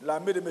gospel,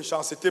 L'armée de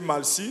méchanceté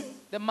malsi,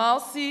 the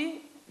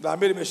Malsi,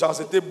 l'armée de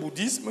méchanceté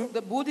bouddhisme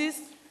the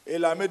Buddhists, et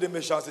l'armée de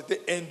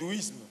méchanceté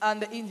hindouisme.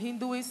 and the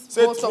Hinduist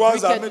Ces host of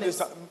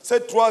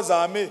trois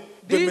armées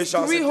de These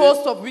méchanceté three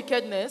hosts of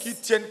wickedness qui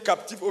tiennent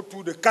captifs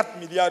autour de 4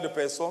 milliards de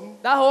personnes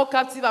that hold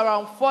captive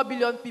around 4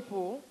 billion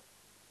people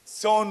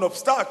sont un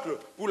obstacle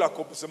pour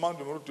l'accomplissement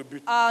de notre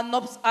but. are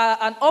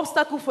an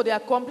obstacle for the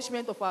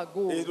accomplishment of our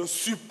goal. Et le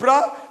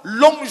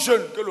supra-long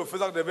jeûne que le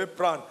faisant devait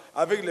prendre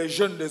avec les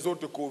jeunes des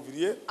autres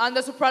couvriers, And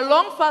the super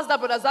long fast that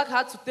Brother Zach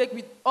had to take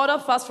with other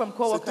fasts from c'était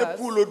co-workers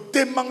pour le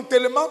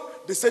démantèlement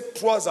de ces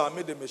 3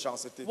 armées de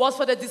méchanceté. was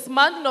for the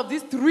dismantling of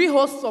these 3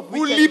 hosts of Pour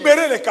wickedness,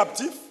 libérer les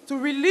captifs, to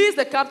release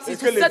the captives, Et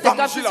to que set the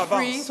l'évangile captives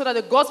free avance. so that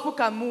the gospel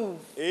can move.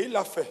 et il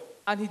l'a fait.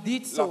 And he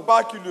did La so.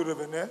 part qui lui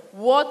revenait,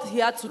 What he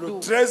had to le do.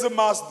 13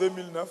 mars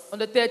 2009, On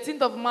the 13th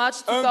of March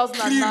un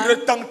cri 2009,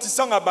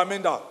 retentissant à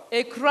Bamenda.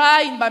 a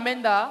cry in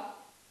Bamenda,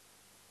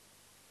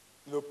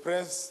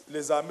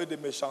 les armées de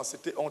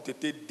méchanceté ont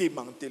été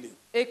démantelées.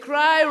 A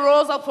cry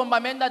rose up from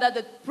Bamenda that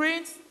the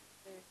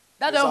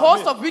Les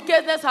host armées. of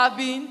wickedness have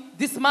been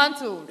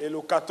dismantled. Et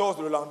le 14,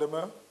 le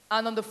lendemain,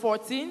 And on the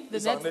 14th, the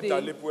ils en next est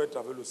allés day, pour être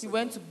avec le he Seigneur.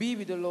 went to be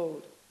with the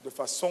Lord. De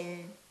façon...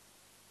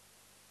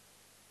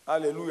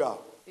 Alléluia.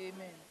 Amen.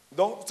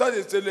 Donc, ça,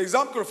 c'est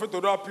l'exemple que le frère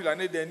Tawet a pris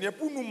l'année dernière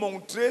pour nous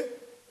montrer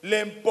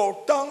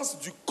l'importance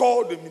du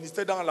corps de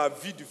ministère dans la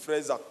vie du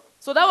frère Zach.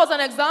 So that was an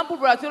example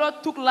Bertoua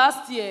took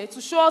last year to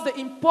show us the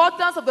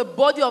importance of the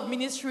body of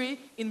ministry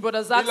in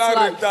Brother Zach's Il a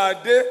life.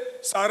 retardé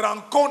sa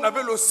rencontre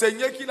avec le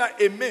Seigneur qu'il a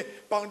aimé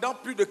pendant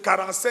plus de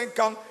 45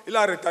 ans. Il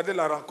a retardé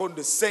la rencontre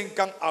de 5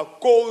 ans à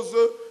cause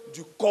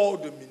du corps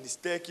de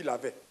ministère qu'il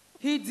avait.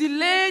 He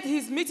delayed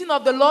his meeting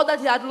of the Lord that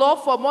he had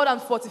loved for more than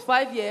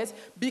 45 years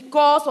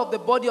because of the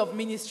body of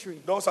ministry.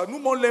 Donc ça nous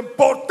montre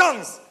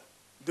l'importance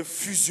de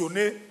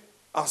fusionner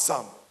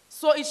ensemble.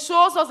 So it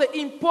shows us the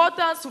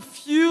importance to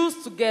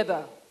fuse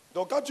together.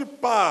 Donc quand tu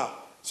pars,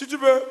 si tu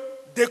veux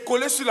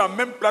décoller sur la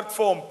même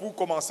plateforme pour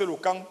commencer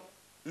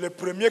le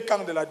premier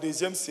camp de la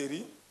deuxième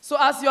série, So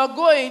as you're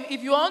going,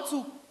 if you want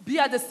to be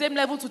at the same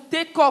level to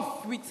take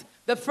off with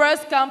the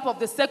first camp of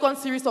the second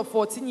series of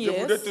 14 je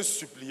voudrais years, te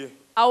supplier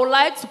I would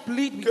like to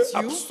plead que with you,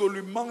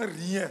 absolument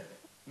rien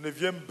ne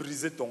vienne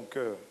briser ton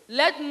cœur.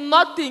 let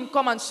nothing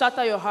come and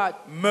shatter your heart.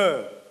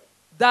 Meurs,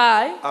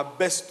 Die,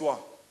 abaisse-toi,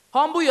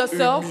 humble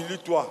yourself,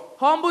 humilie-toi.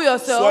 humble Sois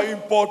yourself,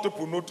 une porte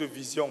pour notre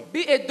vision.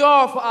 be a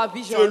door for our Tu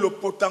es vision. le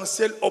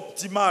potentiel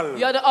optimal.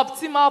 You are the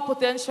optimal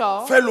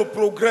potential. Fais le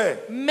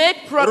progrès.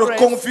 Make progress.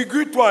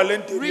 Reconfigure-toi à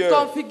l'intérieur.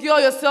 Reconfigure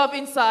yourself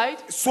inside.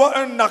 Sois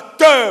un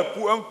acteur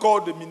pour un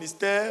corps de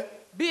ministère,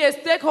 Be a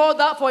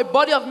stakeholder for a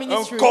body of un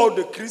ministry, corps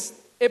de Christ.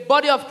 a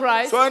body of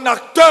Christ. Sois un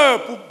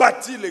acteur pour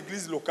bâtir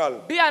l'église locale.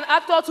 Be an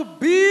actor to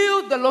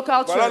build the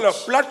local Voilà la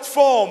church.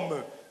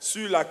 plateforme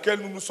sur laquelle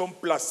nous nous sommes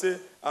placés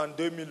en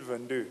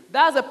 2022.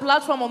 That's a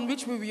platform on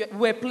which we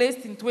were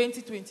placed in Et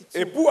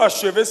 2022. pour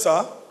achever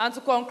ça, And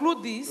to conclude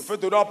le this, fait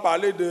de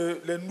parler de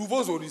les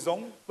nouveaux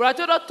horizons,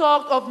 Bertoua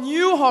talked of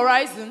new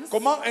horizons,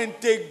 comment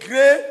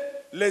intégrer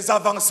les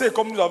avancées,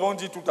 comme nous avons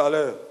dit tout à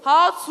l'heure.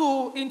 how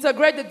to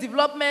integrate the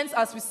developments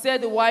as we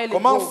said a while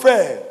Comment ago,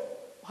 faire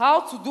how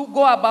to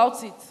go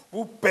about it,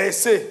 pour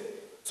percer,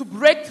 to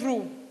break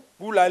through,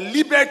 pour la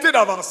liberté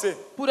d'avancer.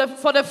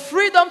 for the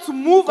freedom to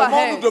move Comment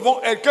nous ahead.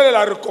 devons être, quelle est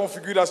la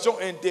reconfiguration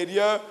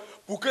intérieure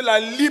pour que la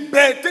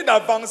liberté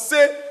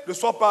d'avancer ne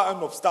soit pas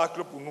un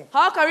obstacle pour nous.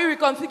 How can we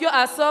reconfigure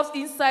ourselves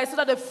inside so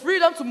that the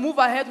freedom to move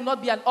ahead will not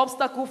be an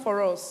obstacle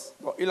for us?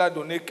 Bon, il a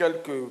donné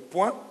quelques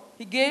points.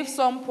 He gave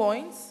some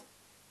points.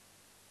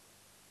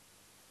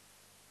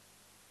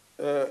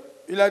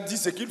 Il a dit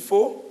ce qu'il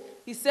faut.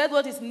 He said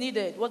what is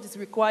needed, what is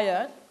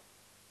required.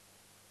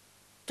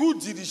 Tout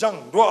dirigeant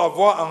doit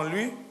avoir en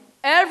lui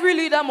Every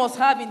leader must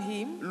have in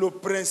him le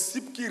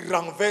principe qui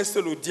renverse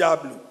le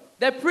diable.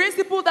 the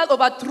principle that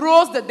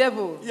overthrows the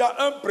devil. Il y a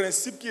un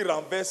principe qui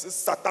renverse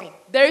Satan,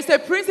 There is a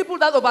principle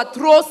that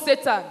overthrows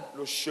Satan,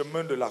 le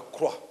chemin de la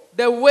croix.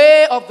 the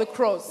way of the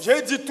cross.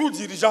 J'ai dit tout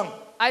dirigeant.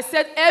 I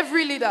said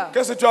every leader.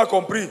 Qu'est-ce que tu as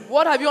compris?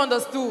 What have you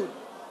understood?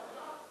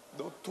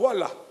 Donc toi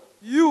là,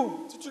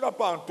 You. si tu n'as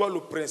pas en toi le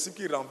principe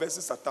qui renverse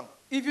Satan,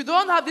 If you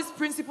don't have this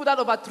principle that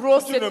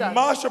overthrows si tu ne Satan,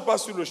 marches pas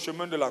sur le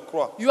chemin de la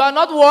croix, you are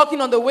not walking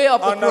on the way of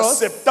the en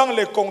cross acceptant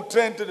les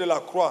contraintes de la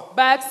croix,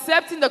 by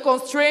accepting the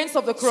constraints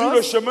of the sur le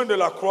cross. chemin de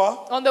la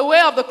croix, On the way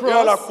of the il y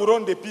a la cross,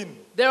 couronne d'épines.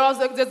 there's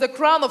the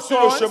crown of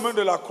Sur le thorns. chemin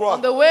de la croix, On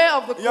the way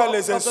of the, il y a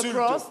les cross,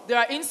 insultes. there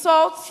are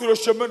insults. Sur le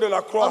chemin de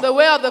la croix, On the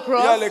way of the il y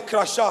a cross, les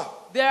crachats.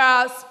 there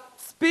are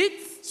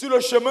spits. Sur le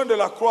chemin de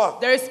la croix,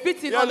 There is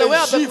spitting. Il y a On the les way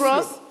of the gifles.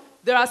 cross,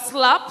 there are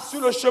slaps. sur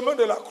le chemin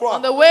de la croix,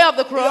 On the way of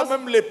the il y a cross,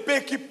 même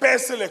l'épée qui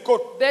perce les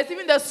côtes. there's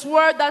even the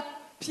sword that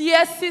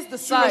pierces the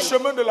Sur le side.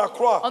 chemin de la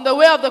croix, On the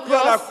way of the il y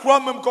a la cross, croix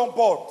même qu'on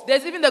porte.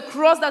 there's even the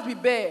cross that we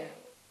bear.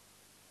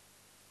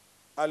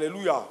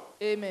 Alléluia.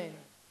 Amen.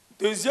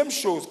 Deuxième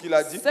chose qu'il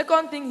a dit,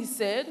 Second thing he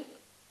said,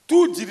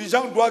 tout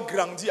dirigeant doit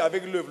grandir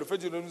avec l'œuvre. Le fait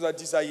que Dieu nous a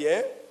dit ça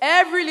hier.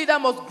 every leader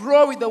must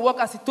grow with the work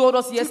as he told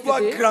us Tu dois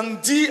yesterday.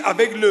 grandir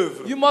avec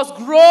l'œuvre. You must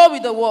grow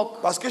with the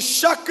work. Parce que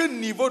chaque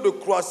niveau de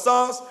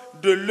croissance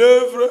de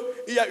l'œuvre,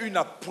 il y a une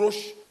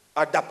approche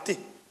adaptée.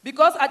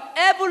 Because at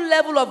every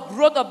level of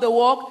growth of the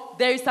work,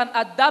 there is an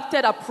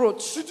adapted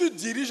approach. Si tu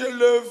diriges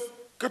l'œuvre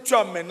que tu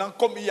as maintenant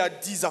comme il y a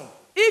 10 ans,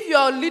 If you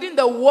are leading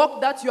the work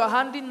that you are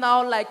handling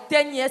now like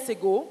 10 years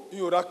ago, il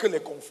n'y aura que les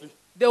conflits.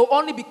 there will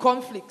only be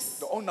conflicts.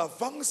 Donc on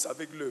avance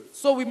avec l'œuvre.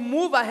 So we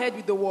move ahead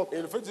with the work. Et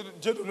le fait que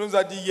Dieu nous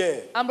a dit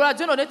hier, And Brother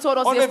John Ode told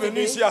us on est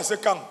venu ici yesterday, à ce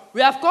camp.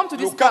 we have come to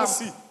this Le camp.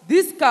 camp-ci.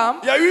 This camp,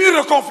 Il y a eu une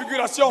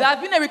reconfiguration. there has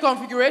been a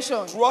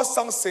reconfiguration.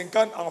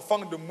 350 enfants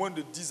de moins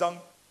de 10 ans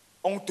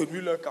ont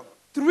tenu leur camp.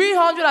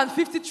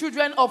 350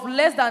 children of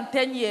less than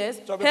 10 years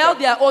Tu avais held plan-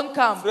 their own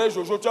camp. Frère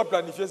Jojo, tu as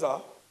planifié ça?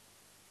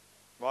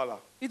 Voilà.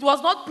 It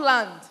was not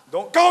planned.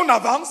 Donc quand on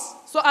avance,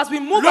 So as we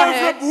move l'œuvre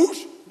ahead,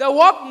 bouge, the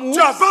work moves.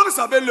 tu avances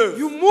avec l'œuvre.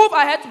 You move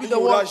ahead Il with n'y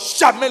the aura work.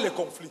 jamais les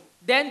conflits.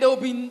 then there will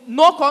be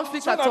no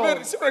conflict at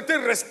all. Si on était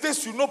resté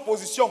sur nos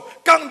positions,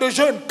 camp de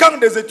jeunes, camp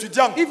des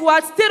étudiants, If we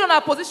had stayed on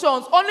our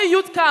positions, only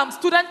youth camp,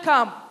 student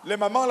camp, les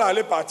mamans là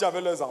allaient partir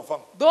avec leurs enfants.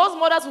 those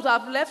mothers would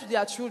have left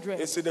their children.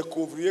 Et c'est des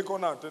couvriers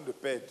qu'on est en train de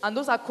perdre. And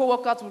those are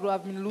co-workers would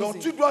have been Donc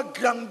losing. tu dois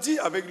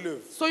grandir avec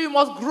l'œuvre. So you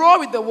must grow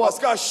with the Parce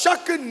work. qu'à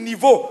chaque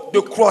niveau de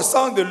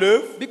croissance de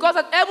l'œuvre, Because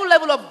at every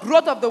level of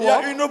growth of the il y a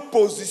work, une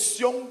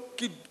position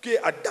qui est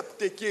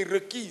adaptée, qui est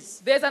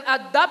requise. there's an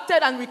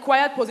adapted and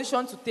required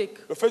position to take.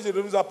 Le frère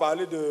Jérémy nous a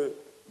parlé de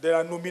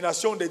la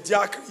nomination des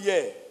diacres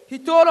hier. He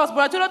told us,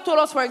 Brother told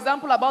us, for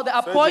example, about the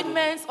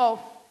appointments of.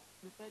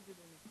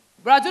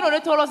 Brother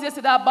told us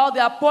yesterday about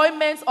the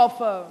appointments of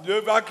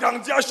L'œuvre a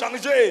grandi, a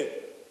changé.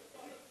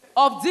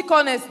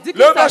 deaconess.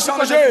 L'œuvre a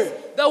changé.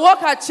 The work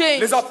had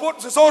changed. Les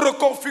apôtres se sont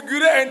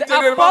reconfigurés The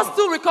intérieurement.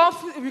 apostles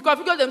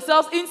reconfigured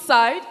themselves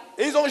inside,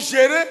 Et ils ont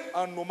géré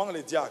en nommant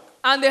les diacres.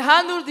 and they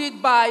handled it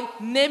by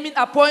naming, Et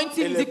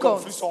appointing les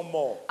conflits deacons, sont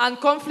morts. and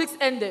conflicts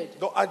ended.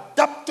 Donc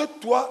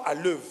adapte-toi à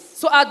l'œuvre.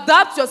 So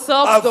adapt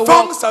yourself to the work.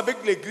 Avance avec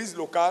l'église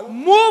locale.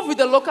 Move with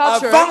the local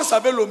church. Avance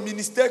avec le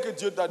ministère que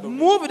Dieu t'a donné.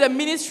 Move with the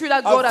ministry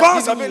that God has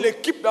Avance given avec you.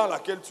 l'équipe dans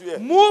laquelle tu es.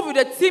 Move with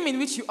the team in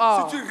which you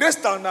are. Si tu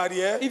restes en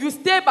arrière, If you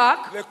stay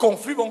back, les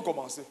conflits vont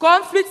commencer.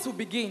 conflicts will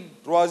begin.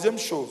 Troisième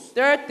chose,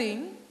 Third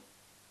thing,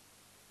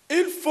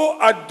 il faut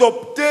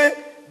adopter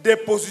des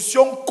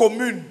positions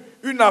communes,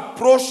 une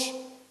approche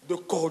de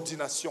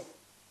coordination.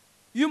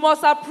 you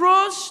must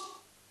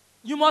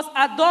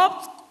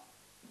adopt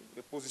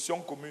Des positions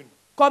communes.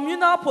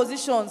 communal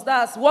positions.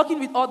 That's working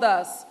with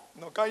others.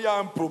 Donc quand il y a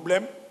un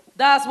problème,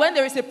 That's when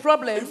there is a il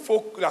problem,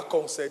 faut la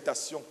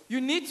concertation.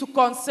 you need to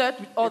concert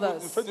with Le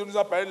others. fait de nous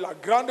a parlé de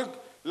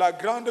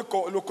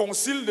le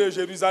concile de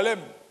Jérusalem.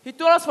 He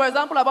told us, for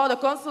example, about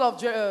the Council of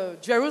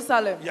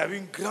Jerusalem. Il y avait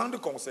une grande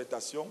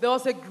concertation. There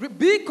was a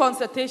big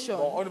consultation.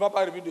 Bon, on ne va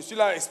pas revenir dessus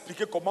là,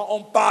 expliquer comment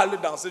on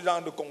parle dans ce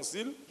genre de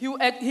concile.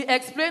 He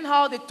explained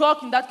how they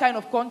talk in that kind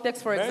of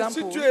context, for Mais si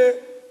example.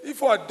 il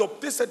faut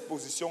adopter cette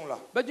position-là.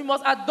 But you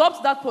must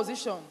adopt that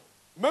position.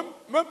 Même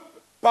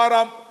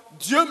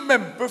Dieu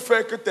même peut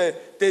faire que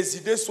tes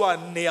idées soient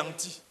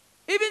anéanties.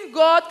 Even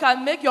God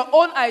can make your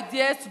own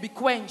ideas to be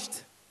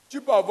quenched. Tu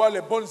peux avoir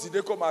les bonnes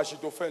idées comme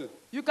Achitophel.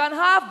 You can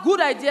have good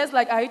ideas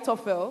like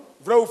Ahithophel,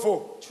 Vrai ou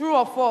faux? true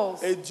or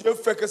false, Et Dieu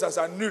fait que ça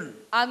s'annule.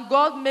 and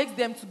God makes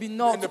them to be Et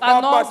known, ne to pas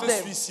announce te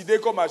them. suicider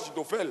comme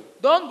Achitophel.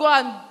 Don't go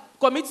and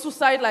commit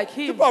suicide like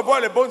Tu him. peux avoir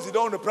les bonnes idées,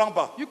 on ne prend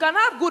pas. You can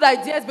have good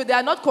ideas, but they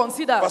are not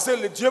considered. Parce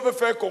que Dieu veut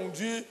faire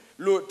conduire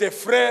tes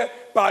frères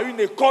par une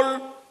école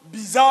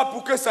bizarre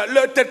pour que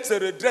leur tête se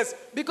redresse.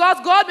 Because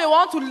God may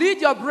want to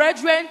lead your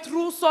brethren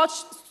through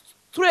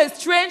a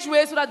strange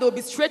way so that they will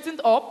be straightened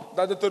up.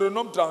 Dans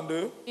Deutéronome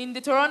 32, In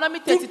Deuteronomy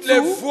toutes les 32,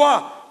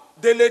 voies,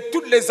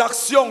 toutes les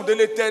actions de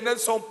l'Éternel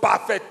sont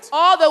parfaites.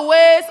 all the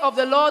ways of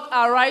the Lord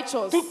are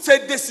righteous. Toutes ses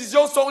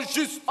décisions sont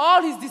justes.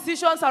 All his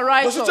decisions are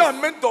Donc si righteous. tu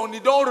amènes ton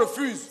idée, on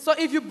refuse. So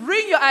if you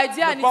bring your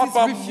idea Ne and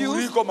pas it is mourir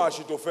refused, comme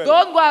Achitophel.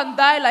 don't go and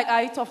die like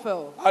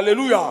Ahithophel.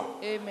 Alléluia.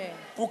 Amen.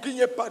 Pour qu'il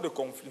n'y ait pas de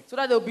conflit. So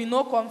that there will be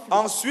no conflict.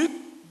 Ensuite,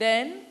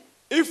 Then,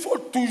 il faut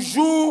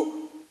toujours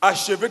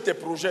achever tes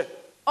projets.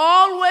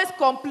 always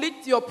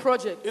complete your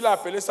project. Il a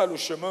appelé ça le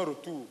chemin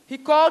retour. He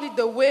called it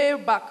the way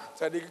back.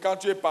 C'est-à-dire que quand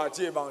tu es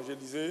parti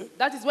évangéliser,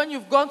 That is when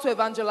you've gone to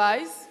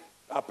evangelize,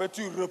 après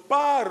tu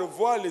repars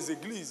revoir les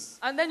églises.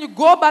 and then you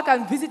go back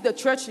and visit the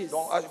churches.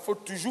 Donc il faut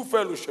toujours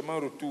faire le chemin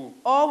retour.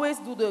 Always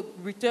do the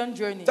return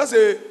journey. Ça,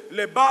 c'est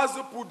les bases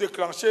pour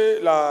déclencher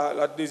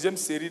la deuxième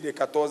série de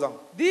 14 ans.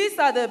 These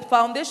are the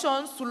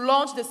foundations to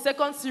launch the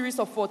second series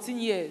of 14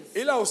 years.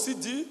 Il a aussi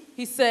dit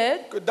He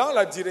said que dans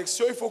la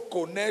direction, il faut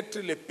connaître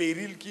les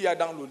périls qu'il y a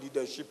dans le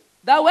leadership.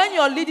 that when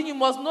you're leading, you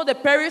must know the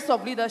perils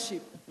of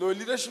leadership. Le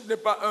leadership n'est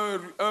pas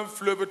un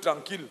fleuve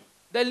tranquille.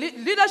 The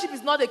leadership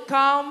is not a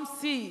calm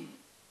sea.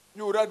 Il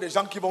y aura des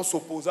gens qui vont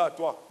s'opposer à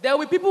toi. There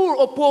will be people who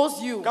will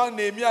oppose you. Quand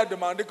Néhémie a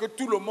demandé que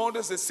tout le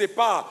monde se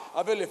sépare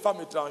avec les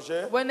femmes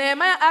étrangères, When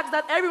Nehemiah asked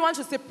that everyone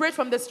should separate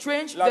from the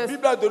strange, La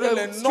Bible a donné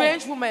les noms.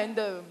 strange woman,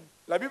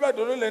 la Bible a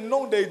donné les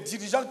noms des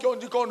dirigeants qui ont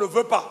dit qu'on ne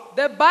veut pas.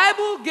 the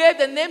Bible gave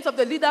the names of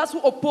the leaders who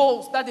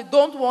oppose, that they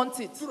don't want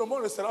it. Tout le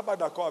monde ne sera pas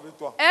d'accord avec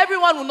toi.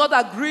 Everyone will not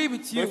agree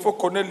with Mais il you. faut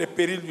connaître les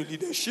périls du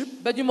leadership.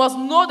 But you must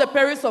know the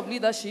perils of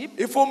leadership.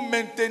 Il faut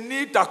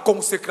maintenir ta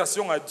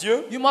consécration à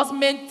Dieu. You must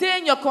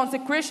maintain your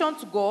consecration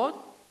to God.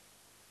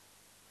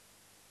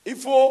 Il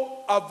faut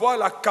avoir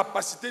la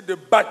capacité de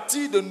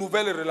bâtir de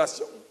nouvelles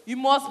relations. You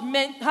must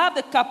have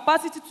the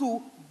capacity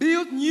to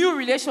build new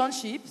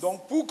relationships.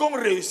 Donc pour qu'on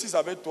réussisse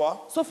avec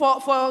toi, So for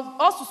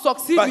us to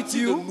succeed with bâtir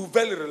de you,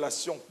 nouvelles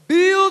relations.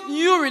 build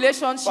new Parce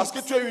relationships que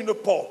tu es une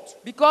porte.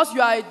 because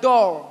you are a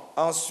door.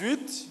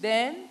 Ensuite,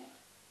 Then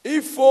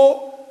il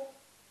faut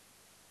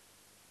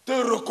te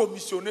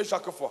recommissionner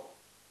chaque fois.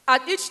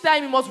 at each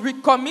time you must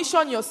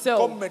recommission yourself.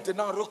 Comme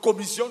maintenant,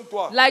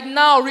 recommissionne-toi. Like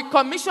now,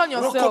 recommission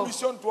yourself.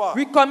 Recommissionne-toi.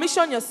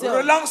 Recommission yourself.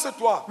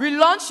 Relance-toi.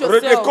 Relaunch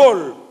yourself.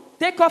 Redécolle.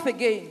 Take off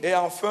again. Et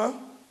enfin,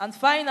 And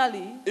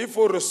finally, il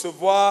faut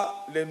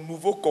recevoir les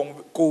nouveaux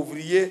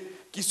couvriers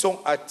qui sont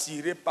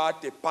attirés par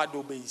tes pas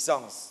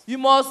d'obéissance. You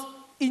must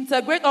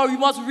integrate or you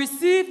must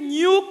receive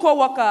new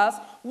co-workers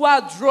who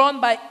are drawn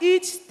by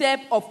each step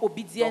of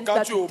obedience Donc quand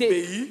that tu you take.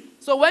 obéis,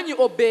 So when you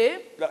obey,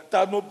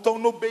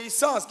 ton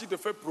obéissance qui te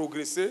fait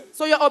progresser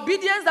so your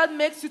obedience that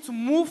makes you to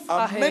move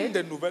amène ahead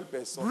des nouvelles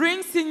personnes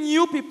brings in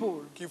new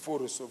people qu'il faut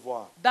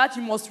recevoir. that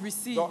you must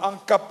receive. Donc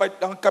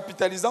en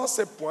capitalisant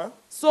ces points,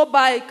 So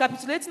by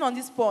capitulating on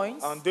these points,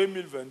 en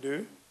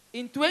 2022,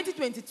 in nous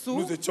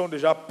 2022, étions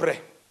déjà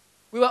prêts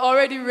we were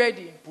already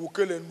ready. pour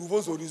que les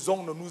nouveaux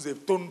horizons ne nous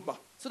étonnent pas.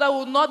 So that we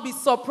will not be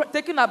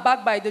taken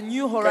aback by the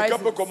new Quelqu'un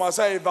peut horizons.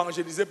 commencer à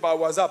évangéliser par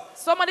WhatsApp.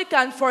 Somebody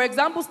can, for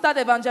example, start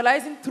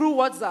evangelizing through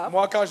WhatsApp.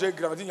 Moi, quand j'ai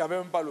grandi, il n'y avait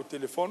même pas le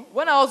téléphone.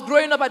 When I was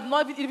growing up, I did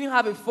not even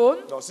have a phone.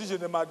 Donc si je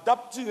ne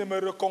m'adapte, si je ne me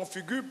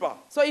reconfigure pas,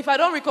 So if I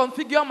don't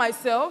reconfigure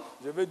myself,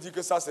 je vais dire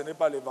que ça, ce n'est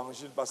pas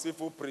l'évangile parce qu'il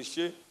faut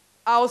prêcher.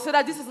 I will say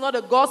that this is not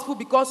the gospel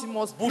because you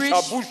must Bouche preach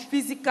à bouche.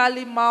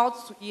 physically,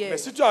 mouth to ear. Mais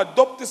si tu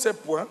adoptes ces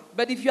points,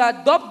 But if you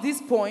adopt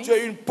these points, tu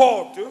es une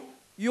porte.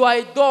 you are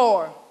a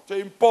door. Tu es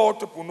une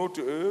porte pour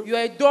notre œuvre. You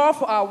are a door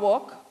for our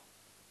work.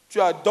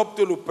 Tu adoptes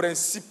le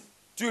principe.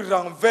 Tu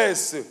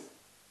renverses.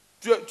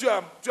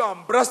 Tu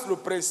embrasses le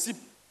principe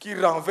qui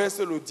renverse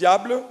le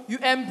diable. You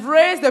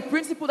embrace the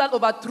principle that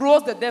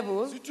overthrows the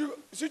devil.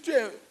 Si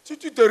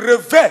tu te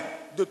revais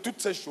de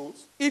toutes ces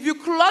choses, If you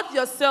clothe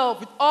yourself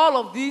with all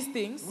of these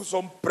things, nous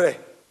sommes prêts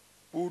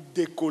pour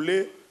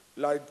décoller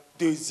la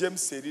deuxième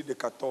série de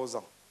 14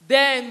 ans.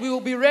 then we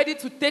will be ready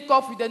to take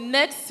off with the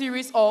next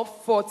series of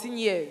 14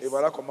 years. Et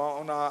voilà comment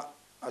on a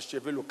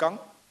achevé le camp.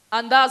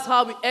 And that's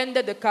how we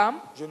ended the camp.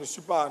 Je ne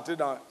suis pas entré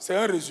dans... C'est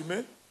un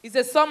résumé. It's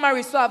a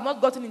summary, so I've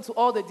not gotten into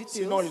all the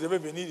Sinon, je details. devais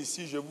venir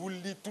ici, je vous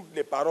lis toutes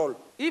les paroles.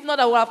 If not,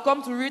 I would have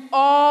come to read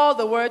all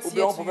the words Ou here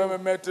bien on to pouvait you.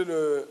 même mettre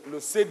le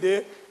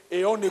CD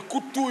et on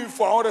écoute tout une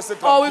fois, on reste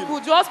Or we tranquille.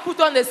 could just put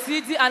on the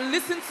CD and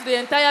listen to the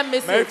entire Mais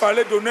il message.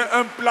 fallait donner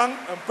un plan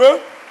un peu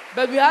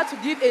But we had to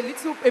give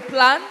a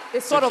plan, a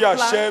ce sort of qui plan.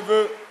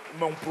 achève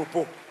mon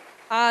propos.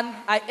 And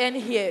I end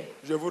here.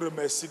 Je vous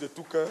remercie de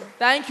tout cœur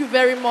Thank you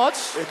very much.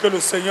 et que le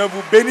Seigneur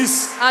vous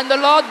bénisse. And the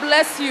Lord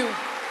bless you.